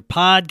find your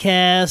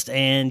podcast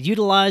and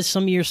utilize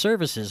some of your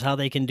services, how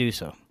they can do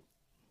so.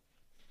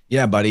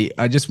 Yeah, buddy.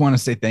 I just want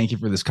to say thank you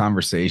for this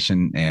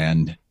conversation,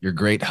 and your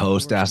great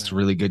host asked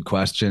really good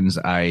questions.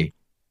 I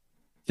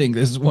think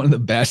this is one of the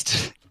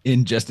best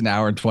in just an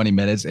hour and 20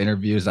 minutes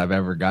interviews I've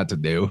ever got to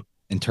do,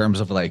 in terms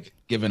of like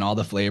giving all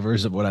the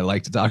flavors of what I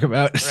like to talk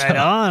about. Right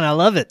on. I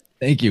love it.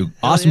 Thank you.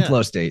 Awesome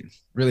flow state.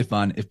 Really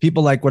fun. If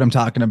people like what I'm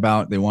talking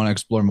about, they want to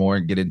explore more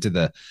and get into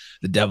the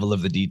devil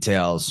of the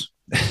details,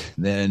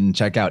 then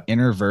check out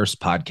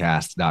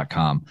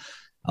innerversepodcast.com.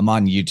 I'm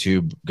on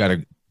YouTube. Got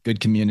a good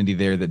community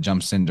there that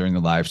jumps in during the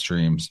live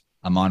streams.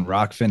 I'm on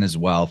Rockfin as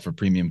well for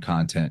premium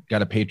content.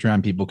 Got a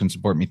Patreon people can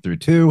support me through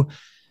too.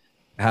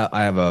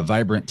 I have a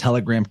vibrant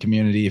Telegram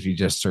community. If you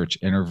just search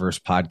Innerverse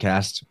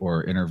Podcast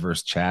or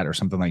Innerverse Chat or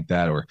something like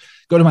that, or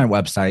go to my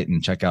website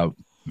and check out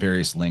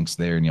various links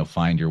there, and you'll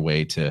find your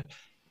way to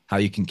how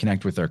you can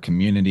connect with our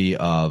community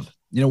of,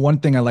 one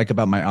thing I like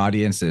about my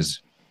audience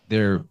is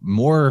they're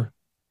more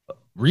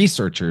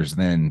researchers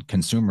than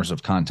consumers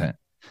of content.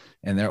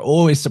 And they're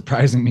always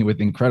surprising me with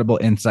incredible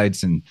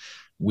insights and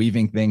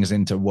weaving things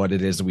into what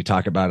it is that we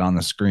talk about on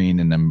the screen.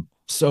 And I'm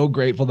so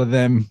grateful to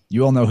them.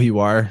 You all know who you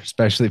are,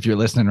 especially if you're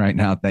listening right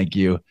now. Thank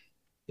you.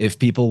 If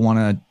people want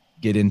to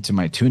get into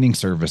my tuning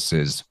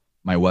services,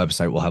 my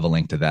website will have a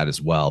link to that as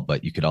well.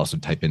 But you could also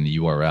type in the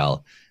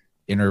URL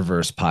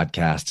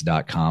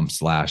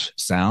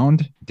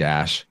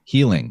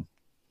innerversepodcast.com/sound-healing.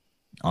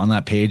 On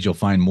that page, you'll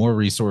find more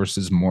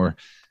resources, more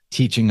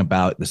teaching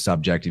about the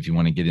subject if you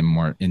want to get in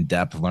more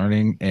in-depth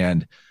learning,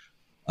 and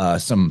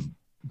some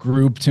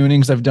group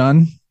tunings I've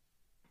done,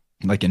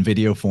 like in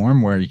video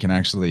form, where you can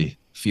actually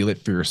feel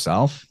it for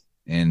yourself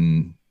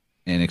and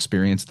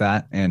experience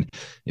that. And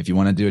if you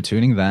want to do a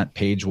tuning, that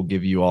page will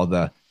give you all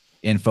the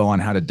info on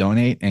how to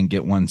donate and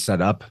get one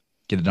set up,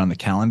 get it on the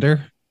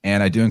calendar.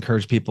 And I do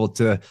encourage people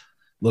to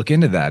look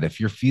into that. If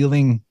you're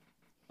feeling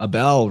a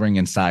bell ring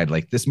inside,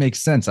 like this makes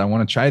sense, I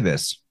want to try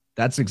this.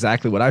 That's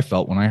exactly what I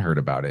felt when I heard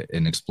about it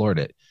and explored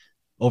it.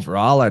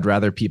 Overall, I'd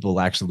rather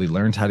people actually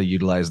learned how to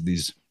utilize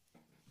these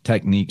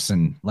techniques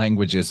and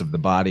languages of the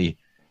body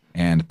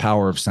and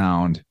power of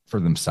sound for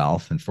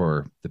themselves and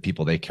for the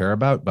people they care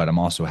about. But I'm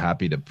also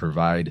happy to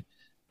provide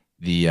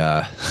the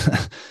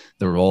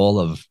the role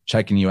of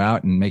checking you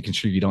out and making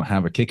sure you don't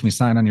have a kick me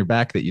sign on your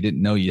back that you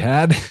didn't know you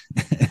had.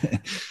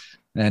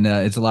 And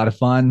it's a lot of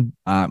fun.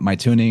 My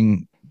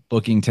tuning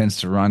booking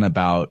tends to run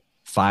about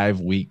 5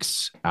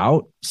 weeks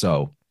out.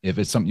 So if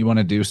it's something you want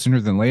to do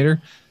sooner than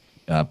later,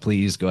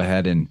 please go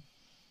ahead and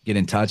get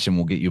in touch and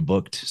we'll get you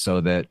booked so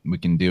that we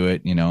can do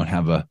it, and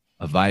have a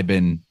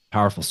vibing,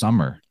 powerful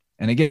summer.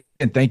 And again,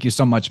 thank you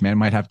so much, man.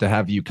 Might have to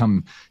have you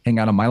come hang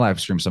out on my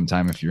live stream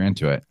sometime if you're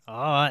into it.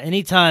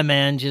 Anytime,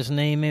 man. Just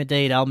name a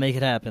date. I'll make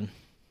it happen.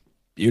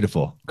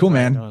 Beautiful. Cool,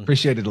 man.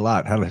 Appreciate it a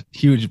lot. Had a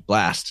huge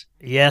blast.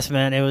 Yes,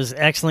 man. It was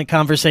excellent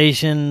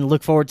conversation.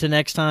 Look forward to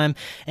next time.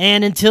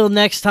 And until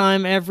next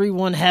time,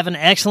 everyone, have an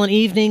excellent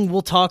evening.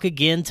 We'll talk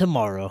again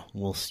tomorrow.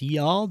 We'll see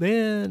y'all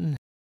then.